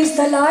redeems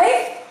the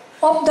life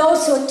of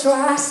those who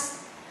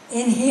trust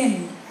in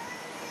Him.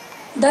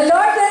 The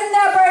Lord will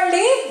never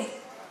leave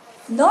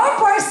nor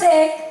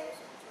forsake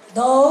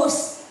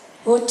those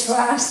who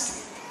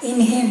trust in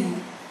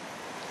Him.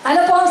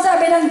 Ano po ang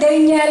sabi ng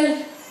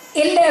Daniel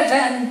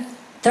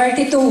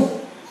 11:32?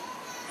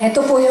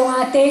 Ito po yung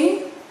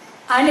ating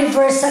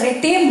anniversary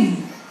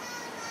theme.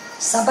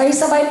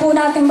 Sabay-sabay po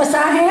natin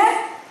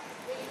basahin.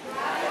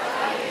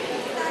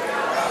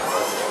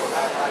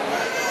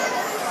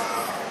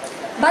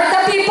 But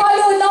the people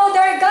who know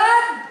their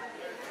God,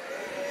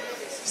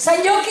 sa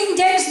New King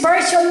James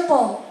Version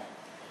po,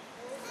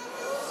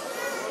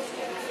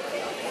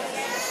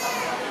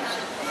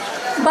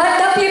 but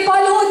the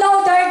people who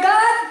know their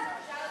God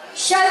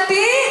shall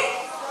be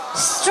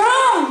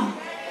strong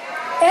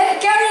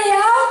and carry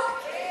out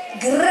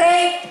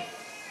great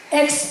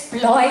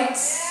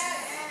exploits.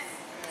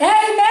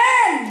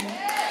 Amen.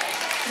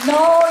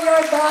 Know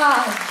your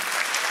God.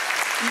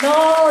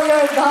 Know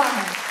your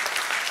God.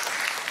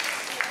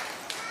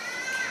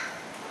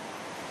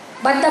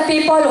 But the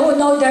people who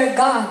know their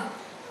God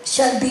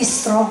shall be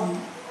strong.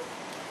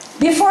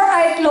 Before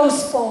I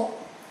close po,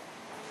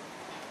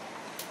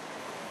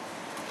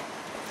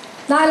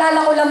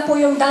 naalala ko lang po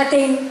yung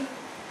dating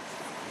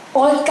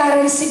old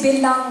currency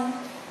bill ng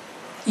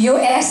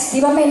US.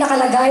 Di ba may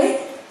nakalagay?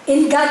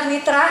 In God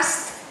we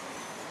trust.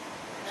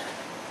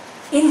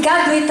 In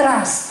God we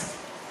trust.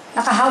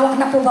 Nakahawak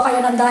na po ba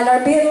kayo ng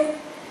dollar bill?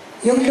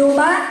 Yung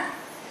luma?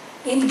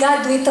 In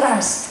God we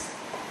trust.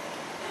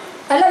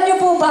 Alam niyo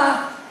po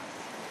ba,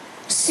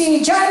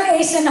 si Dwight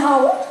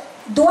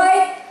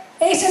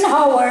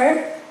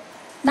Eisenhower,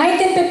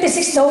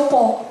 1956 daw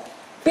po,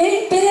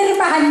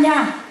 pinirmahan niya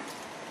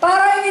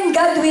para in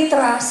God we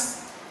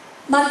trust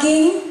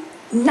maging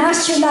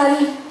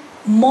national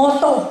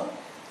motto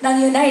ng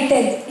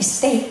United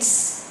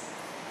States.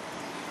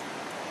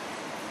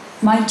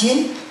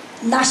 Imagine,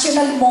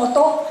 national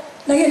motto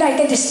ng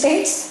United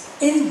States,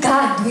 in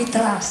God we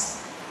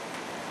trust.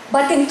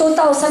 But in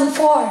 2004,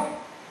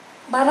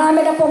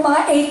 marami na po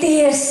mga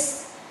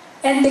atheists,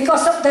 and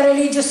because of the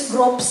religious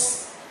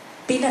groups,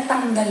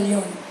 pinatanggal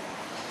yun.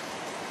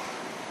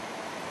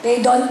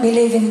 They don't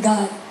believe in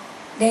God.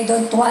 They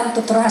don't want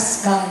to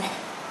trust God.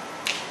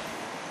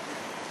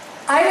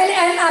 I will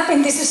end up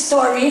in this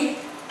story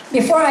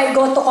before I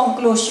go to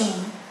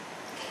conclusion.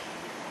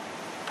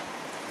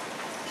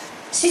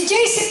 Si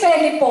J.C.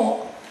 Penney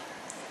po,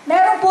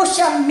 meron po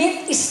siyang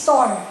meat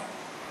store.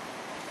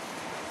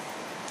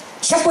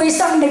 Siya po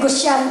isang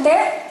negosyante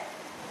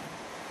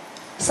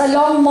sa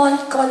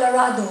Longmont,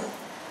 Colorado.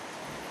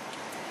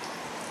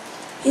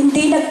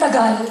 Hindi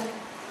nagtagal,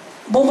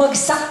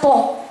 bumagsak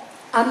po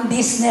ang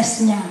business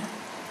niya.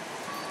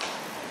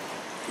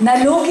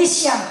 Nalugi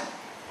siya.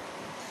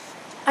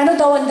 Ano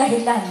daw ang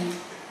dahilan?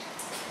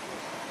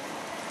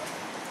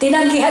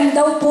 Tinanggihan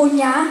daw po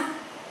niya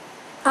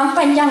ang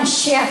kanyang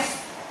chef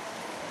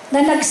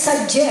na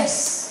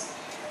nagsuggest,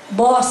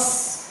 boss,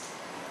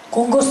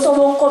 kung gusto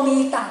mong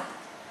kumita,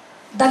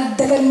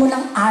 dagdagan mo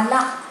ng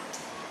alak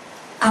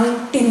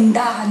ang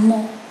tindahan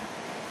mo.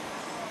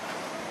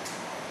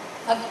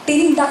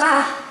 Magtinda ka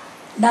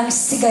ng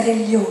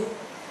sigarilyo.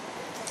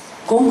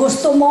 Kung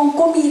gusto mong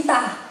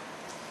kumita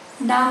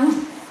ng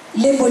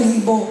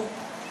libo-libo.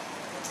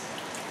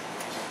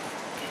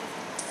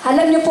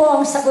 Alam niyo po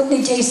ang sagot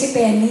ni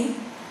JCPenney?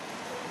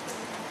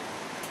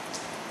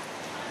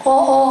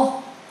 Oo,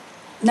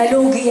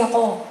 nalugi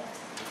ako.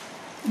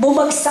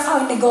 Bumagsak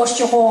ang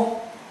negosyo ko.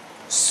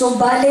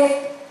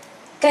 Subalit,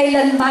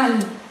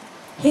 kailanman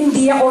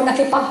hindi ako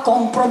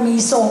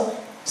nakipagkompromiso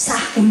sa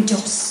aking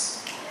Diyos.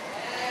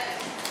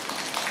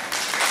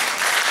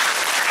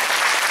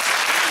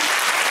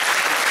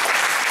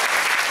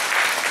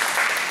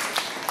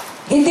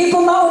 Hindi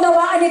po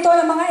maunawaan ito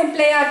ng mga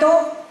empleyado.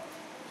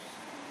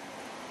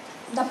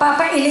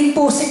 Napapailing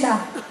po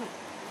sila.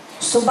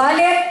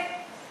 Subalit,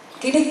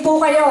 kinig po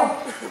kayo.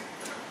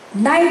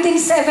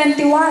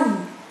 1971,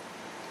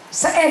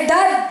 sa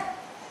edad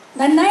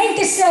na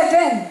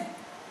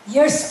 97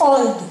 years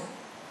old,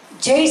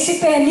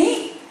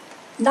 JCPenney,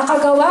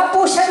 nakagawa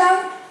po siya ng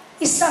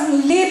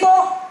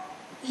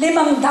 1,500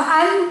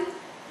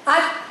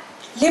 at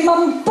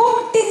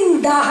 50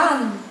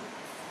 tindahan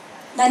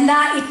na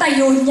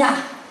naitayo niya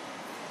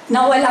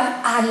na walang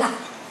alak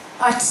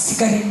at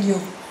sigarilyo.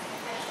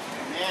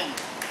 Amen.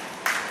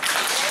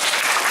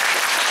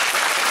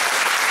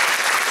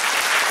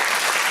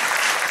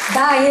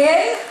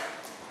 Dahil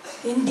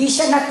hindi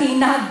siya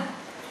natinag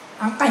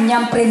ang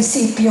kanyang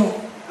prinsipyo.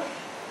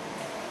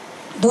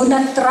 Do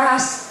not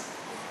trust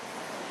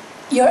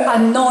your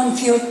unknown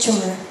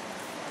future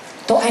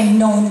to a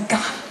known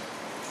God.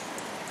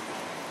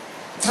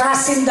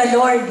 Trust in the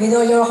Lord with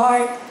all your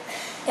heart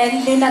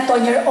and lean not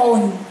on your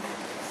own,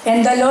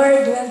 and the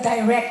Lord will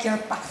direct your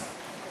path.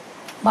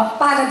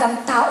 Mapalad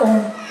ang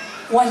taong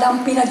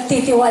walang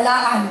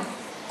pinagtitiwalaan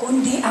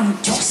kundi ang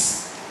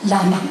Diyos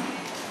lamang.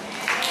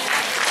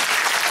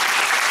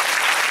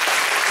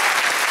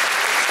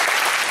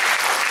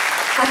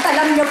 At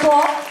alam niyo po,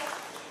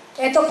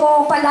 ito po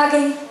ang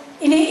palaging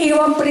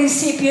iniiwang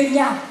prinsipyo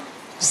niya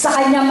sa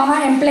kanyang mga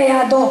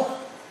empleyado.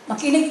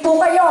 Makinig po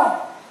kayo,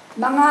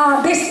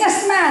 mga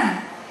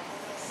businessman.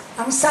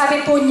 Ang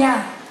sabi po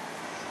niya,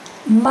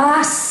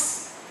 mas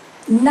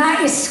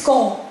nais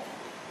ko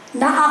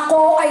na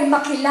ako ay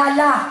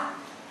makilala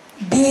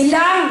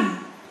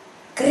bilang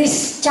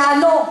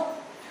Kristiyano.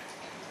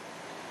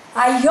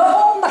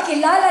 Ayokong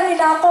makilala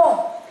nila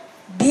ako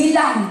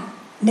bilang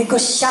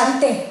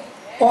negosyante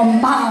o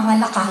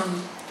mangangalakal.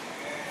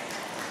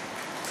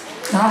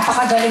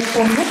 Napakagaling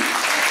po niya.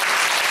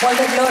 For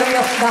the glory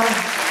of God.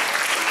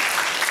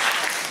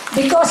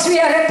 Because we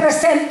are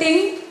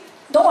representing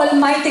the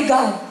Almighty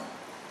God.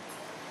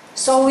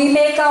 So we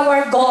make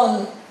our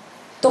goal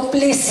to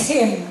please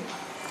Him,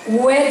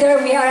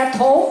 whether we are at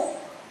home,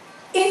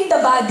 in the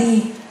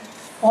body,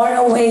 or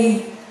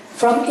away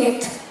from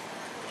it.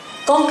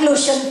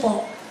 Conclusion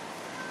po.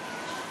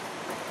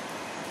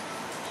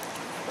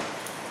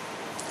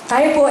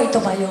 Tayo po ay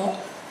tumayo.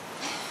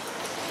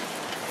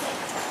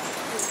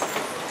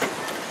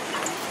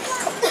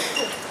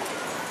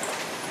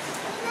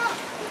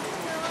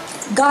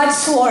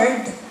 God's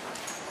word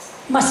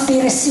must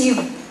be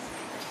received,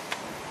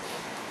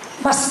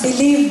 must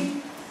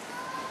believed,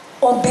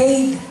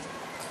 obeyed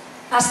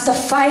as the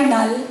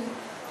final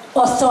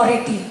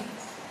authority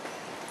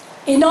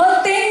in all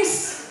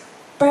things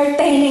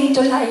pertaining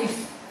to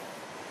life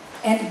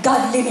and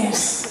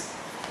godliness.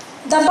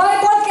 The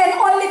Bible can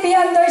only be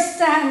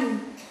understood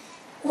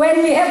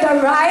when we have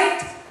the right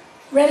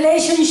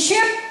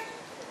relationship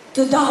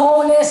to the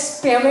Holy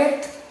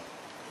Spirit.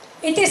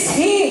 It is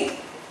He,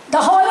 the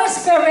Holy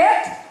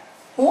Spirit,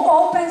 who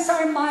opens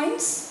our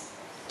minds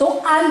to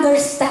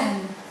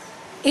understand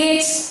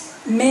its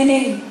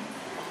meaning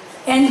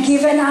and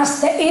given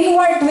us the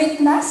inward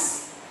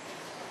witness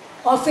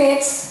of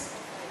its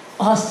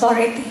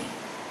authority.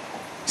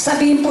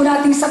 Sabihin po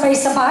natin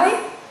sabay-sabay,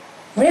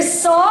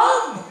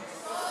 resolve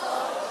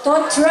to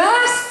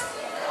trust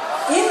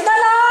in the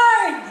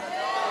Lord.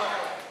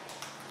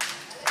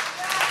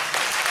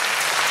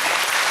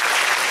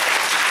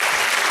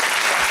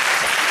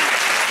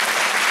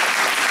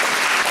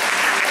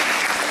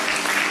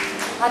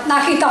 At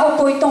nakita ko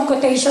po itong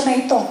quotation na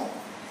ito.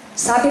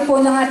 Sabi po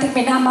ng ating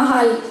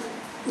minamahal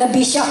na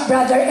Bishop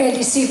Brother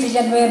Eddie C.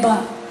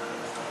 Villanueva,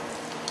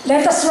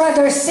 let us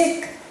rather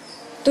seek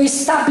to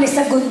establish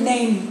a good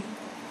name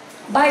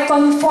by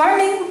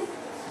conforming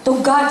to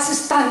God's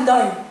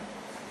standard.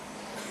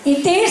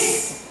 It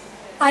is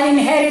an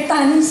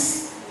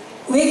inheritance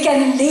we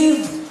can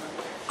leave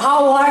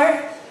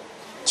our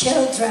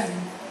children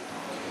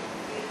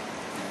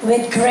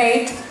with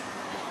great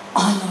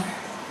honor.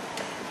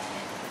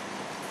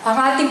 Ang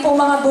ating po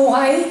mga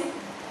buhay,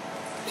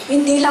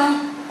 hindi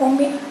lang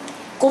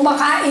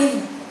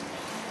kumakain.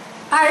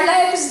 Our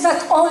life is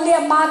not only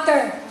a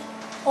matter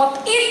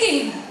of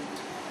eating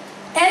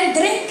and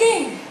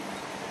drinking,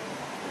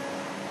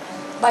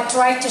 but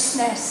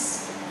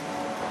righteousness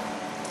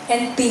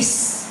and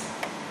peace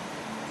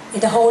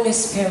in the Holy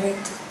Spirit.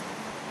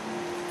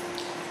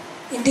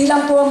 Hindi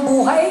lang po ang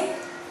buhay,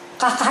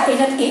 kakain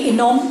at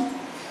iinom,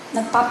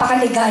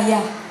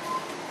 nagpapakaligaya.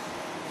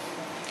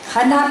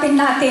 Hanapin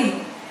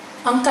natin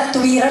ang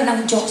katwiran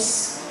ng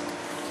Diyos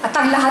at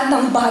ang lahat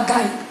ng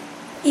bagay,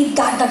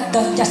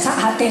 idadagdag niya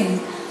sa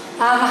atin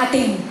ang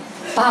ating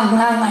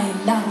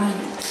pangangailangan.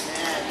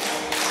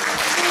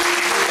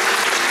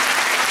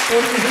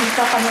 Purihin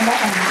ka,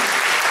 Panginoon.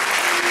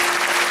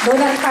 Do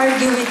not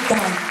argue with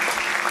God.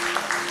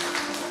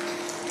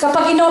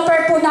 Kapag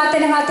in-offer po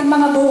natin ang ating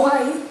mga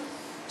buhay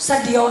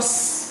sa Diyos,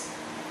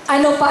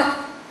 ano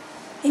pa,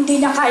 hindi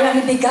niya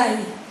kayang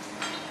ibigay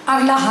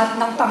ang lahat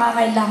ng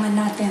pangangailangan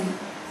natin.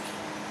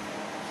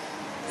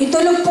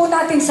 Itulog po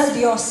natin sa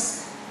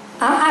Diyos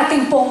ang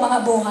ating pong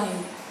mga buhay.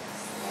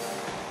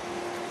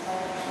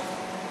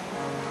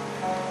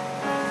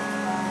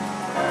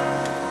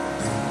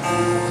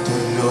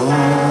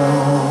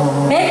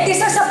 Make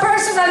this as a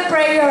personal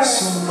prayer.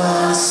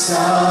 Sumasamo,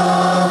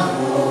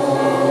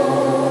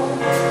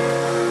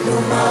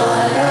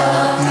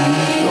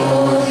 lumalapit,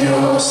 O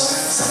Diyos,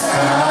 sa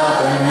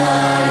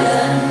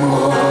kabanalan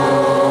mo.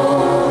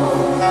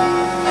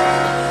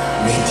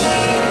 May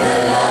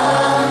tinalangin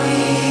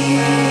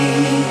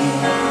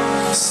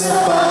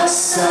sa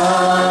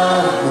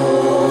pagsamo,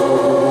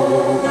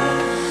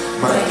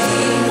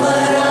 maging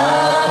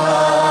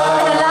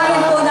marapat.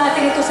 Panalangin po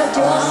natin ito sa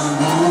Diyos.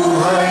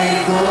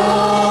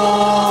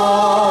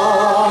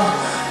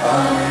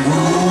 Ang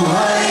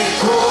buhay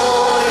ko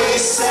ay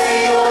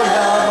sa'yo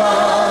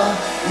lamang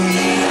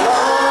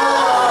ialay.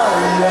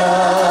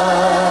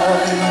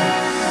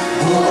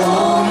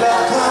 Buong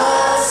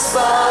lakas,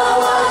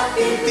 bawat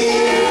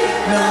itik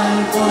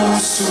ng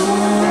puso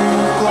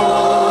ko.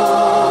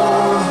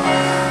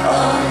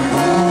 Ang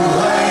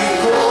buhay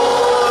ko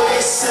ay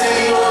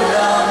sa'yo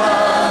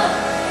lamang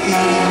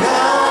ialay.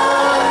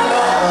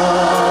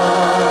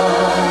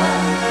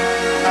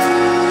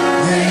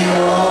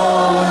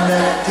 Ngayon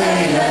at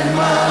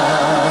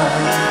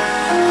kailanman,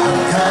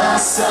 hanggang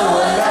sa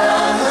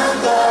walang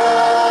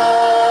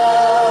hanggan,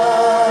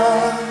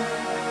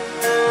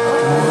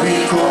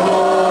 papuri ko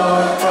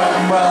at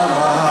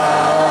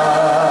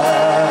pagmamahal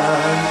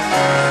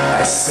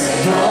ay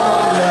sa'yo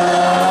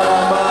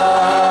lamang.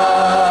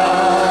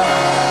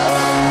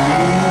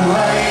 Ang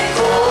buhay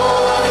ko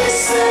ay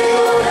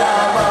sa'yo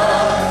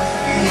lamang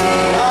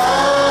ialay.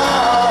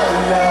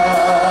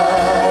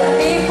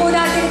 Tingin po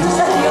natin ito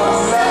sa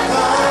Diyos.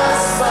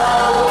 Lakas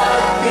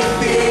bawat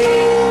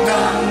pitik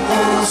ng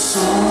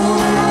puso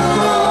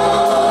ko.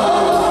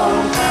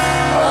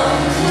 Ang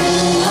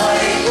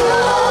buhay ko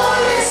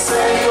ay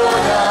sa'yo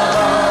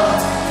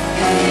lamang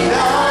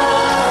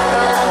ilalarawan.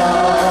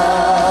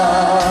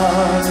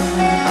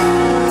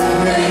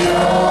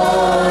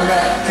 Ngayon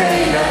at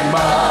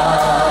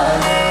kailanman,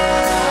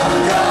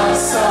 hanggang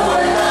sa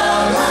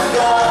walang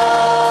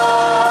hanggan,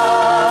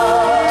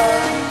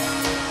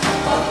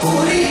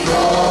 papuri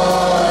ko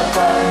at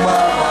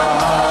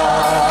pagmamahal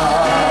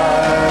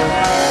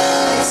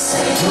ay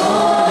sa'yo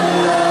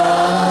lang.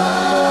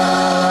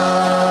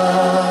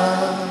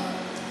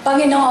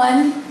 Panginoon,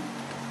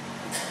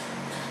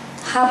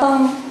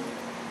 habang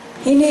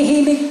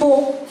hinihimig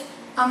po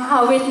ang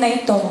awit na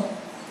ito,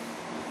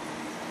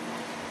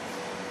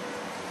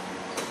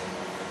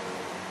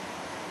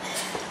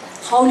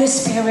 Holy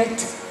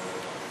Spirit,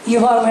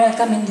 you are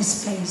welcome in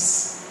this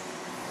place.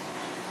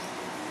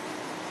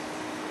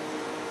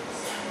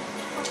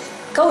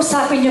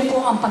 Kausapin niyo po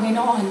ang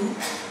Panginoon.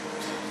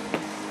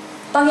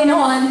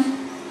 Panginoon,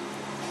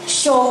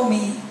 show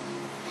me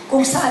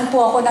kung saan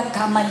po ako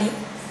nagkamali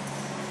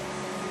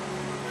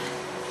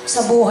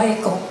sa buhay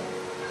ko.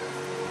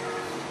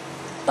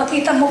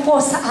 Pakita mo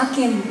po sa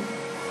akin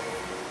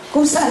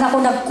kung saan ako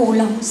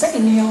nagkulang sa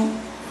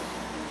inyo.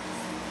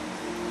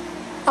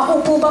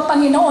 Ako po ba,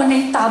 Panginoon,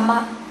 ay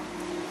tama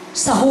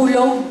sa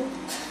hulog?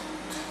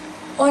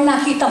 O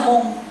nakita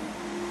mong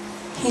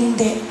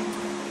hindi?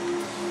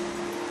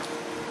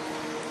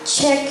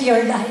 Check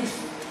your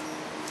life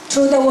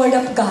through the Word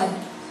of God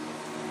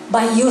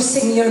by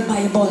using your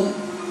Bible.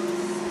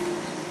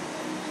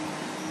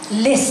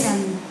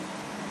 Listen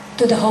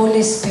to the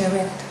Holy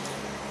Spirit.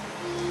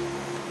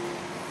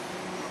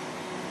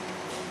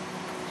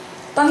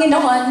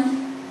 Panginoon,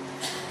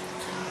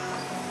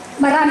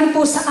 marami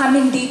po sa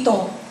amin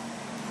dito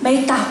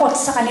may takot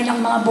sa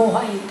kanilang mga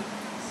buhay.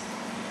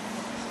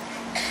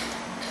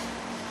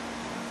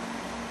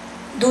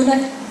 Do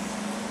not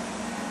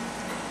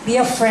be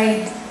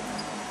afraid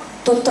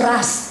to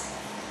trust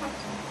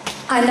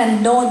an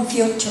unknown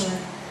future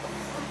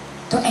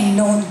to a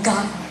known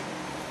God.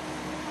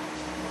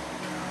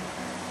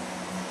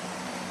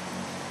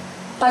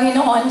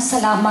 Panginoon,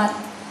 salamat.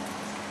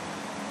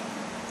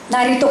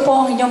 Narito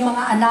po ang inyong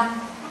mga anak,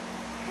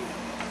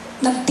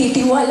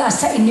 nagtitiwala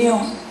sa inyo,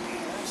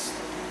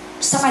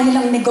 sa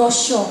kanilang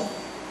negosyo,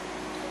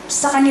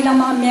 sa kanilang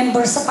mga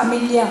member sa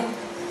pamilya,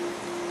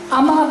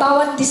 ang mga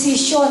bawat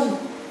desisyon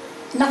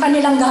na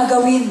kanilang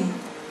gagawin.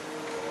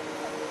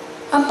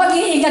 Ang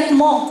pag-iingat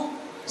mo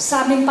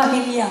sa aming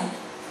pamilya.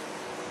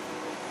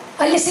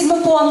 Alisin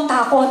mo po ang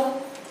takot.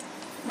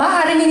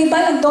 Maaaring yung iba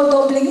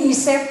nagdodobling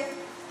isip,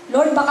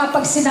 Lord, baka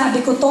pag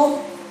sinabi ko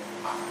to,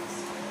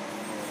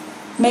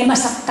 may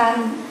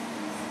masaktan.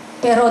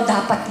 Pero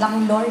dapat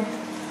lang, Lord.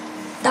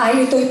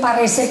 Dahil ito'y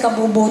para sa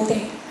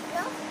ikabubuti.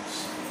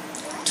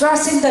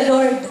 Trust in the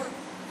Lord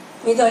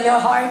with all your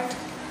heart.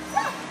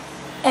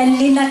 and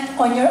lean not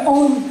on your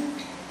own.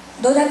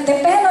 Do not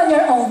depend on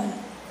your own.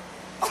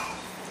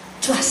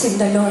 Trust in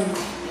the Lord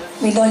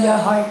with all your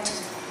heart.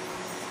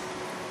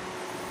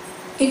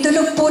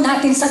 Itulog po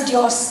natin sa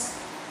Diyos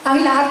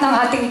ang lahat ng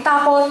ating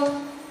takot,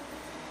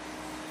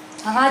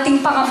 ang ating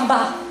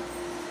pangamba,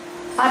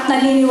 at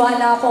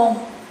naniniwala akong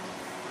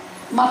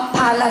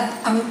mapalad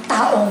ang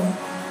taong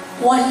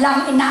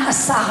walang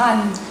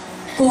inaasahan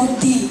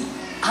kundi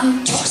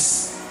ang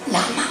Diyos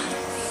lamang.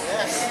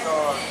 Yes,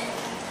 Lord.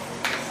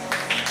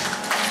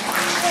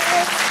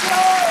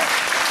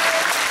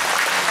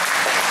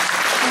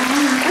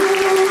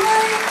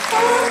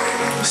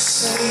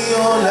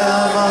 Sa'yo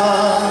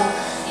lamang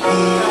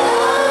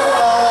inaalay.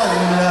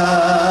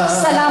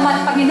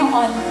 Salamat,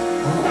 Panginoon.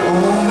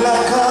 Ang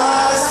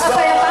lakas Sa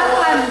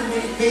kapayapaan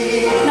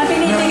na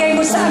binibigay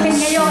mo sa amin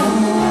ngayon.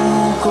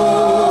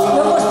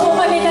 Lubos po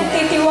kami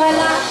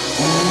nagtitiwala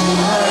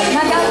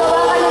na gagawa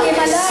ka ng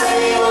himala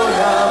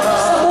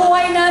sa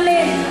buhay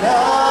namin.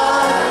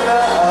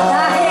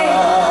 Dahil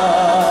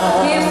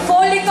we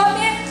fully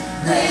commit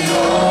and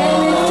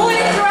we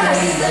fully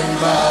trust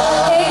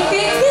a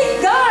big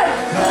God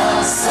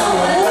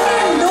who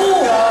can do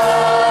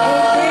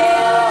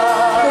big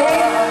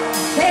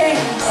things.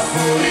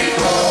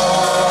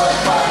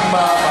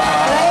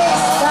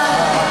 Praise God.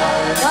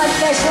 God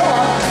bless you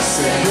all.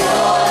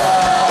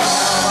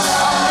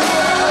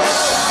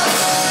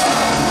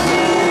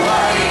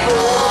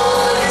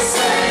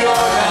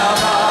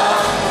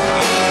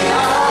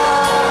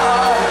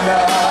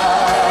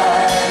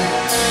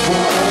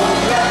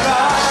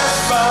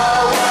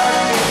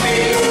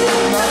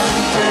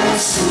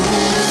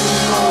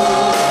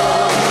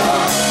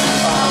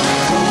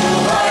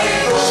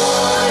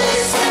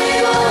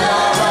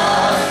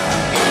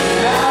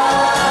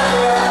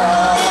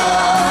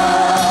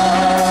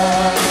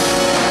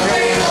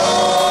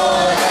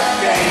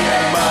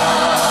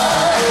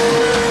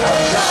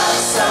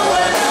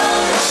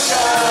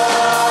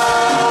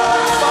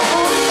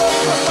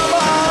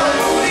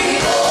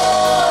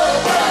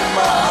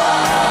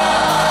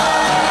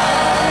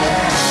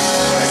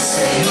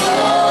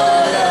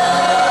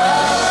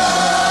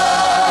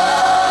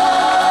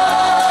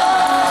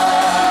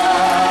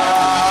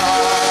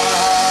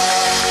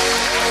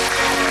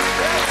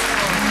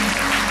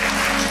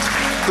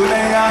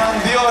 Tunay nga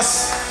ang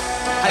Diyos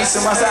ay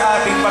sumasa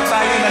ating pag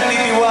tayo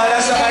nagtitiwala